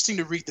going to be interesting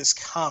to read this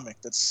comic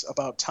that's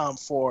about Tom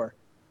 4,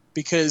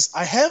 because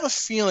I have a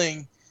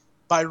feeling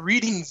by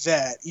reading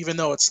that, even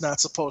though it's not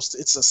supposed to,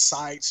 it's a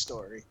side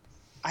story,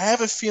 I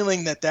have a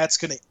feeling that that's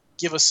going to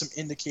give us some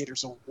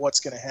indicators of what's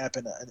going to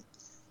happen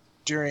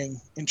during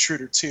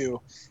Intruder 2.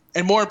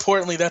 And more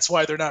importantly, that's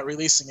why they're not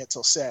releasing it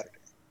till Saturday.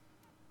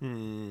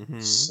 Mm-hmm.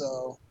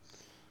 So,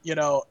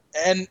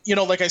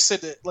 like I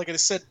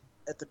said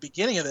at the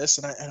beginning of this,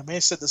 and I may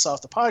have said this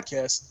off the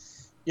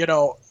podcast,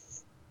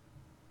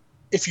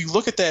 if you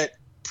look at that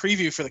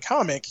preview for the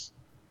comic,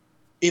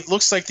 it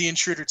looks like the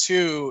Intruder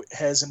 2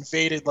 has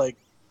invaded like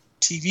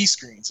TV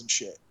screens and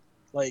shit.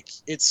 Like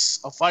it's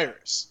a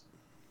virus.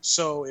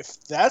 So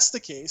if that's the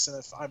case, and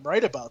if I'm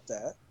right about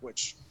that,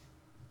 which,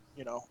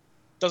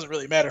 doesn't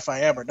really matter if I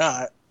am or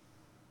not,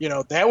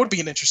 that would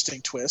be an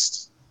interesting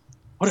twist.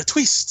 What a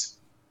twist!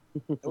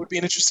 That would be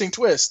an interesting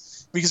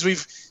twist, because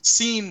we've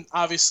seen,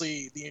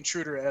 obviously, the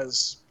Intruder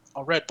as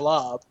a red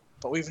blob,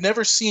 but we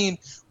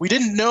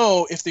didn't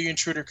know if the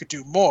Intruder could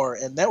do more,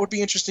 and that would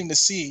be interesting to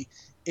see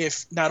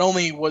if not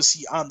only was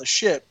he on the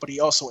ship, but he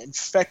also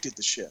infected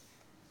the ship.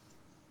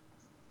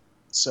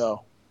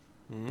 So,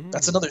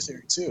 that's another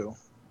theory, too.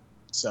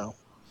 So.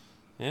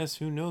 Yes,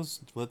 who knows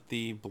what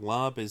the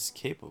blob is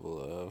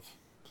capable of.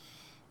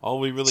 All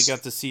we really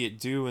got to see it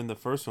do in the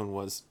first one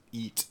was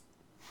eat.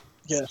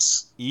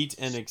 Yes. Eat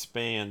and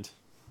expand.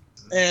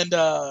 And,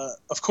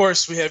 of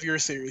course, we have your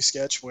theory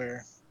sketch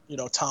where,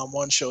 Tom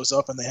 1 shows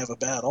up and they have a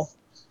battle.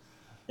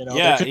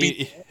 Yeah, there could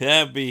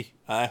be...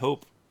 I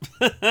hope.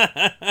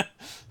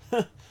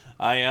 I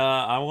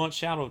want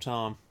Shadow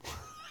Tom.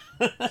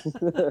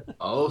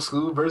 Old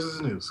school versus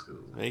new school.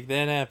 Make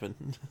that happen.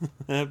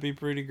 That'd be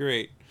pretty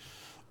great.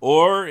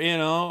 Or,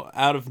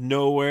 out of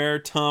nowhere,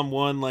 Tom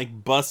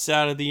 1, busts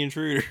out of the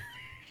Intruder.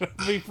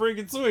 That'd be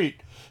freaking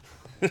sweet.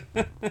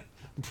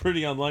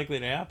 Pretty unlikely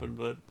to happen,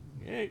 but,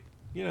 hey,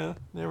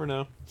 never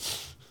know.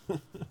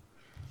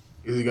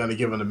 Is he going to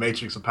give him the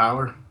Matrix of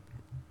power?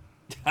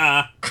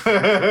 I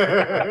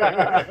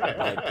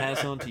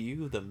pass on to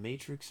you the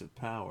Matrix of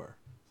power.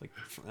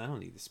 I don't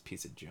need this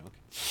piece of junk.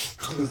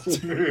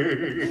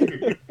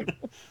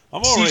 I'm already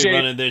CJ,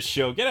 running this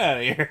show. Get out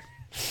of here.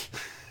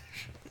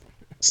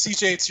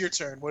 CJ, it's your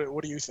turn.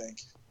 What do you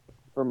think?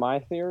 For my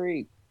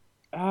theory,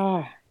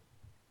 I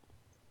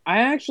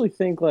actually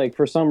think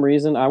for some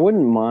reason I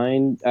wouldn't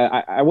mind.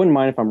 I wouldn't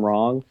mind if I'm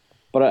wrong,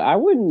 but I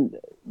wouldn't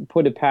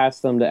put it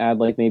past them to add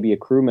maybe a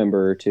crew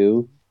member or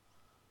two,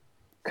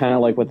 kind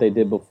of like what they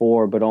did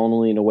before, but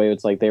only in a way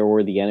it's they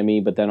were the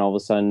enemy, but then all of a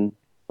sudden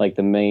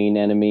the main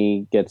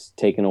enemy gets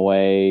taken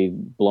away,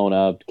 blown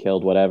up,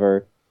 killed,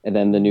 whatever. And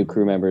then the new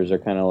crew members are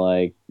kind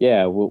of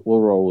yeah, we'll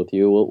roll with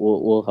you.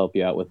 We'll help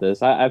you out with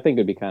this. I think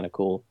it'd be kind of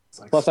cool.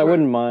 Plus, I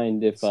wouldn't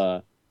mind if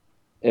Sarah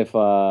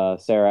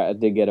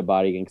did get a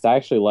body again, because I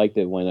actually liked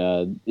it when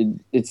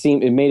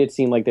it made it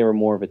seem like they were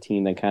more of a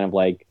team than kind of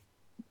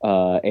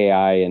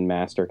AI and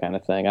Master kind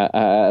of thing.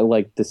 I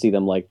like to see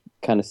them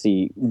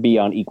be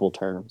on equal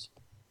terms.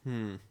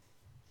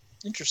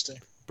 Interesting.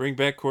 Bring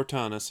back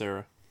Cortana,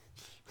 Sarah.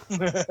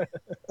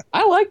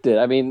 I liked it.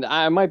 I mean,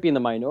 I might be in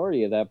the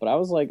minority of that, but I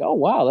was like, oh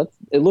wow,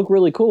 it looked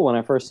really cool when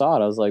I first saw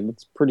it. I was like,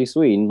 that's pretty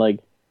sweet. And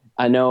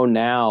I know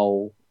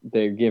now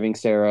they're giving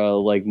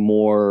Sarah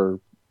more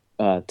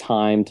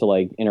time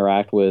to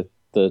interact with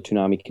the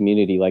Toonami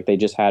community. They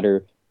just had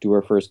her do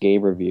her first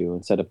game review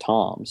instead of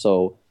Tom.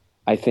 So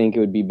I think it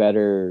would be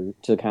better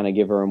to kind of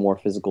give her a more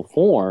physical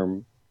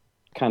form.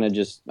 Kind of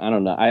just, I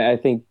don't know. I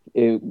think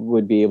it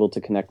would be able to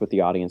connect with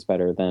the audience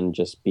better than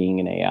just being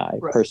an AI,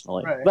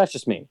 personally. Right. That's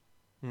just me.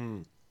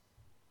 And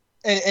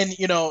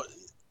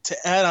to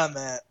add on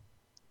that,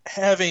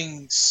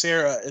 having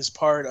Sarah as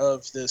part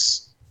of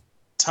this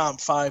Tom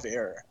 5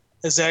 era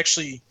is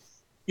actually,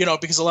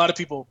 because a lot of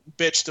people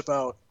bitched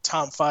about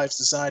Tom 5's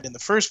design in the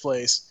first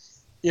place,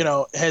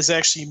 has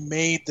actually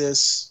made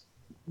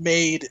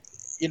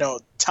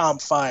Tom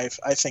 5,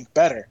 I think,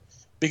 better.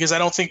 Because I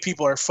don't think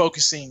people are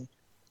focusing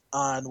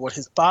on what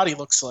his body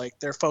looks like.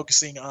 They're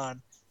focusing on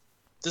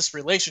this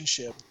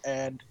relationship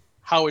and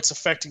how it's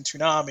affecting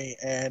Toonami,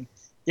 and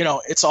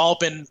it's all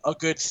been a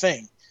good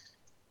thing.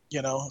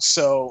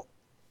 So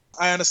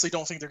I honestly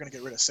don't think they're going to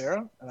get rid of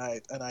Sarah, and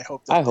I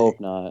hope that I hope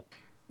not.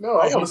 No,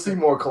 I want to see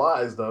more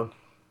Clydes though.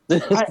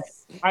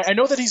 I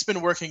know that he's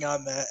been working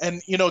on that,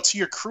 and to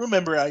your crew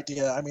member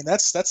idea, I mean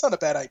that's not a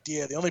bad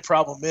idea. The only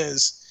problem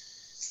is,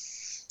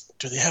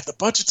 do they have the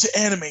budget to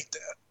animate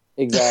that?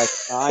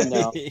 Exactly, I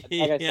know.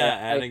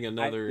 Adding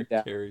another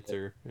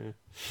character. Yeah.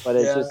 But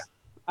it's just,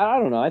 I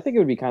don't know. I think it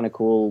would be kind of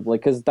cool,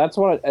 because that's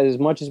what, as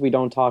much as we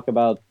don't talk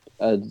about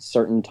a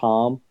certain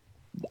Tom,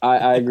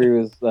 I agree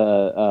with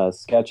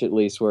Sketch at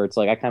least, where it's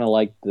I kind of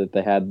like that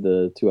they had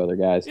the two other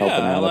guys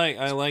helping out.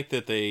 I like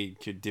that they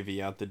could divvy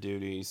out the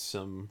duties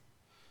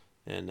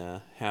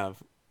and have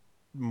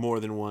more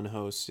than one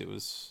host. It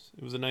was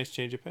a nice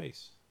change of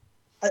pace.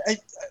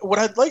 What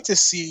I'd like to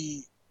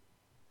see,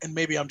 and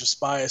maybe I'm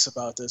just biased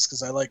about this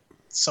because I like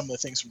some of the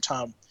things from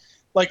Tom,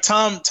 like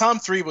Tom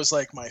 3 was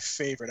like my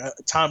favorite.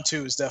 Tom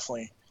 2 is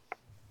definitely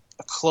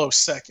a close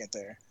second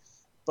there.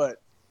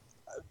 But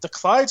the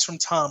Clydes from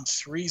Tom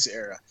 3's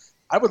era,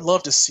 I would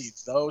love to see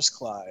those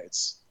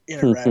Clydes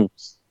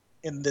interact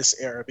in this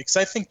era, because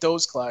I think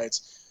those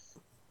Clydes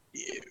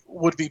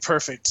would be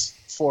perfect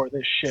for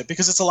this ship,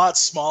 because it's a lot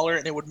smaller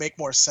and it would make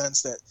more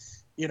sense that,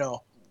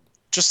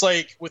 just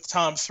like with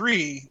Tom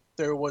 3,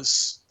 there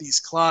was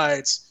these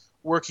Clydes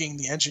working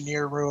the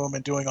engineer room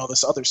and doing all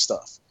this other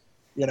stuff.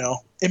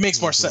 It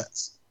makes more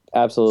sense.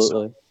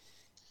 Absolutely.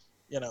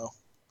 So,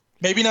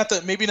 maybe not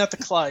the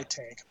Clyde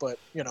tank, but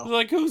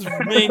Like, who's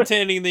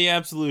maintaining the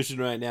Absolution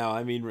right now?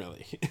 I mean,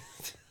 really.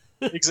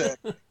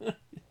 exactly.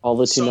 All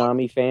the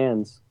Toonami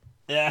fans.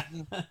 Yeah.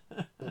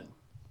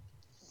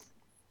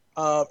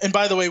 And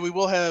by the way, we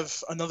will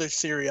have another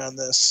theory on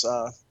this.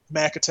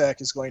 Mac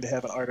Attack is going to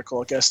have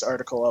a guest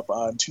article up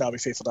on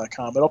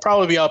ToonamiFaithful.com. It'll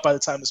probably be out by the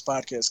time this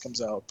podcast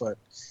comes out, but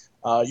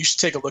you should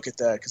take a look at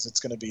that,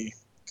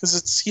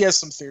 because he has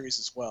some theories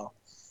as well.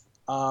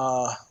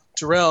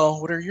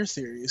 Jarrell, what are your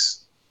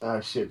theories?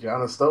 Shit,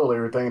 John stole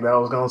everything that I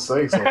was gonna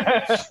say. So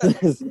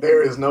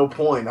there is no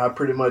point. I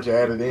pretty much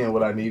added in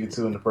what I needed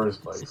to in the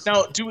first place.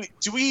 Now, do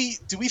we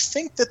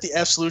think that the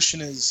Absolution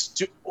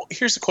is?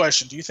 Here's the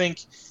question: do you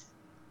think?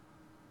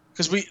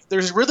 Because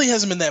there really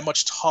hasn't been that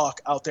much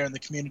talk out there in the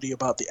community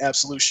about the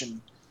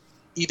Absolution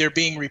either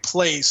being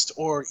replaced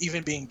or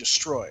even being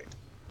destroyed.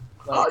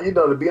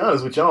 To be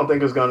honest with you, I don't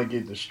think it's gonna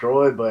get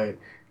destroyed, but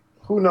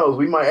who knows?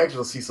 We might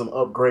actually see some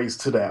upgrades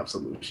to the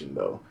Absolution,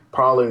 though.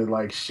 Probably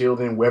like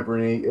shielding,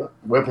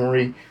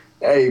 weaponry.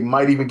 Hey,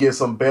 might even get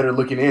some better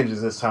looking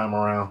engines this time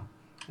around.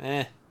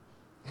 I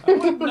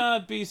would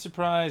not be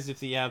surprised if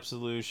the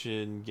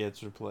Absolution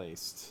gets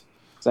replaced.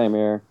 Same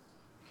here.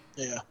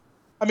 Yeah,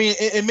 I mean,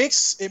 it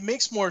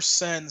makes more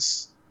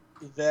sense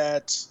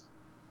that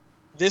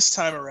this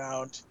time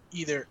around,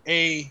 either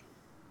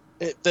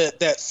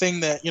that thing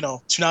that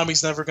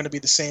Toonami's never going to be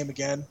the same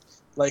again.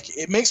 Like,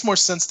 it makes more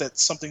sense that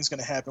something's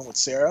going to happen with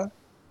Sarah,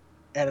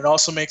 and it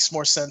also makes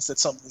more sense that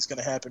something's going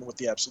to happen with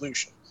the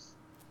Absolution.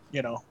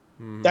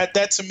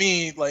 That to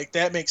me, like,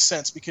 that makes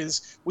sense,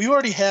 because we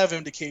already have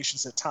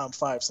indications that Tom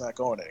 5's not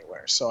going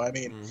anywhere. So I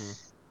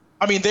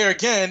mean, there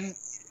again,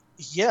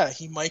 yeah,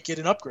 he might get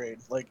an upgrade,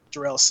 like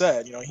Jarrell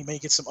said. He may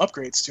get some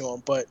upgrades to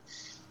him, but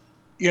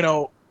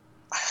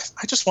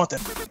I just want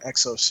that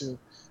exosuit.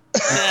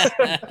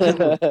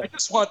 I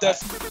just want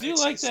that. Do you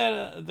like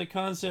that the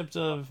concept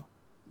of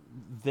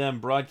them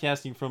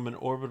broadcasting from an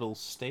orbital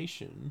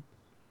station?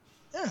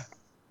 Yeah,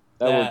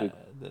 That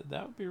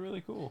would be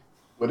really cool.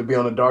 Would it be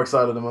on the dark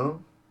side of the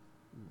moon?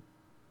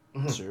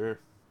 Sure,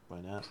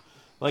 why not?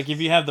 Like, if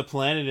you have the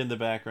planet in the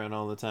background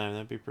all the time,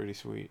 that'd be pretty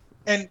sweet.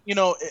 And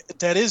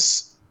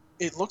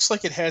it looks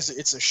like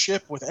it's a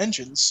ship with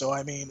engines, so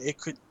I mean, it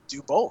could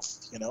do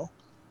both.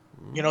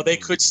 They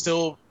could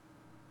still,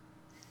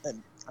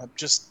 and I'm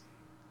just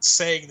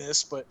saying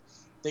this, but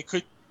they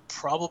could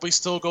probably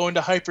still go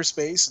into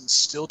hyperspace and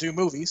still do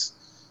movies.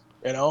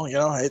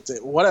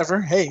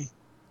 Whatever. Hey,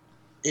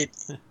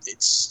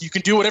 it's you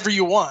can do whatever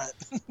you want.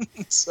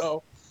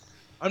 So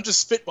I'm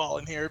just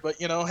spitballing here, but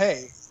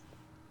hey,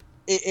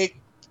 it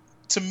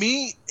to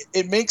me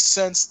it makes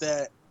sense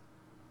that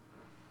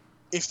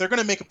if they're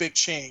going to make a big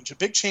change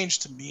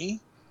to me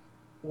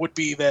would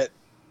be that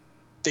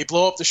they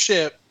blow up the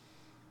ship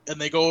and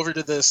they go over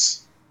to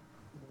this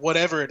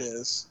whatever it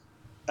is,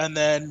 and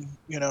then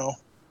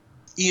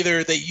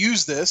either they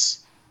use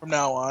this from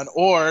now on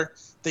or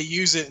they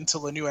use it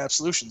until the new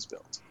Absolution's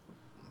built.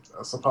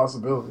 That's a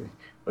possibility.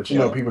 But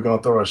people are going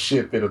to throw a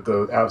shit fit if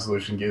the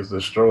Absolution gets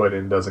destroyed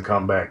and doesn't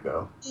come back,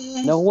 though.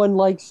 No one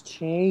likes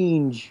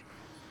change.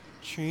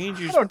 Change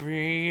is bad.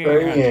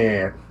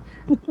 Yeah.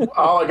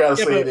 All I got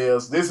to say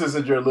is, this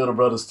isn't your little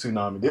brother's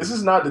Toonami. This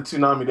is not the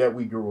Toonami that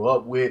we grew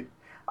up with.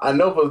 I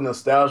know for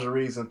nostalgia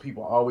reasons,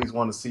 people always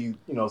want to see,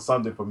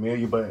 something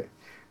familiar, but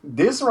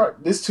this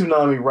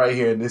Toonami right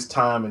here in this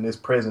time in this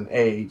present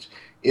age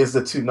is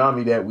the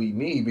Toonami that we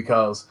need,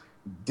 because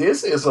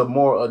this is a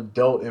more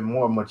adult and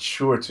more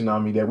mature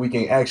Toonami that we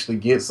can actually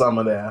get some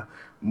of that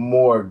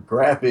more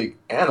graphic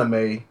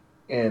anime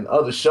and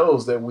other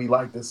shows that we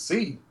like to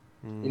see.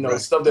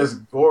 Stuff that's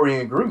gory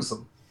and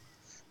gruesome.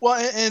 Well,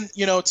 and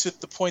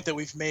to the point that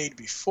we've made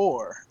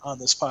before on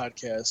this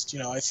podcast,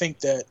 I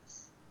think that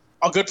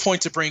a good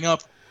point to bring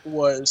up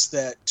was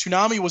that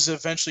Toonami was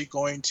eventually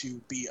going to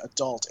be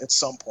adult at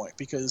some point,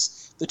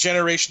 because the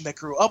generation that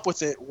grew up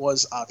with it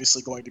was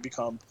obviously going to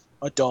become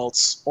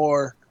adults,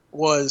 or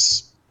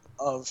was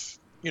of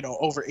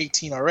over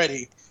 18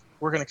 already.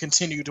 We're going to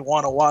continue to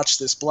want to watch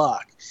this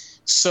block.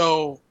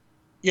 So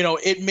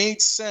it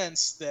made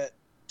sense that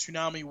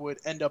Toonami would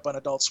end up on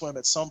Adult Swim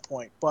at some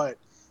point, but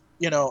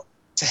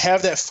to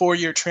have that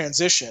 4-year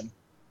transition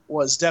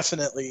was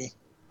definitely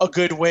a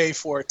good way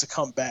for it to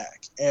come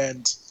back.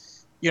 And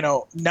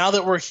now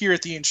that we're here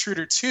at the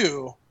Intruder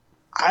 2,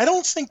 I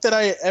don't think that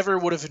I ever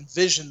would have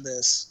envisioned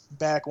this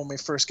back when we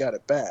first got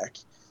it back,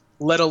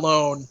 let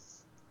alone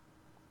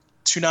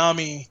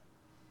Toonami,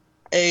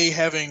 A,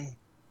 having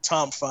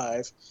Tom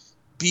 5,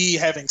 B,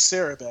 having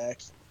Sarah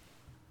back,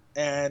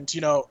 and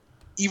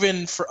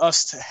even for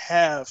us to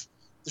have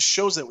the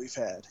shows that we've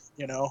had,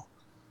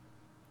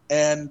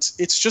 and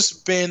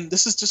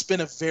this has just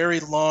been a very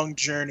long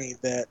journey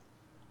that,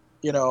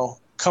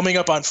 coming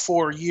up on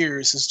 4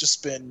 years has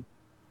just been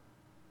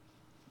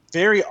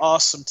very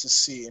awesome to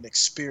see and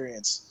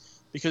experience,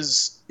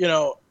 because,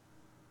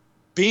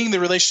 being the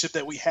relationship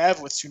that we have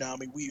with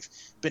Toonami, we've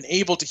been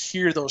able to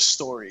hear those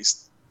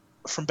stories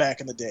from back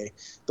in the day,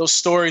 those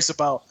stories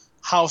about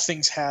how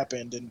things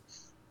happened, and,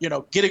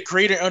 get a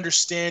greater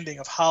understanding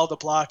of how the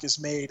block is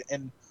made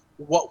and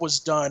what was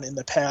done in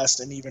the past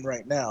and even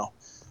right now.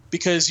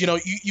 Because,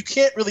 you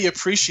can't really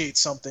appreciate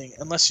something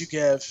unless you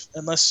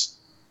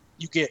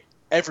get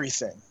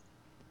everything,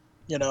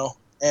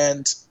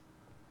 and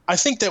I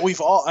think that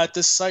we've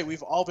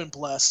all been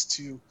blessed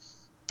to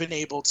been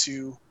able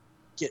to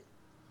get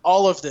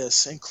all of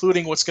this,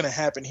 including what's going to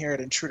happen here at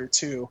Intruder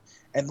 2,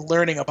 and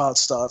learning about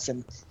stuff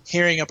and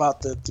hearing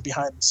about the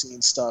behind the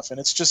scenes stuff. And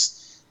it's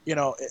just,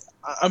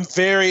 I'm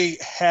very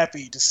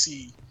happy to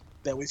see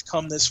that we've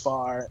come this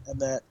far, and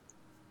that,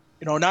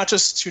 not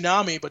just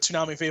Toonami, but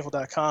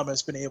ToonamiFaithful.com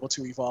has been able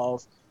to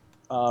evolve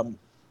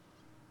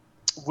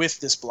with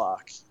this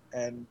block,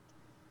 and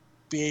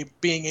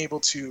being able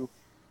to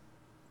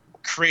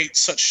create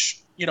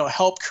such,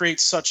 help create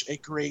such a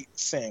great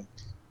thing.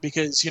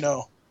 Because,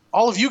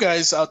 all of you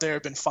guys out there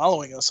have been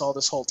following us all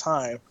this whole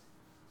time,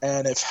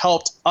 and have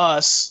helped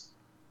us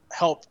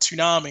help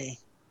Toonami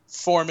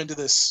form into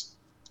this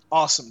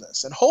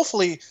awesomeness. And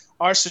hopefully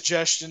our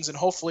suggestions, and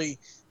hopefully,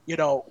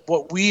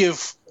 what we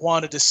have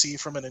wanted to see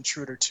from an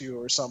Intruder 2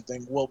 or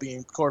something will be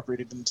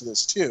incorporated into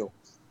this too.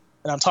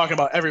 And I'm talking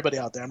about everybody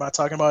out there. I'm not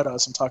talking about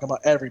us. I'm talking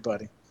about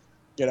everybody.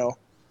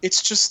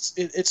 It's just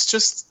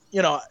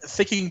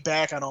thinking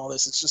back on all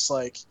this, it's just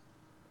like,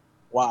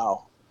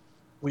 wow,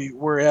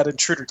 we're at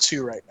Intruder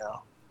 2 right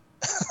now.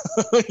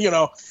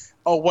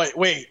 Oh,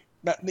 wait,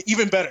 not,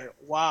 even better.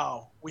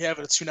 Wow, we have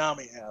a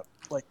Toonami app.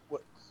 Like,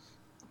 what?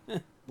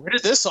 Where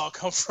did this all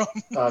come from?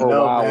 No,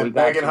 wow, man, we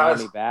back got in high Toonami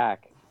school.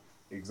 back.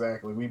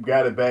 Exactly, we've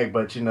got it back.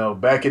 But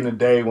back in the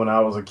day when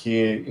I was a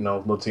kid,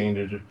 little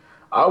teenager,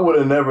 I would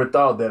have never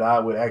thought that I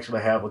would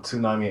actually have a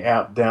Toonami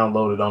app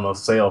downloaded on a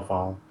cell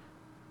phone.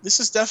 This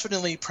is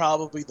definitely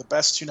probably the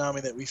best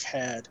Toonami that we've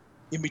had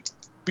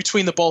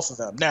between the both of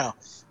them. Now,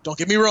 don't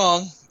get me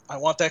wrong. I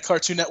want that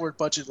Cartoon Network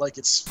budget like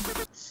it's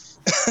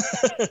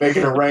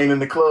Making it rain in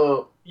the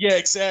club. Yeah,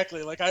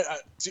 exactly. Like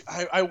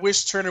I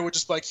wish Turner would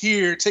just be like,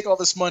 here, take all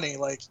this money.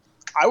 Like,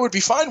 I would be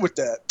fine with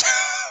that.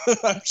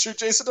 I'm sure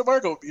Jason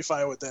DeMarco would be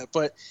fine with that.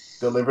 But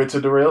Deliver it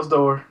to Darrell's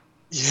door.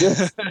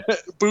 yeah,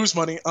 booze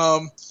money.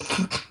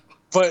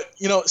 But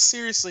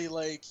seriously,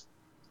 like,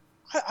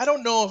 I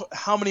don't know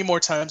how many more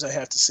times I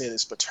have to say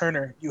this, but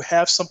Turner, you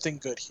have something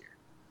good here.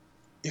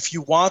 If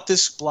you want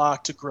this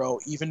block to grow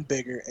even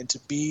bigger and to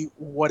be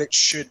what it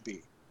should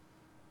be,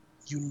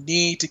 you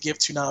need to give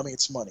Toonami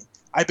its money.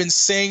 I've been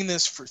saying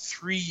this for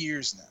 3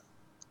 years now.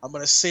 I'm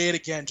going to say it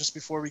again just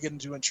before we get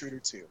into Intruder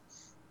 2.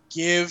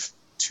 Give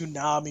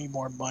Toonami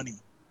more money.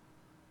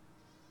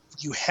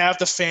 You have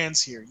the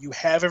fans here. You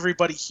have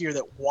everybody here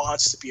that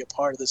wants to be a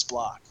part of this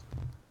block.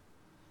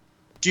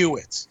 Do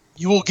it.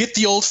 You will get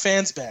the old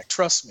fans back.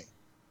 Trust me.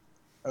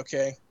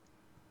 Okay?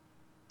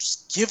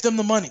 Just give them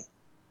the money.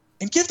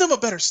 And give them a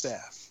better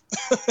staff.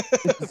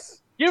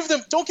 Give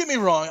them... Don't get me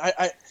wrong.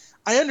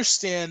 I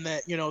understand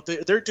that,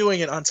 they're doing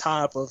it on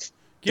top of...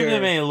 Give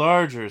them a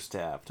larger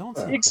staff. Don't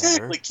say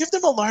exactly. better. Give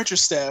them a larger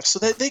staff so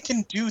that they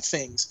can do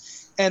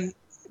things. And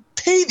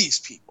pay these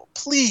people,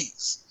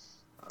 please.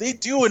 They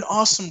do an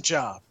awesome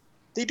job.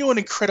 They do an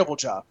incredible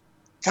job.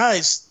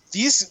 Guys,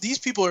 these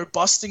people are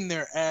busting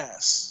their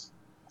ass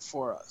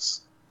for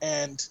us.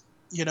 And,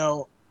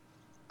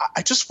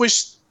 I just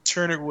wish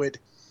Turner would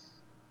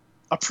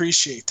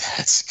appreciate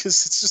that,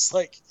 because it's just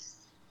like,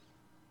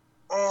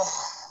 oh,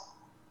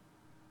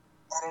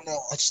 I don't know.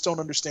 I just don't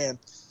understand.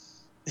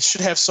 It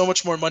should have so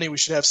much more money. We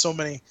should have so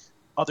many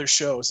other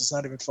shows. It's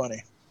not even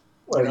funny.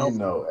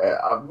 Well,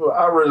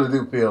 I really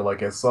do feel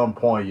like at some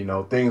point,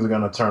 things are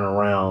going to turn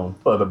around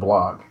for the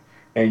block.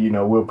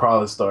 And, we'll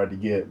probably start to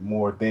get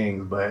more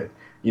things. But,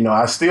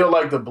 I still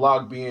like the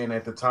block being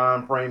at the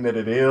time frame that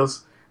it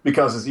is,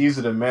 because it's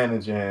easy to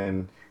manage,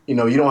 and, you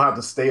don't have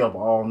to stay up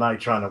all night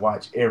trying to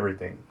watch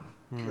everything.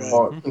 Right.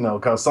 Or,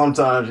 because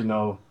sometimes,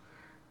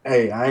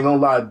 hey, I ain't gonna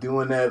lie,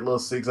 doing that little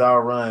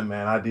 6-hour run,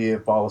 man, I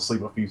did fall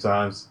asleep a few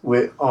times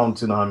with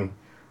Toonami.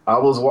 I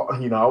was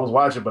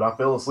watching, but I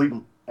fell asleep.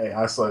 Hey,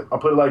 I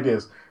put it like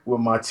this: with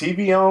my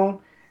TV on,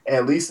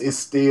 at least it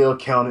still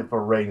counted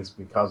for ratings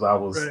because I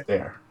was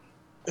there.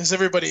 Has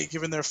everybody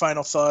given their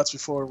final thoughts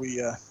before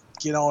we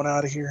get on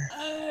out of here?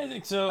 I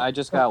think so. I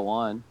just got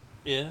one.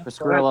 Yeah. For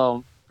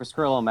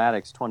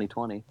Skrill-O-Matic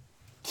 2020.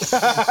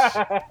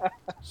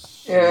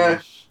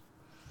 Yeah.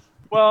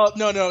 Well,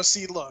 no.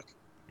 See, look,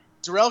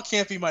 Darrell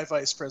can't be my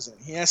vice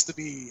president. He has to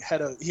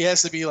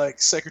be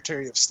like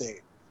Secretary of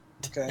State.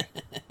 Okay.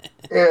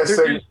 Yeah.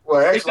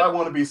 Well, actually, I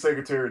want to be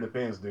Secretary of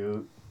Defense,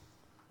 dude.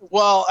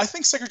 Well, I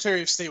think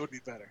Secretary of State would be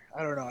better.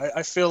 I don't know.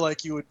 I feel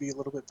like you would be a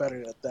little bit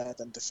better at that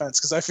than defense,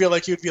 because I feel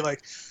like you'd be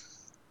like,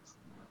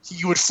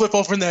 you would flip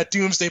open that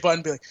doomsday button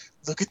and be like,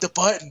 look at the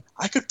button.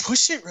 I could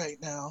push it right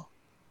now.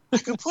 I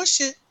could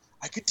push it.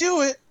 I could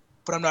do it,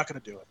 but I'm not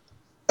going to do it.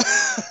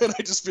 And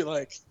I'd just be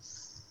like,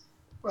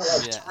 Yeah.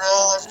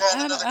 Terrell, I've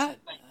got another I,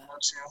 complaint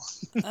about you.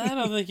 I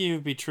don't think you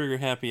would be trigger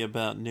happy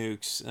about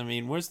nukes. I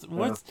mean, what's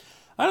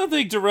I don't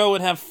think Darrell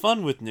would have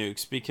fun with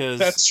nukes because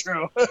That's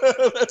true.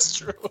 That's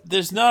true.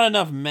 there's not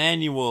enough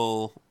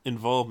manual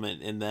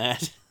involvement in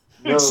that.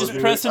 No, It's just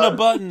dude, pressing a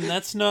button.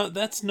 That's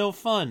no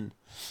fun.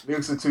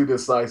 Nukes are too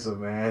decisive,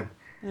 man.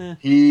 Eh.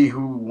 He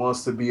who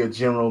wants to be a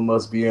general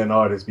must be an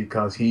artist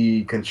because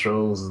he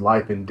controls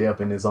life and death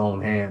in his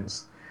own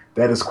hands.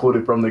 That is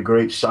quoted from the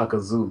great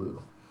Shaka Zulu.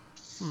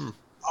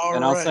 All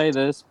And I'll right. say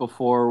this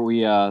before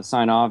we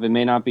sign off. It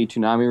may not be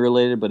Toonami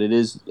related, but it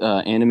is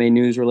anime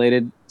news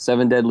related.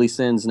 Seven Deadly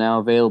Sins now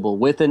available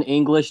with an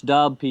English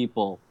dub,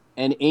 people.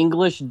 An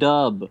English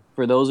dub.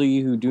 For those of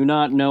you who do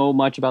not know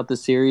much about the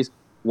series,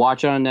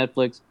 watch it on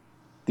Netflix.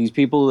 These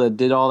people that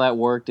did all that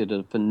work did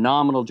a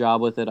phenomenal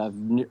job with it.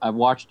 I've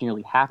watched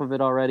nearly half of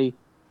it already.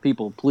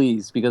 People,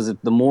 please, because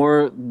the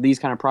more these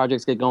kind of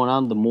projects get going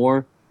on, the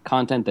more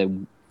content that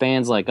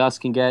fans like us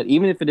can get,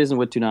 even if it isn't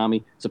with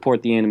Toonami,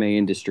 support the anime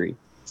industry.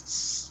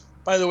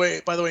 By the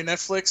way,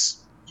 Netflix,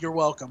 you're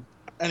welcome.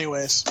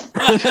 Anyways,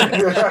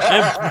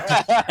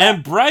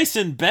 And Bryce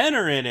and Ben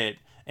are in it,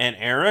 and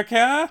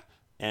Erica,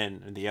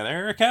 and the other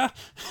Erica.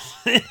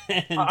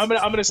 And I'm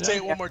gonna say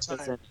it one more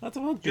time. lots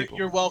of other people.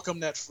 You're welcome,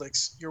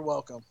 Netflix. You're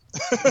welcome.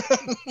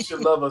 You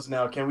should love us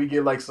now. Can we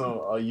get like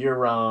a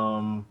year?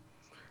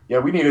 Yeah,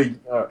 we need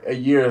a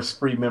year's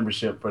free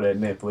membership for that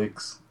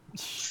Netflix.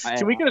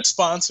 Can we get a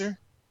sponsor?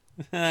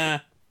 Eh,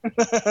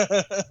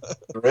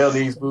 Rail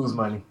needs booze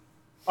money.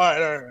 All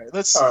right.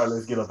 Let's. All right,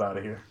 let's get up out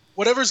of here.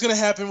 Whatever's gonna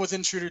happen with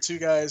Intruder 2,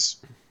 guys,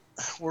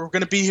 we're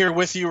gonna be here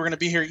with you. We're gonna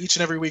be here each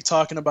and every week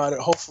talking about it.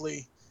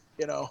 Hopefully,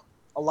 a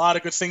lot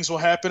of good things will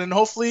happen, and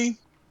hopefully,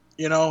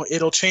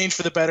 it'll change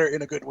for the better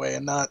in a good way,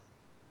 and not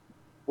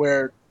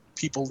where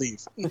people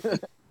leave.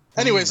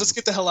 Anyways, let's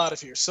get the hell out of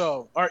here.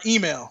 So, our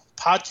email,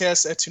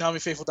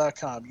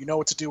 podcast@toonamifaithful.com. You know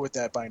what to do with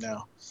that by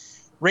now.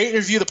 Rate and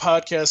review the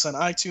podcast on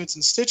iTunes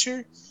and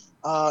Stitcher.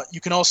 You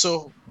can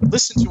also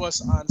listen to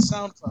us on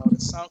SoundCloud at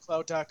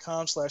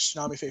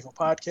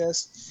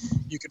soundcloud.com/ToonamiFaithfulPodcast.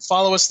 You can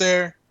follow us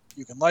there.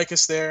 You can like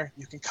us there.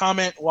 You can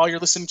comment while you're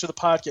listening to the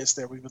podcast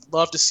there. We would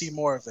love to see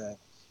more of that.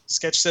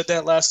 Sketch said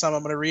that last time.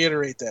 I'm going to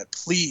reiterate that.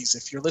 Please,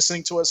 if you're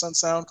listening to us on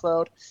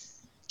SoundCloud,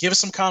 give us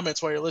some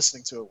comments while you're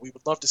listening to it. We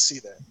would love to see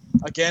that.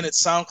 Again,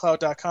 it's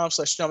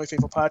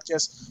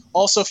soundcloud.com/ToonamiFaithfulPodcast.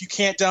 Also, if you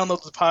can't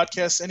download the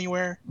podcast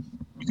anywhere,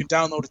 you can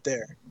download it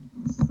there.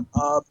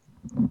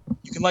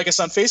 You can like us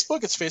on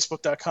Facebook. It's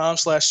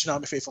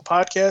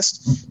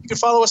facebook.com/ToonamiFaithfulPodcast. You can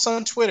follow us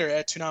on Twitter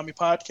at Toonami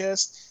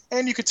Podcast.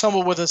 And you can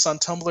tumble with us on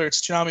Tumblr.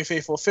 It's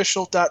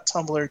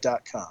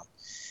ToonamiFaithfulOfficial.tumblr.com.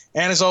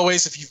 And as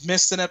always, if you've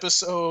missed an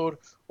episode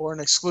or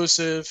an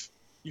exclusive,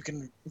 you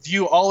can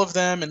view all of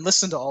them and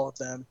listen to all of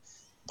them.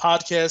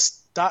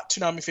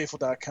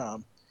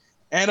 Podcast.ToonamiFaithful.com.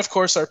 And of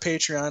course, our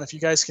Patreon. If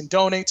you guys can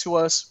donate to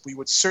us, we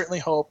would certainly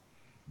hope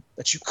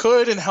that you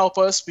could and help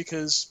us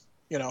because,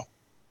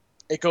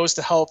 it goes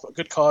to help a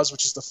good cause,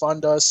 which is to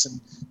fund us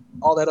and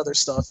all that other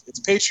stuff.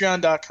 It's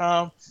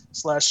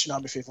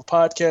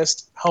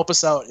patreon.com/ToonamiFaithfulPodcast. Help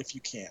us out if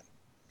you can.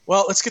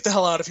 Well, let's get the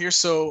hell out of here.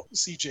 So,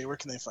 CJ, where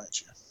can they find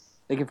you?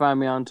 They can find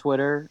me on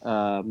Twitter.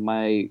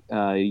 My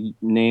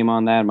name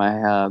on that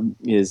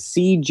is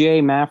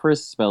CJ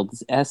Maffris, spelled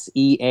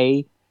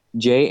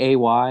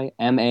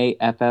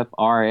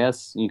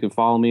SEAJAYMAFFRS. You can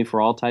follow me for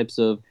all types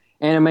of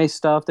anime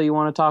stuff that you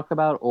want to talk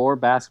about, or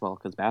basketball,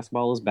 because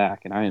basketball is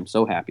back, and I am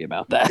so happy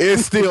about that.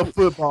 It's still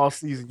football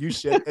season. You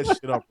shut that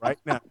shit up right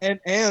now.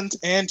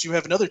 And you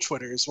have another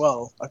Twitter as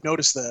well. I've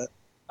noticed that.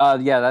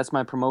 Yeah, that's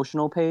my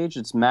promotional page.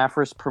 It's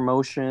Maffris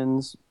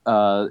Promotions.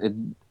 It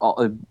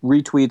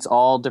retweets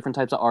all different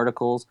types of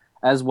articles,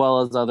 as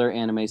well as other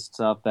anime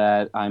stuff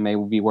that I may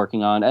be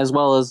working on, as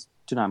well as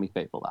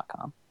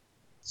ToonamiFaithful.com.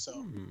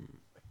 So,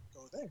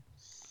 go there.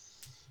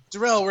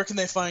 Darrell, where can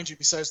they find you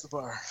besides the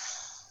bar?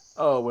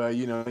 Oh, well,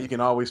 you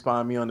can always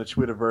find me on the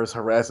Twitterverse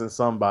harassing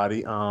somebody.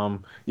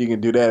 You can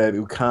do that at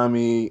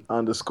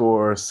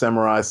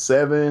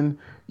Ukami_Samurai7.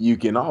 You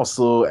can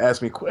also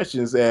ask me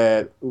questions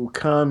at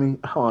Ukami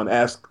on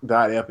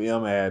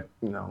ask.fm at,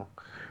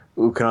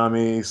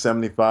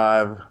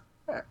 Ukami75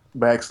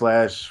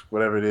 /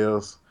 whatever it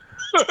is.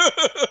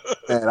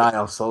 And I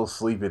am so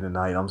sleepy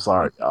tonight. I'm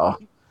sorry, y'all.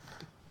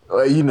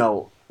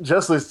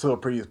 Just listen to a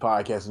previous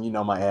podcast and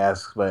my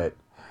ask,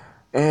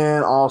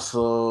 and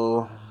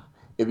also,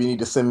 if you need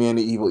to send me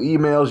any evil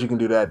emails, you can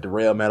do that at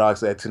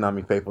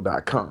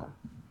DerailMaddox@ToonamiFaithful.com.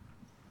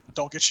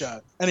 Don't get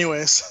shot.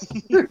 Anyways.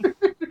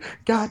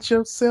 Got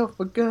yourself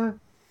a gun.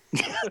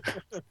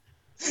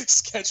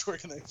 Sketch, where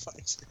can they find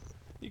you?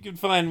 You can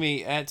find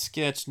me at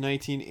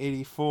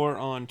Sketch1984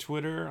 on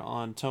Twitter,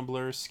 on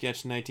Tumblr,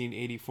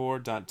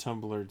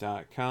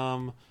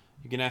 sketch1984.tumblr.com.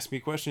 You can ask me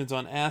questions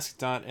on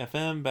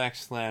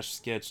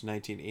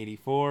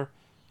ask.fm/sketch1984.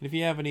 And if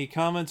you have any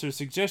comments or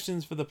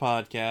suggestions for the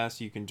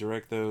podcast, you can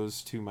direct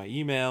those to my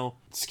email,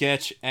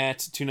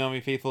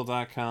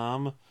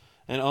 sketch@toonamifaithful.com,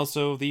 and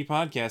also the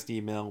podcast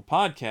email,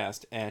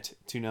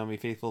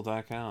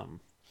 podcast@toonamifaithful.com.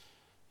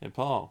 And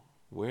Paul,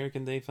 where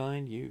can they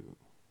find you?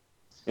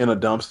 In a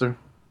dumpster.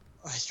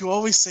 You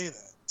always say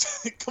that.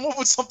 Come up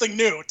with something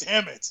new.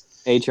 Damn it.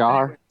 HR?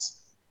 Anyways,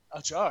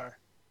 a jar.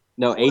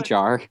 No,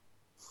 HR.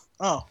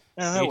 Oh,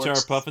 yeah, that HR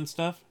works. puffin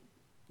stuff?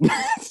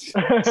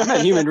 I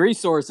meant human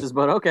resources,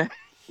 but okay.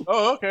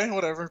 Oh, okay,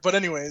 whatever. But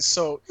anyways,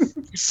 so you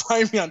can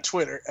find me on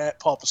Twitter at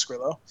Paul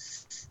Pascrillo.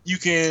 You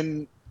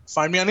can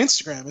find me on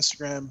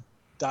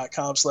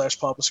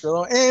Instagram.com/Paul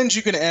Pascrillo. And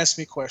you can ask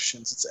me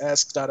questions. It's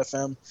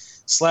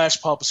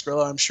ask.fm/Paul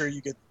Pascrillo. I'm sure you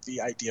get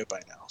the idea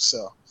by now.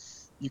 So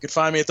you can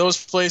find me at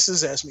those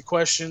places, ask me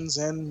questions,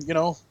 and,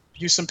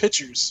 view some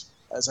pictures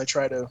as I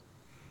try to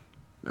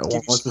No give one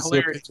you wants to some see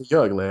a hilarity. picture of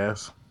your ugly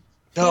ass.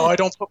 No, I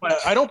don't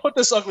put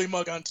this ugly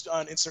mug on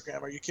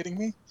Instagram. Are you kidding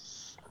me?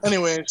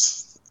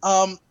 Anyways,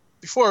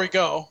 before we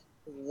go,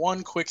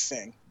 one quick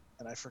thing,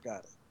 and I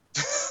forgot it.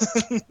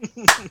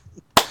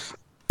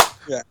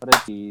 Yeah, What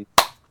a tease.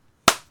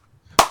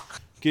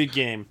 Good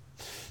game.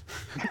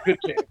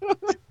 good game.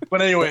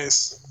 But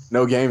anyways,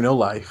 No game, no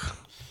life.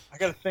 I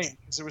gotta think,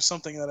 because there was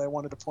something that I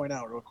wanted to point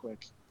out real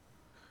quick.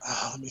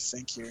 Let me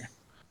think here.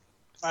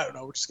 I don't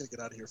know. We're just gonna get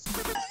out of here.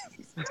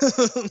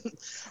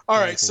 All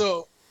right,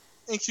 so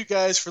thank you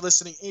guys for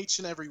listening each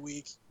and every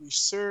week. We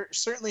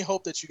certainly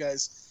hope that you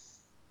guys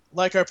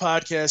like our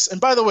podcast.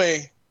 And by the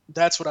way,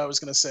 that's what I was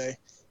going to say.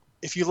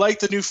 If you like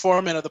the new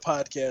format of the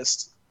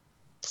podcast,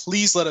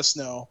 please let us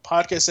know.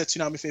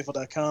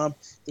 Podcast@toonamifaithful.com.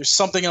 If there's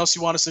something else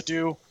you want us to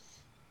do,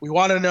 we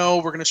want to know.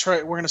 We're going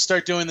to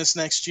start doing this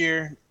next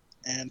year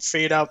and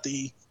fade out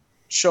the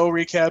show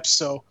recaps.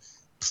 So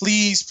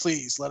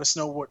please let us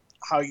know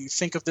how you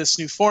think of this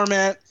new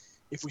format,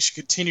 if we should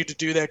continue to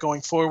do that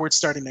going forward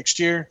starting next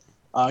year.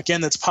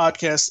 Again, that's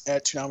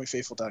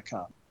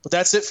podcast@toonamifaithful.com. But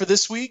that's it for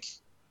this week.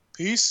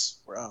 Peace.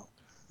 We're out.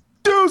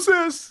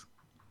 Deuces!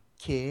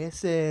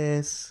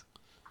 Kisses.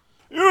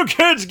 You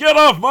kids get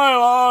off my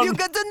lawn! You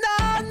got to know.